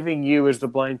it's giving you as the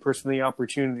blind person the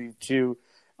opportunity to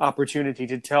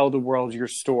tell the world your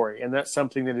story. And that's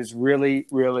something that is really,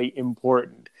 really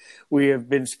important. We have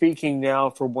been speaking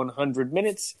now for 100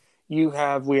 minutes. We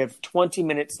have 20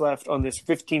 minutes left on this,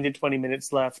 15 to 20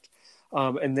 minutes left.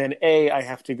 And then I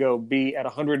have to go. B, at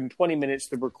 120 minutes,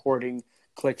 the recording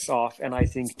clicks off. And I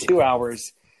think 2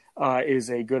 hours is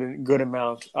a good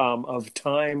amount of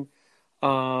time.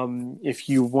 If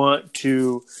you want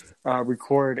to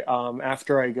record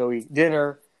after I go eat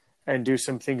dinner and do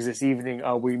some things this evening,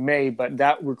 we may, but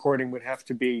that recording would have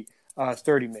to be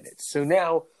 30 minutes. So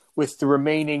now, with the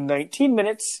remaining 19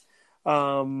 minutes,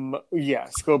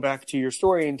 yes, go back to your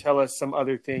story and tell us some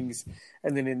other things.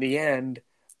 And then in the end,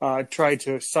 try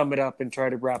to sum it up and try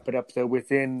to wrap it up, though,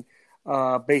 within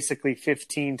basically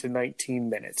 15 to 19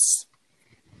 minutes.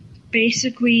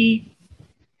 Basically,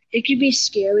 it can be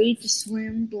scary to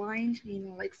swim blind.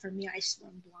 Like for me, I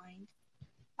swim blind.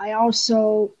 I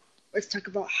also, let's talk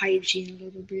about hygiene a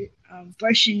little bit.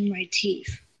 Brushing my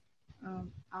teeth.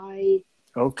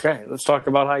 Okay, let's talk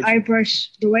about hygiene.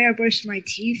 The way I brush my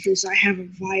teeth is I have a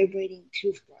vibrating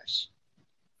toothbrush.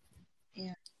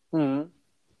 And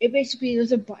it basically,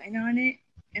 there's a button on it,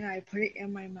 and I put it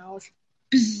in my mouth.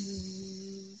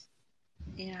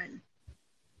 And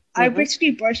I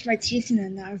basically brush my teeth in a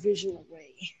non-visual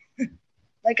way.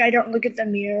 Like, I don't look at the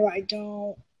mirror. I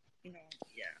don't,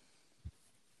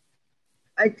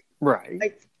 I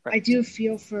do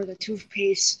feel for the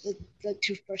toothpaste, the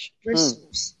toothbrush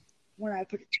bristles when I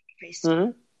put the toothpaste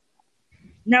in.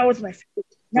 Not with my fingers.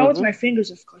 With my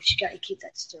fingers, of course. You gotta keep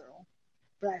that sterile.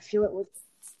 But I feel it with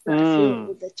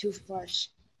the toothbrush.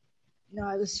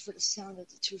 No, this is for the sound of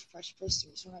the toothbrush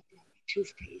bristles when I put on my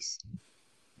toothpaste.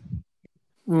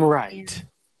 Right.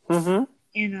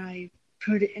 And I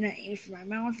put it in an aim for my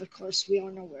mouth. Of course, we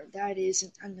all know where that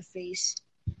is on the face.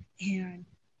 And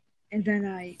then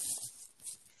I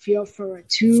feel for a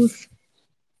tooth,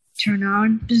 turn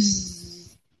on,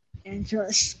 and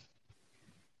just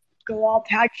go all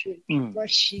Patrick,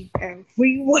 brushing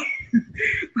everywhere.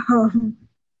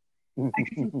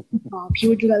 He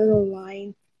would do that little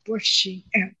line, brushing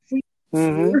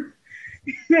everywhere.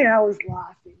 And I was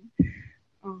laughing.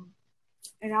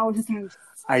 And I was sometimes,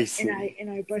 I see.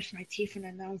 And I brushed my teeth in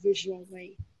a non-visual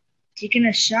way. Taking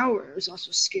a shower was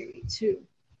also scary too,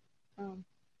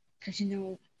 because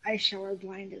I shower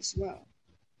blind as well.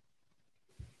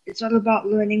 It's all about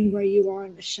learning where you are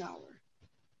in the shower,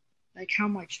 like how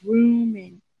much room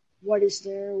and what is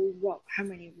there, how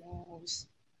many walls,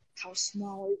 how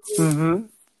small it is.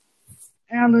 And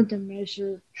I learned to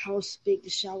measure how big the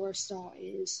shower stall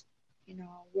is.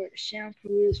 Where the shampoo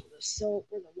is, where the soap,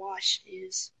 where the wash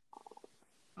is.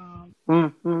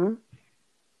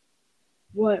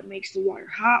 What makes the water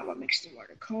hot, what makes the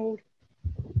water cold.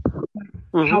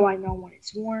 How I know when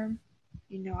it's warm.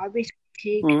 I do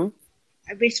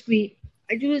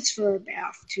this for a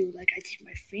bath too. Like, I take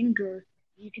my finger.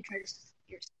 You can try this.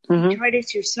 Try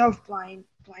this yourself, blind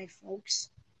folks.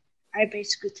 I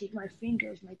basically take my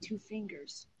two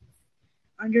fingers,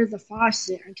 under the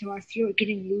faucet until I feel it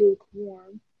getting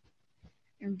lukewarm.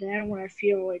 And then when I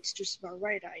feel it's just about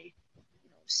right, I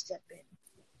step in.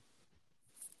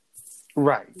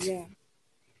 Right. Yeah.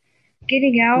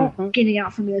 Getting out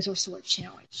for me is also a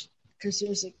challenge, because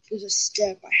there's a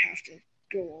step I have to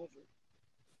go over.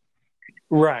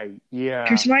 Right. Yeah.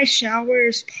 Because my shower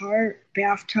is part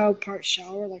bathtub, part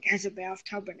shower. Like, it has a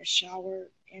bathtub and a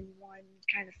shower in one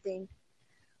kind of thing.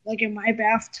 Like, in my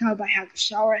bathtub, I have the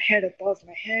shower head above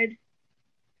my head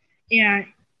and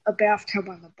a bathtub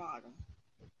on the bottom.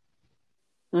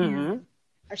 Mm-hmm. And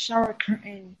a shower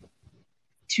curtain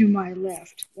to my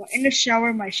left. Well, in the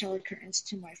shower, my shower curtain's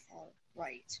to my far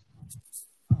right.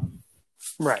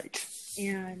 Right.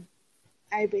 And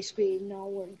I basically know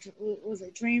where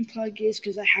the drain plug is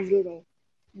because I have the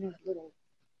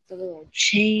little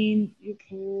chain you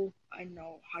pull. I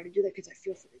know how to do that because I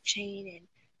feel for the chain and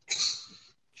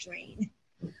drain.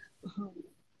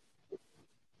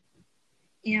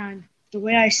 And the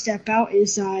way I step out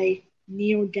is I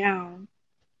kneel down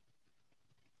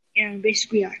and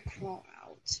basically I crawl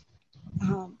out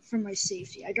for my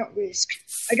safety. I don't risk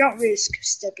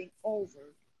stepping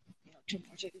over too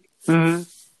much. Mm-hmm.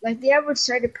 Like the average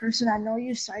sighted person, I know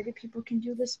you sighted people can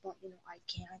do this, but I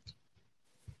can't,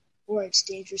 or it's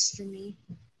dangerous for me.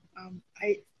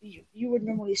 You would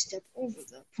normally step over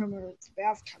the perimeter of the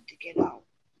bathtub to get out.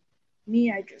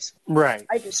 Me, I just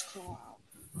crawl out.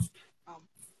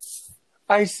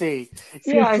 I see.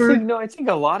 Yeah, I think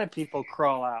a lot of people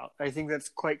crawl out. I think that's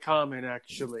quite common,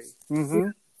 actually. Mm-hmm.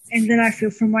 And then I feel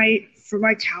for my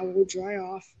towel, dry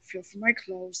off, feel for my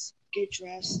clothes, get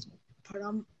dressed,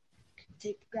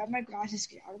 grab my glasses,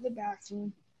 get out of the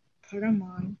bathroom, put them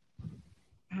on.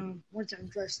 Once I'm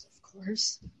dressed, of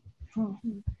course.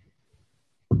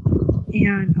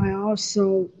 And I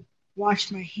also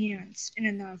wash my hands in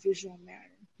a non-visual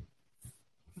manner.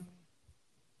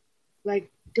 Like,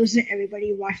 doesn't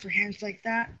everybody wash their hands like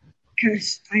that?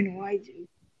 Because I know I do.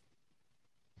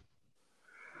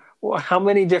 Well, how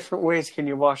many different ways can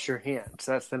you wash your hands?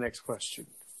 That's the next question.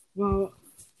 Well,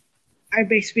 I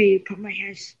basically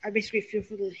feel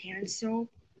for the hand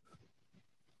soap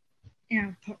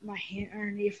and put my hand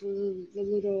underneath the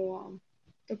little,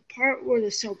 the part where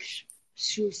the soap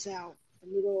shoots out, the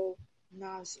little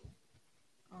nozzle.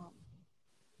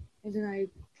 And then I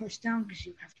push down because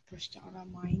you have to push down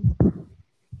on mine.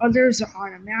 Others are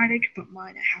automatic, but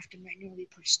mine I have to manually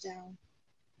push down.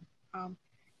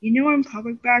 In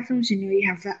public bathrooms, you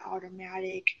have that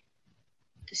automatic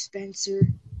dispenser.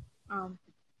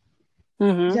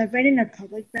 Mm-hmm. I've been in a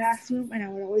public bathroom, and I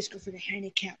would always go for the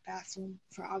handicap bathroom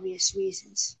for obvious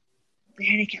reasons. The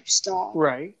handicap stall.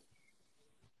 Right.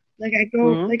 Like I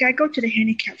go to the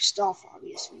handicap stall for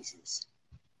obvious reasons.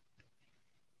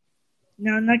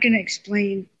 Now I'm not going to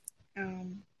explain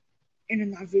in a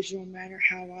non-visual manner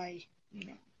how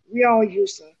we all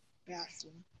use the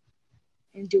bathroom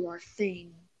and do our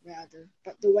thing rather.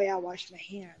 But the way I wash my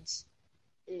hands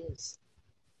is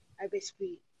I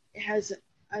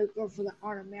go for the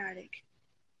automatic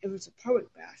if it's a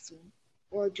public bathroom,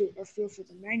 or feel for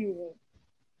the manual,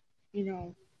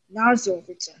 nozzle if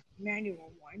it's a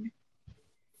manual one.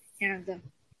 And the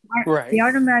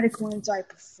automatic ones I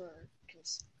prefer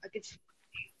because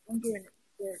I'm doing it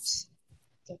first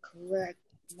the correct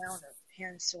amount of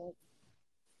hand soap.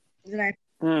 And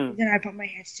then I put my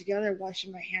hands together,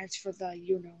 washing my hands for the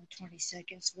 20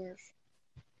 seconds worth.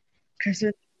 Because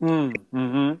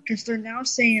they're now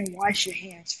saying wash your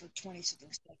hands for 20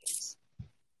 seconds.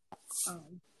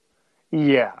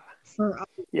 Yeah.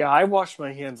 I wash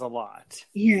my hands a lot.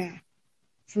 Yeah,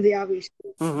 for the obvious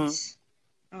reasons.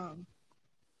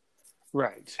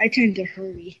 Right. I tend to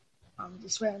hurry.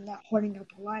 This way I'm not holding up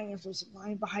a line if there's a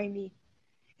line behind me.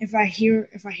 If I hear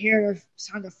the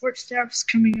sound of footsteps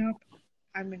coming up,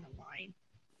 I'm in a line.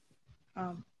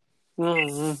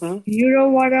 You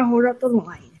don't want to hold up the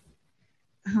line.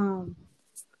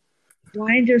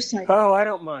 Blind or sighted? Oh, I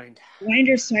don't mind. Blind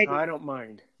or sighted? I don't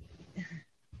mind.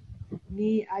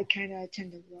 Me, I kind of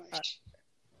tend to rush.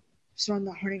 So I'm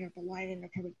not holding up a line in a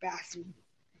public bathroom.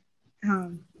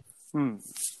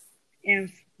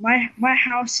 And my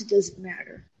house, it doesn't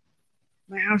matter.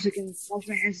 My house, I can wash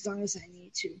my hands as long as I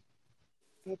need to.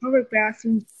 But public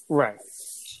bathroom, right.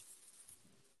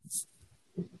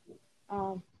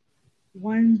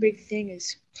 One big thing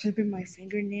is clipping my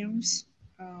fingernails.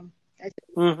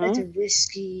 That's a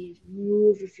risky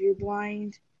move if you're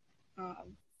blind.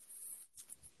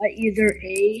 I either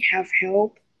A, have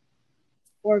help,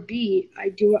 or B, I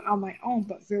do it on my own,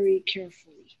 but very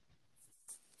carefully.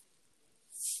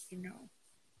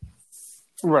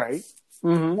 Right.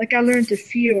 Mm-hmm. Like I learned to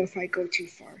feel if I go too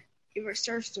far. If it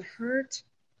starts to hurt.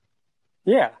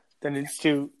 Yeah, then it's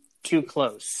too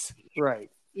close. Right.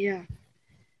 Yeah.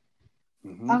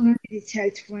 I'll learn to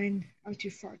detect when I'm too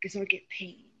far because I'll get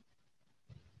pain.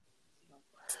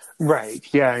 Right.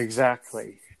 Yeah,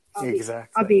 exactly.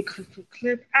 I'll be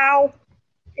clip. Ow!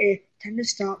 Time to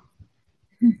stop.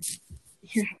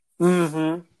 Yeah.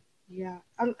 Mm-hmm. Yeah.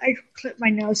 I clip my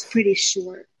nails pretty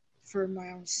short for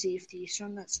my own safety, so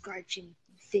I'm not scratching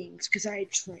things because I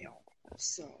trail.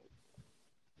 So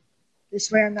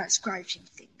this way I'm not scratching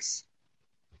things.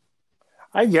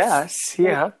 I guess,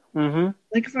 yeah. Mm-hmm.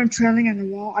 Like if I'm trailing on the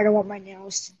wall, I don't want my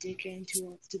nails to dig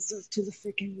into to the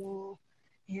freaking wall.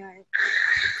 And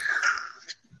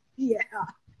yeah,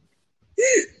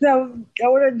 that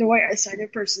would annoy a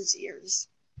sighted person's ears.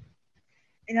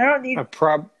 And I don't need.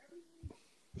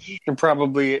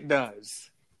 Probably it does.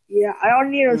 Yeah, I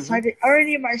don't need I don't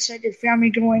need my sighted family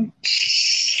going,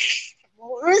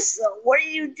 Melissa, what are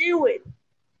you doing?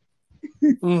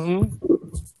 Mm-hmm.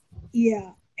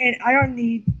 Yeah, and I don't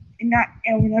need, and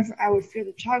whenever I would feel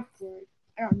the chalkboard,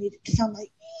 I don't need it to sound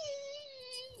like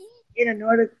and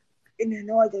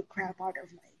annoy the crap out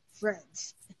of my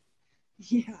friends.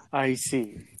 Yeah. I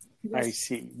see.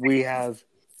 We have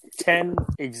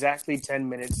exactly 10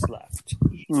 minutes left.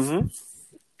 Mm-hmm.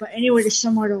 But anyway, to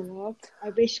sum it all up, I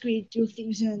basically do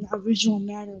things in a visual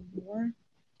manner more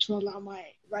to allow my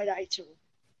right eye to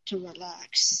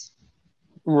relax.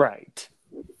 Right.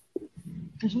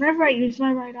 Because whenever I use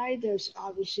my right eye, there's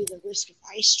obviously the risk of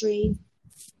eye strain.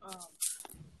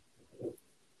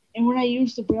 And when I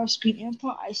use the Braille Screen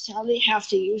input, I sadly have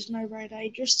to use my right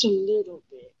eye just a little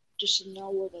bit, just to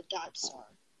know where the dots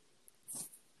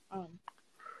are.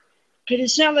 Because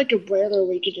it's not like a Brailler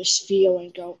where you can just feel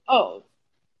and go, oh,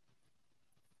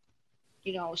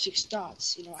 6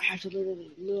 dots. I have to literally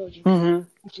look. I have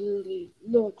to literally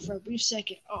look for a brief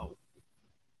second. Oh.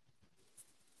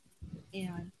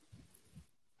 And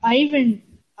I even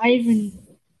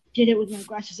did it with my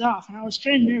glasses off, and I was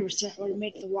kind of nervous that I would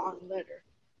make the wrong letter.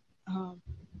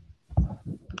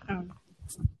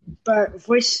 But a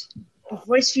voice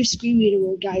through screen reader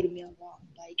will guide me along.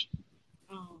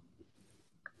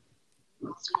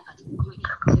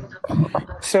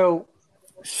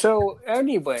 So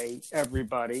anyway,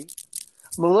 everybody,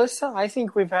 Melissa, I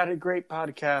think we've had a great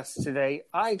podcast today.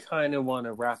 I kind of want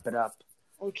to wrap it up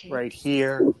right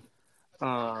here.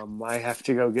 I have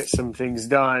to go get some things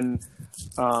done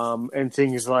and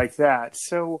things like that.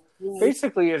 So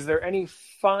basically, is there any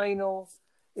final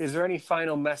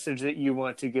message that you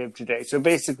want to give today? So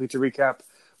basically, to recap,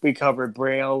 we covered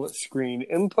Braille Screen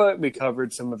Input. We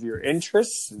covered some of your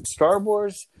interests in Star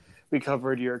Wars. We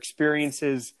covered your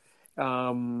experiences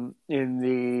in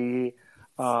the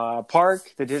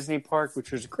park, the Disney park,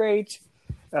 which was great.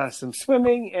 Some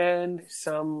swimming and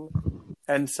some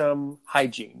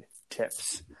hygiene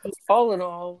tips. All in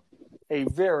all, a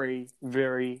very,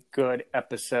 very good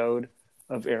episode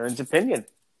of Aaron's Opinion,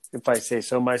 if I say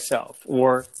so myself,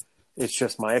 or it's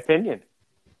just my opinion.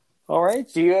 All right.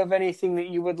 Do you have anything that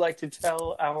you would like to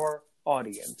tell our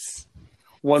audience?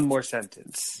 One more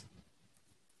sentence.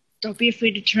 Don't be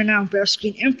afraid to turn on Braille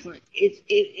Screen Input.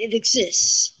 It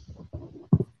exists.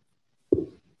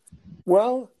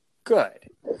 Well, good.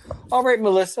 All right,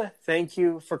 Melissa, thank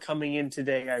you for coming in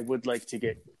today. I would like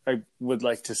to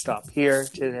stop here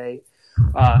today.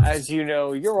 As you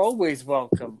know, you're always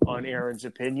welcome on Aaron's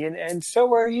Opinion, and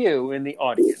so are you in the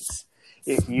audience.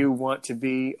 If you want to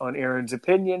be on Aaron's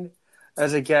Opinion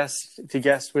as a guest, to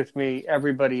guest with me,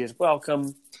 everybody is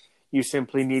welcome. You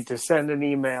simply need to send an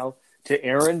email to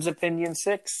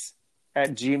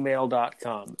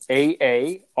aaronsopinion6@gmail.com.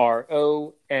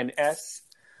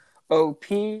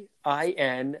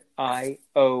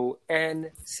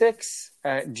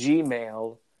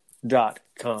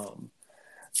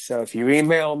 So if you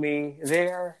email me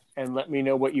there and let me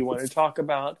know what you want to talk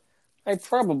about, I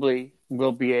probably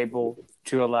will be able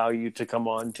to allow you to come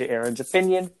on to Aaron's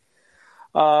Opinion.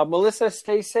 Melissa,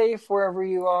 stay safe wherever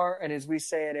you are. And as we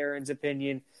say at Aaron's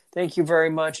Opinion, thank you very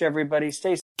much, everybody.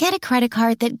 Stay safe. Get a credit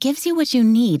card that gives you what you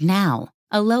need now.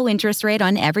 A low interest rate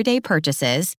on everyday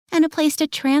purchases and a place to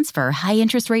transfer high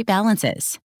interest rate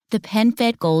balances. The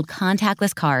PenFed Gold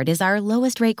Contactless Card is our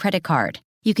lowest rate credit card.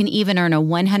 You can even earn a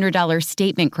 $100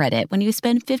 statement credit when you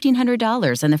spend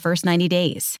 $1,500 in the first 90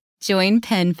 days. Join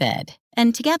PenFed,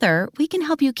 and together we can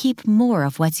help you keep more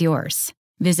of what's yours.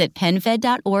 Visit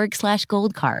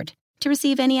PenFed.org/goldcard. To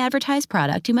receive any advertised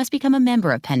product, you must become a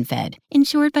member of PenFed,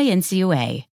 insured by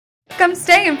NCUA. Come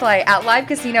stay and play at Live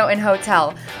Casino and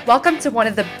Hotel. Welcome to one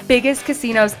of the biggest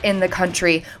casinos in the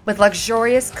country with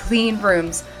luxurious, clean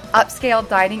rooms, upscale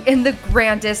dining, and the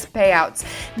grandest payouts.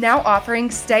 Now offering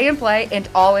stay and play and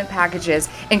all-in packages,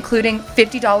 including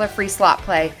 $50 free slot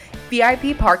play,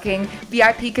 VIP parking,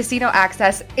 VIP casino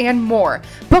access, and more.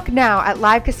 Book now at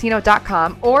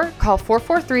livecasino.com or call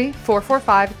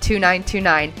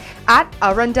 443-445-2929 at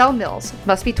Arundel Mills.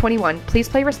 Must be 21. Please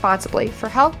play responsibly. For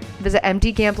help, visit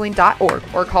mdgambling.org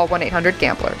or call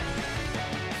 1-800-GAMBLER.